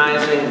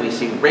womenizing. We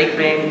see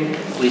raping.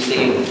 We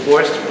see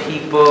forced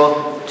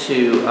people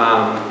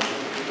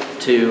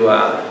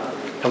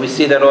and we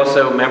see that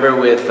also, remember,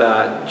 with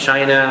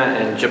China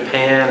and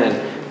Japan and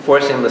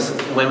forcing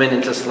the women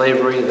into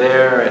slavery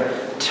there.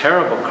 And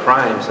terrible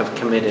crimes have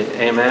committed.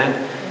 Amen.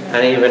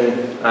 And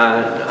even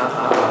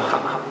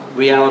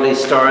reality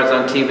stars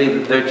on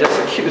TV, they're just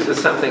accused of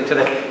something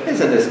today.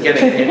 Isn't this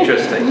getting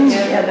interesting?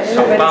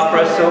 Soap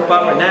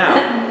opera.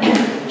 Now,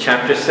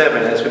 chapter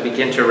 7, as we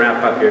begin to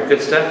wrap up here.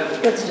 Good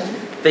stuff? Good stuff.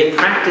 They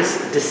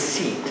practice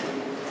deceit.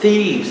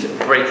 Thieves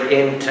break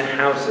into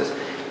houses.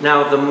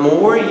 Now, the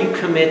more you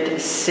commit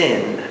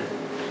sin,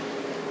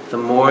 the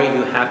more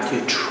you have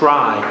to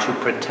try to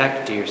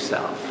protect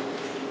yourself.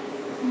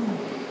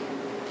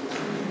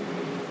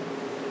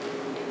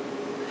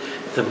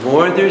 The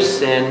more there's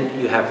sin,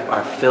 you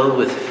are filled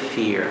with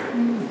fear.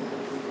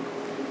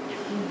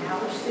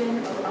 Our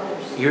sin or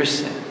others? Your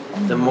sin.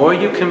 The more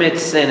you commit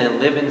sin and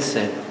live in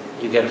sin,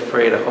 you get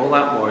afraid a whole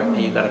lot more, and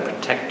you got to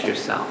protect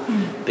yourself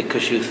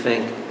because you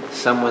think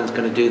someone's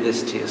going to do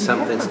this to you,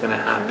 something's going to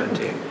happen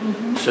to you.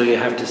 So you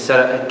have to set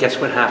up. Guess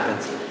what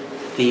happens?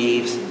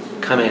 Thieves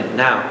come in.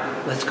 Now,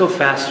 let's go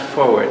fast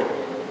forward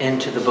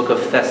into the book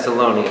of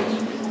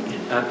Thessalonians.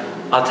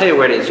 I'll tell you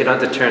where it is. You don't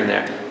have to turn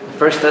there.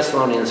 1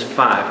 Thessalonians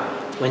 5.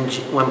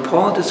 When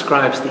Paul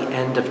describes the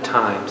end of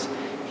times,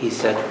 he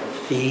said,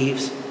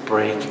 thieves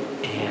break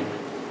in.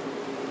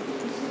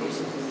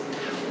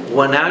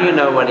 Well, now you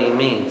know what he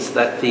means,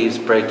 that thieves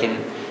break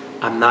in.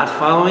 I'm not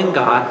following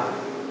God.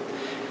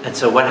 And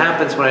so what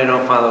happens when I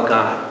don't follow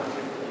God?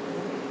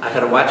 I got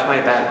to watch my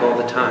back all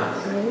the time.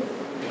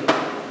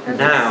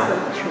 Now,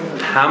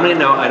 how many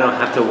know I don't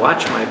have to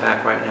watch my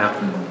back right now?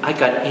 I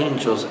got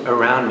angels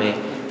around me.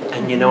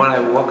 And you know what?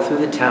 I walk through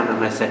the town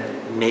and I said,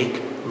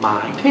 make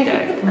my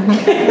day.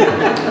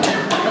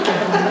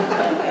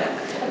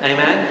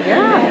 Amen?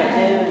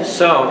 Yeah.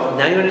 So,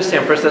 now you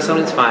understand 1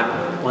 Thessalonians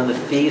 5, when the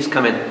thieves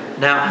come in.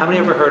 Now, how many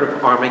ever heard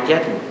of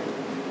Armageddon?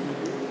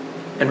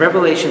 In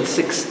Revelation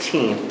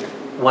 16,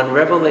 when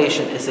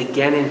Revelation is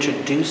again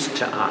introduced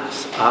to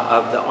us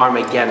of the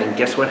Armageddon,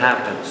 guess what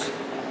happens?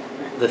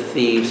 The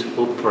thieves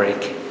will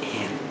break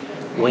in.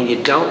 When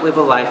you don't live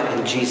a life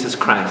in Jesus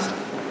Christ,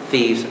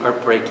 thieves are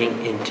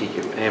breaking into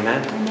you.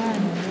 Amen?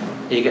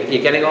 You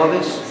getting all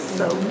this?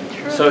 So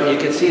true. So you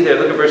can see there,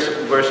 look at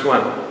verse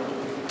 1.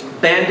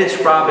 Bandits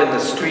rob in the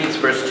streets,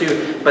 verse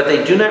 2, but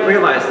they do not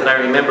realize that I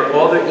remember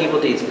all their evil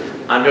deeds.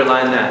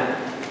 Underline that.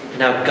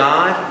 Now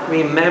God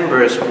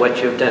remembers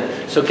what you've done.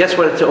 So guess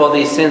what all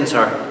these sins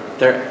are?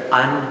 They're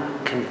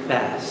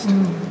unconfessed.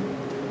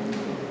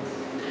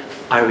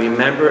 I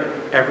remember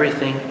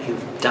everything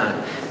you've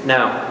done.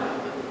 Now,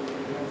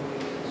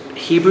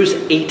 Hebrews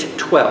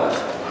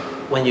 8:12.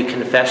 When you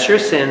confess your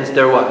sins,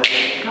 they're what?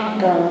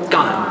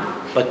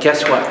 Gone. But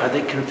guess what? Are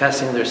they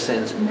confessing their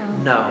sins?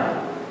 No.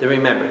 They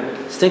remember.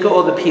 Think of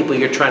all the people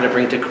you're trying to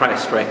bring to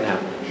Christ right now.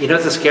 You know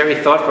what's a scary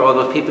thought for all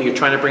those people you're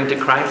trying to bring to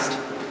Christ?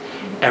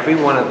 Every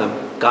one of them,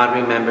 God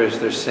remembers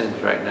their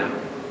sins right now.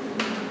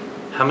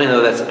 How many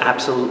know that's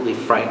absolutely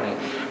frightening?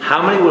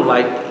 How many would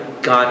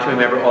like God to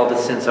remember all the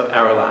sins of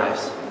our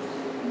lives?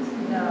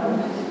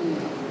 No.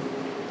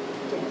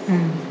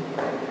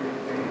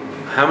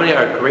 How many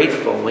are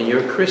grateful when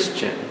you're a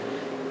Christian,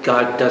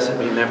 God doesn't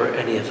remember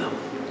any of them?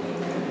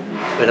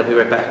 But I'll be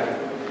right back.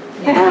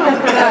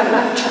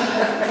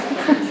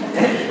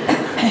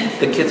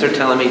 The kids are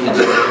telling me to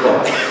do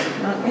applause.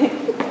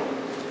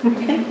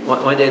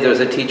 One day there was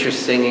a teacher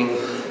singing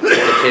with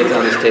the kids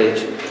on the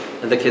stage,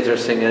 and the kids are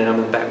singing, and I'm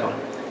in the back on.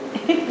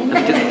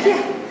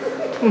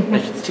 And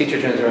the teacher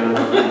turns around.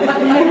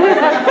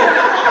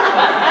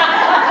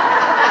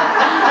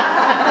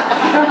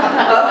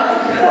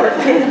 Poor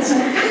kids.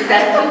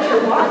 That teacher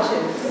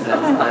watches.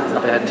 That's a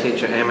bad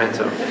teacher. Amen.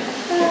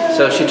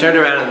 So she turned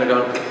around and they're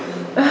going.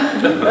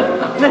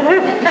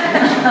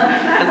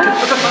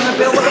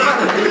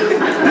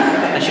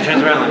 And she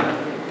turns around like.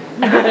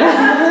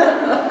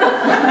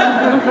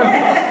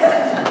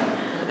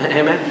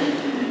 Amen.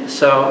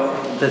 So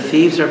the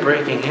thieves are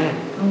breaking in.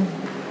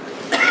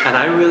 And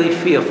I really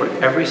feel for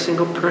every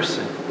single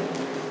person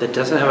that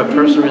doesn't have a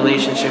personal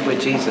relationship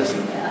with Jesus,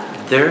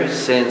 their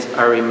sins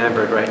are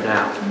remembered right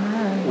now.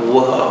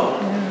 Whoa.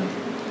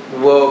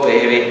 Whoa,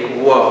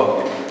 baby.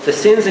 Whoa. The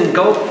sins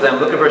engulf them.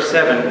 Look at verse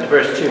 7,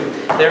 verse 2.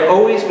 They're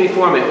always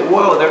before me.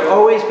 Whoa, they're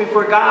always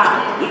before God.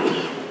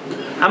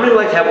 How many would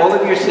like to have all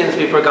of your sins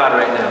before God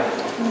right now?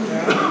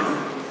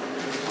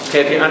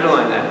 Okay, if you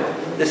underline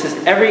that. This is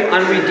every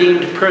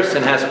unredeemed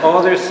person has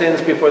all their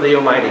sins before the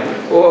Almighty.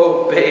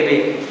 Whoa,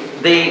 baby.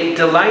 They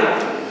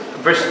delight,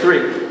 verse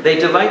 3, they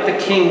delight the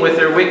king with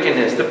their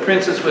wickedness, the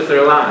princes with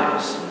their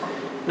lies.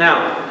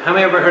 Now, how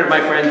many ever heard of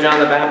my friend John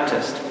the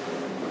Baptist?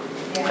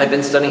 I've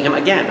been studying him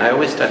again. I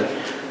always study.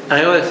 And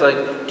I always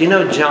like, do you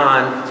know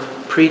John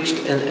preached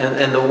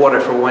in the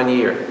water for 1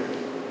 year?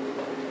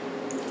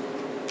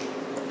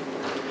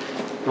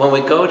 When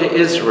we go to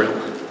Israel,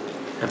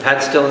 and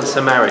Pat's still in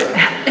Samaria,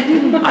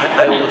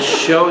 I will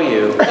show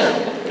you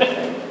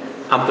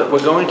But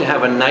we're going to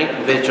have a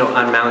night vigil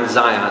on Mount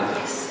Zion,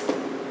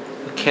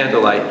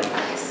 candlelight.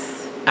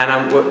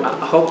 And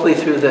hopefully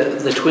through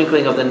the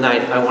twinkling of the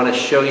night, I want to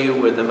show you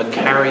where the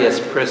Macarius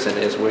prison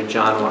is, where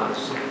John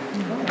was.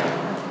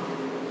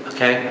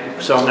 Okay?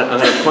 So I'm going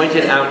to point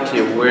it out to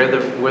you where the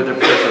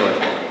prison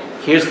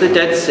was. Here's the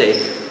Dead Sea,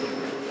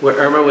 where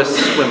Irma was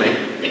swimming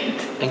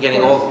and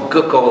getting all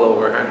gook all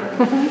over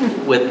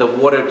her with the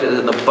water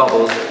and the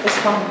bubbles.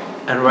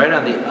 And right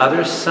on the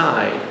other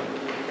side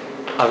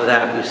of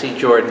that, you see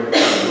Jordan.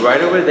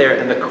 Right over there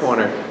in the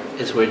corner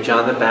is where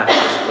John the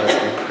Baptist was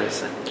in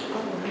prison.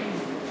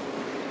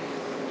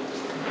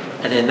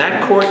 And in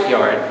that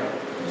courtyard,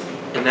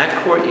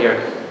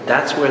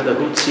 that's where the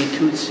Hootsie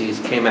Tootsies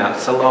came out,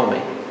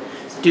 Salome.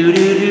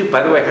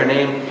 By the way, her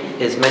name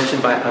is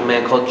mentioned by a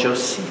man called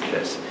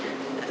Josephus.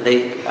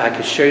 I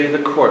could show you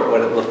the court,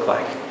 what it looked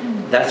like.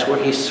 That's where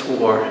he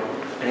swore,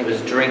 and he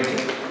was drinking.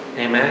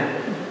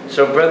 Amen?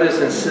 So brothers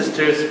and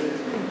sisters,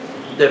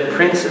 the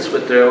princes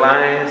with their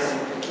lies,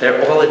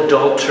 they're all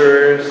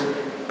adulterers,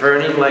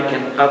 burning like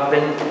an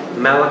oven.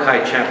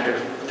 Malachi chapter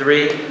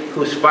 3,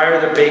 whose fire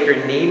the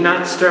baker need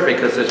not stir,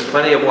 because there's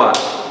plenty of what?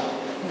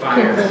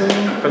 Fire.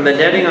 From the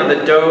netting on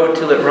the dough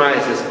till it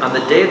rises. On the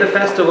day of the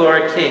festival of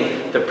our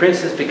king, the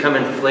princes become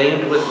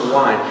inflamed with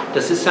wine.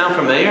 Does this sound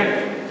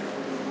familiar?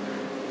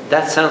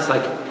 That sounds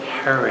like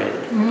Herod.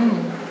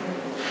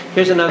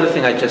 Here's another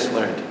thing I just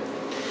learned.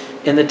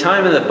 In the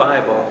time of the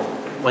Bible,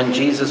 when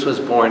Jesus was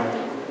born,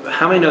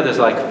 how many know there's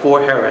like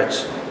 4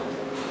 Herods?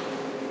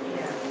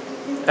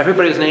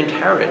 Everybody's named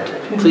Herod.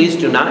 Please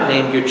do not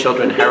name your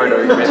children Herod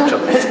or your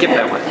grandchildren. Skip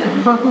that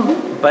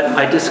one. But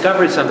I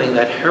discovered something,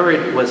 that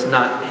Herod was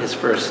not his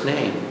first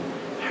name.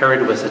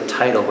 Herod was a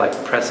title like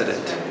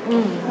president.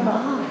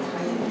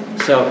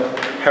 So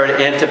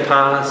Herod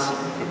Antipas,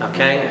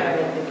 okay?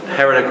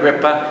 Herod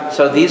Agrippa.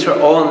 So these were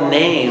all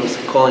names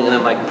calling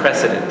them like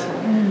president.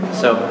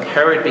 So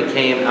Herod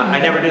became, I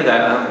never knew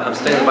that. I'm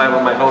studying the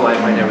Bible my whole life,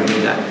 I never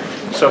knew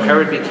that. So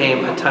Herod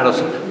became a title.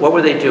 So what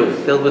were they doing?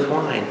 Filled with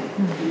wine.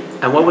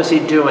 And what was he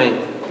doing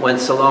when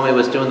Salome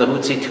was doing the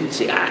Hootsie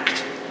Tootsie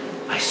act?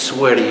 I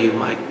swear to you,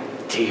 my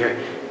dear,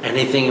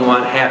 anything you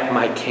want, half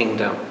my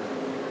kingdom.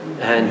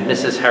 And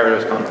Mrs. Herod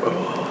was going,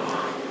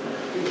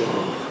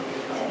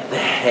 the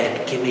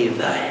head, give me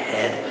the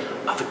head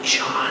of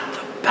John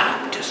the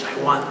Baptist.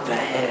 I want the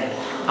head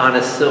on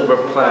a silver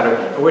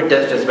platter. We're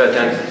just about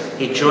done.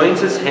 He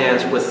joins his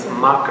hands with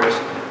mockers.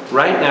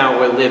 Right now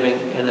we're living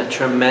in a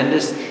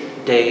tremendous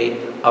day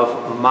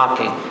of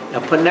mocking. Now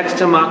put next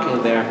to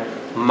mocking there,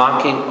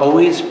 mocking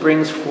always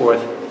brings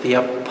forth the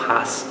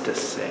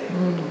apostasy.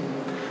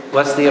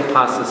 What's the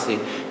apostasy?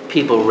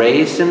 People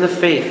raised in the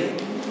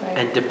faith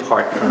and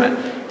depart from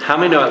it. How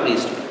many know at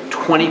least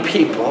 20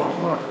 people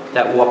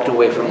that walked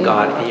away from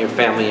God in your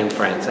family and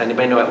friends?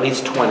 Anybody know at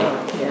least 20?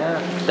 Yeah.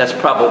 That's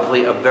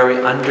probably a very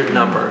under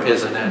number,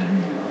 isn't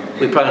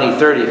it? We probably need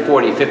 30,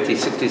 40, 50,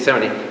 60,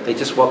 70. They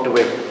just walked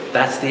away.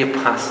 That's the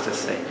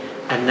apostasy.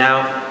 And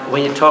now,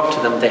 when you talk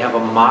to them, they have a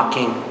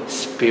mocking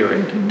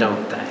spirit,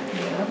 don't they?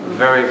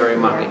 Very, very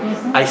mocking.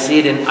 I see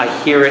it I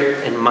hear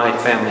it in my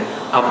family,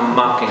 a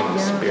mocking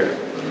spirit.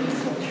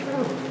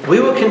 We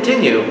will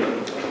continue.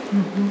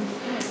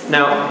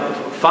 Now,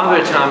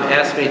 Father Tom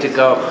asked me to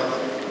go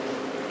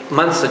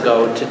months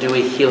ago to do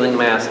a healing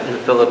mass in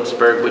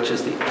Phillipsburg, which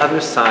is the other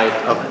side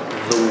of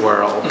the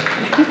world.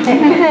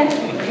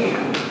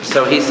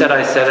 So he said,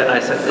 I said it, and I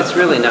said, it's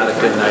really not a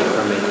good night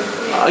for me.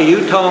 Oh,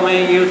 you told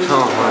me.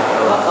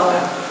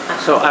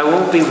 So I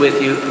won't be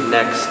with you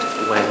next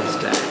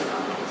Wednesday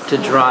to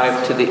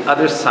drive to the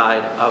other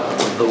side of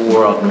the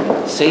world,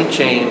 St.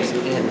 James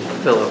in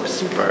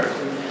Phillipsburg.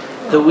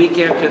 The week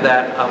after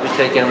that, I'll be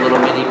taking a little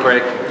mini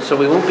break. So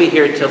we won't be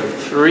here till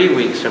 3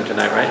 weeks from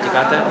tonight, right? You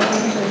got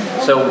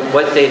that? So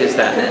what date is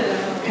that?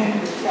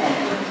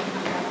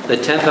 The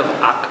 10th of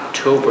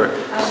October.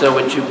 So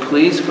would you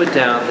please put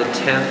down the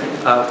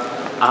 10th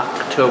of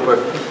October?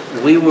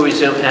 We will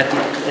resume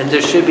and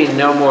there should be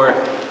no more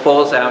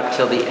falls out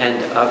till the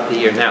end of the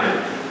year. Now,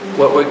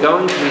 what we're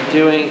going to be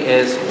doing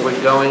is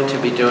we're going to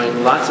be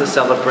doing lots of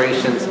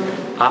celebrations.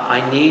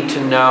 I need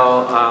to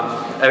know,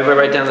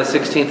 everybody write down the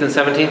 16th and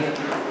 17th?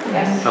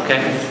 Yes.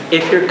 Okay.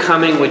 If you're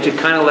coming, would you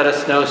kind of let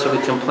us know so we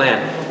can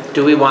plan?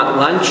 Do we want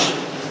lunch?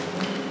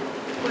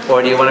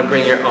 Or do you want to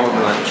bring your own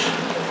lunch?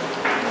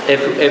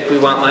 If we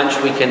want lunch,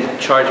 we can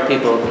charge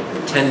people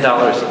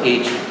 $10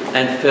 each,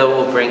 and Phil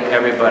will bring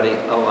everybody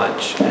a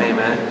lunch.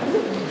 Amen.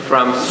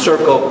 From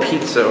Circle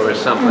Pizza or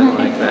something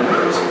like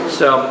that.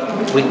 So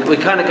we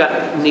kind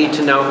of need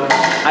to know.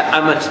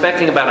 I'm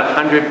expecting about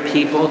 100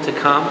 people to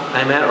come,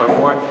 amen, or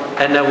more.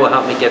 Edna will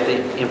help me get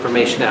the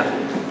information out.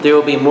 There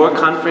will be more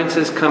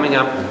conferences coming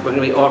up. We're going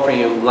to be offering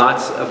you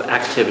lots of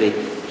activity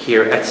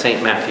here at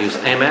St. Matthew's.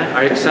 Amen?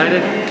 Are you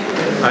excited?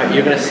 All right,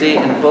 you're going to see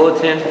in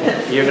bulletin,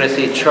 you're going to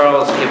see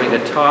Charles giving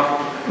a talk.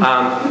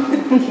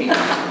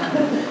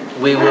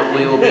 We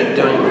will be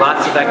doing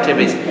lots of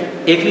activities.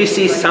 If you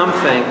see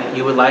something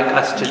you would like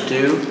us to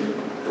do,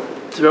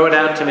 throw it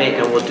out to me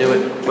and we'll do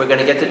it. We're going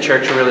to get the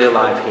church really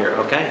alive here,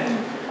 okay?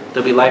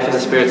 There'll be Life in the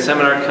Spirit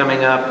seminar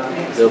coming up.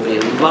 There'll be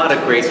a lot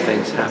of great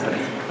things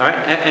happening. All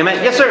right?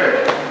 Amen? Yes,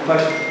 sir?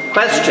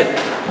 Question.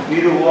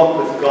 You to walk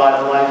with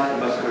God in life, you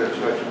must go to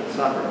church on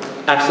Sunday.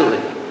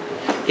 Absolutely.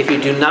 If you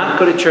do not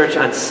go to church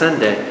on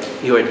Sunday,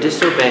 you are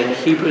disobeying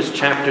Hebrews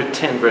chapter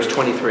 10, verse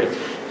 23.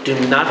 Do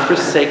not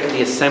forsake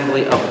the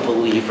assembly of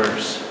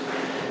believers.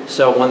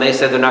 So when they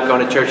say they're not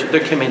going to church, they're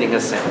committing a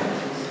sin.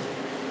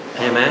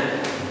 Amen?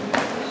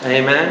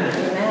 Amen?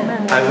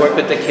 I work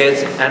with the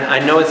kids, and I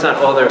know it's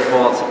not all their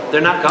faults.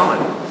 They're not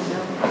going.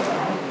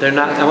 They're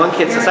not. And one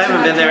kid says, I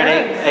haven't been there in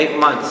eight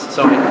months.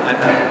 So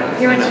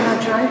Parents are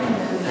not driving.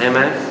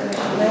 Amen?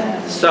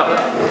 So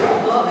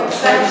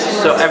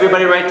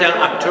everybody write down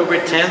October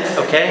 10th,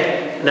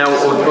 okay? Now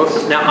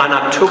on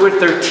October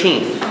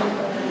 13th,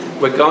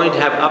 we're going to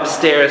have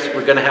upstairs,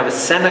 we're going to have a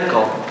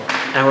cenacle,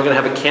 and we're going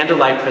to have a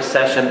candlelight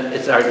procession.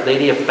 It's Our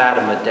Lady of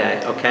Fatima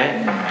Day,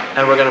 okay?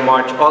 And we're going to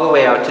march all the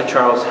way out to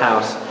Charles'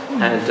 house,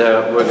 and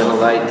we're going to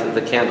light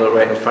the candle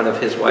right in front of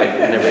his wife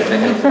and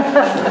everything.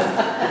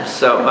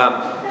 So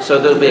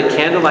there'll be a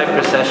candlelight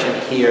procession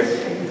here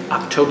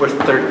October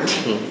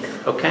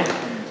 13th, okay?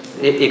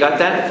 You got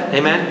that?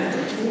 Amen?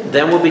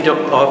 Then we'll be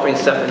offering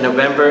stuff in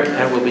November,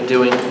 and we'll be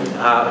doing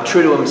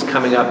Trudeum's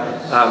coming up.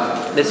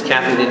 Miss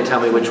Kathy didn't tell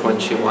me which one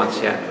she wants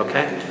yet,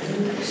 okay?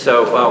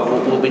 So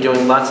we'll be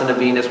doing lots of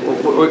novenas.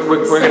 We're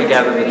going to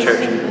gather in the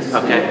church,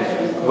 okay?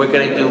 We're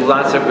going to do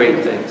lots of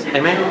great things.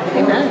 Amen?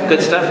 Amen.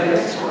 Good stuff?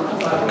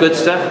 Good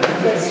stuff?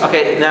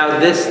 Okay, now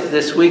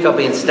this week I'll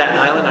be in Staten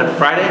Island on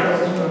Friday,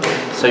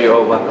 so you're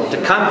all welcome to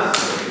come.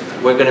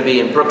 We're going to be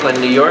in Brooklyn,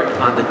 New York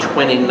on the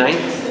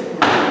 29th.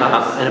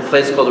 In a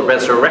place called the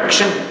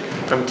Resurrection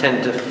from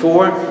 10 to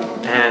 4,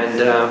 and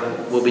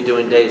we'll be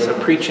doing days of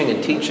preaching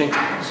and teaching,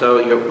 so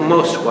you're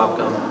most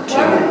welcome to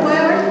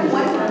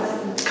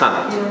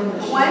come.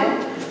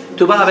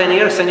 ¿Tú vas a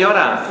venir,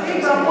 señora?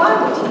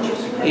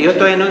 Yo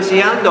estoy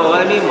anunciando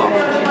ahora mismo.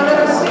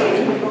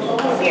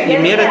 Y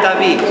mira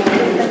David.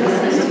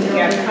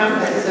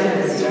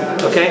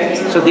 Okay,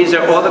 so these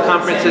are all the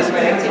conferences,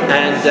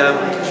 and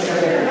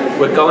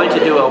we're going to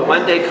do a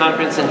one-day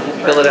conference in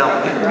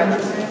Philadelphia.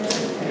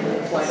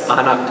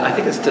 I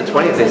think it's the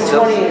 20th.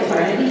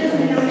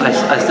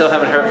 I still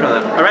haven't heard from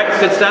them. All right,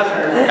 good stuff.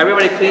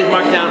 Everybody, please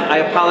mark down. I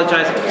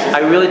apologize. I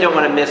really don't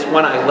want to miss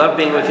one. I love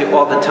being with you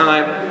all the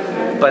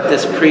time, but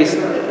this priest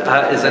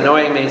is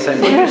annoying me. He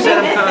said, "You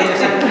said I'm coming."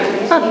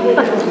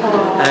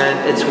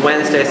 And it's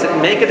Wednesday. I said,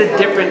 "Make it a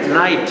different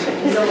night."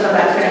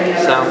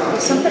 So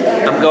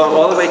I'm going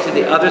all the way to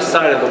the other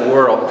side of the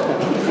world.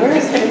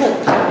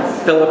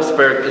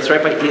 Phillipsburg. It's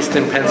right by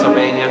Easton,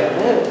 Pennsylvania.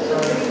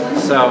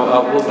 So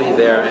we'll be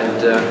there.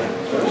 And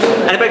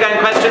anybody got any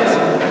questions?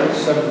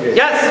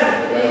 Yes.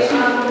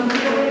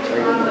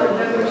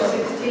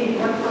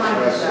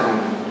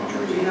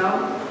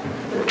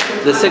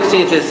 The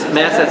 16th is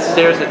Mass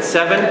upstairs at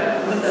 7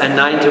 and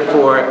 9 to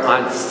 4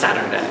 on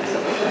Saturday.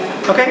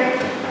 Okay.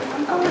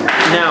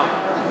 Now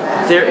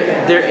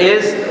there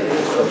is,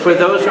 for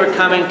those who are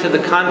coming to the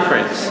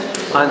conference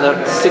on the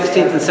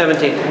 16th and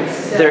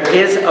 17th, there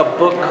is a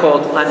book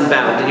called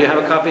Unbound. Did you have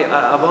a copy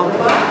of one?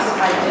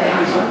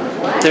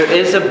 There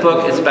is a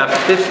book. It's about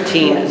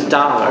 $15.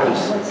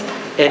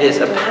 It is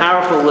a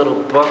powerful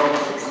little book.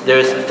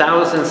 There's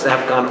thousands that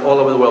have gone all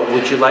over the world.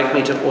 Would you like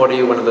me to order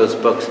you one of those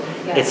books?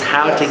 It's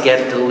How to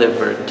Get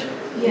Delivered.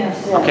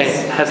 Yes. Okay,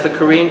 has the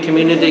Korean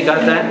community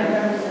got that?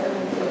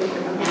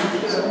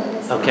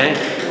 Okay.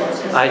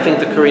 I think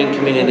the Korean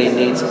community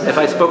needs, if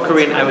I spoke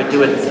Korean, I would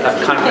do a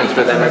conference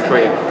for them in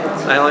Korea.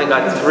 I only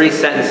got 3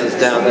 sentences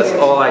down. That's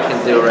all I can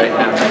do right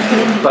now.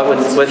 But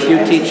with you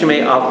teaching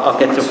me, I'll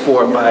get to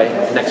 4 by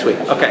next week.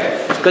 Okay,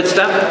 good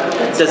stuff?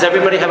 Does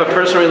everybody have a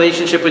personal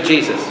relationship with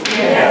Jesus?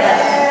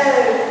 Yes.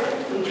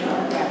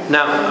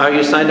 Now, are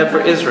you signed up for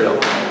Israel?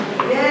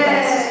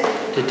 Yes.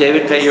 Did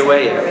David pay your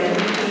way yet?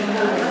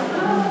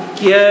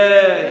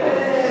 Yay!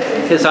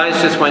 His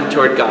eyes just went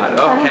toward God.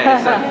 Okay,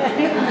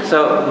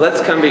 so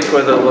let's come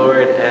before the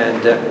Lord,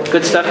 and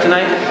good stuff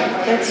tonight?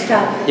 Good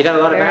stuff. You got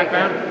a lot of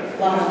background?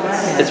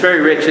 It's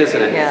very rich,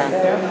 isn't it? Yeah.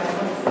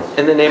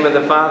 In the name of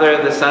the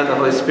Father, the Son, and the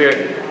Holy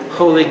Spirit,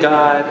 Holy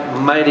God,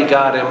 mighty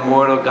God,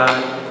 immortal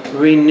God,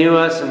 renew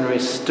us and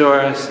restore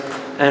us.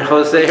 And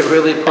Hosea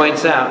really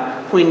points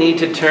out, we need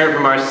to turn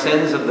from our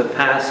sins of the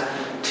past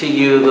to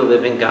you, the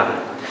living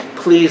God.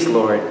 Please,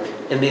 Lord,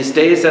 in these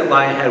days that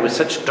lie ahead with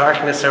such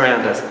darkness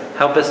around us,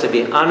 help us to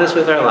be honest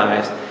with our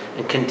lives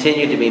and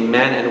continue to be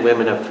men and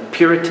women of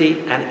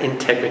purity and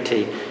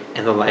integrity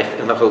in the life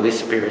and the Holy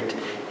Spirit.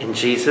 In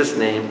Jesus'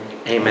 name,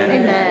 amen.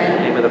 Amen. In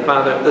the name of the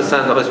Father, the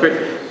Son, and the Holy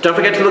Spirit. Don't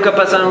forget to look up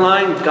us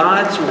online.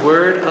 God's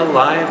Word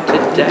Alive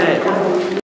Today.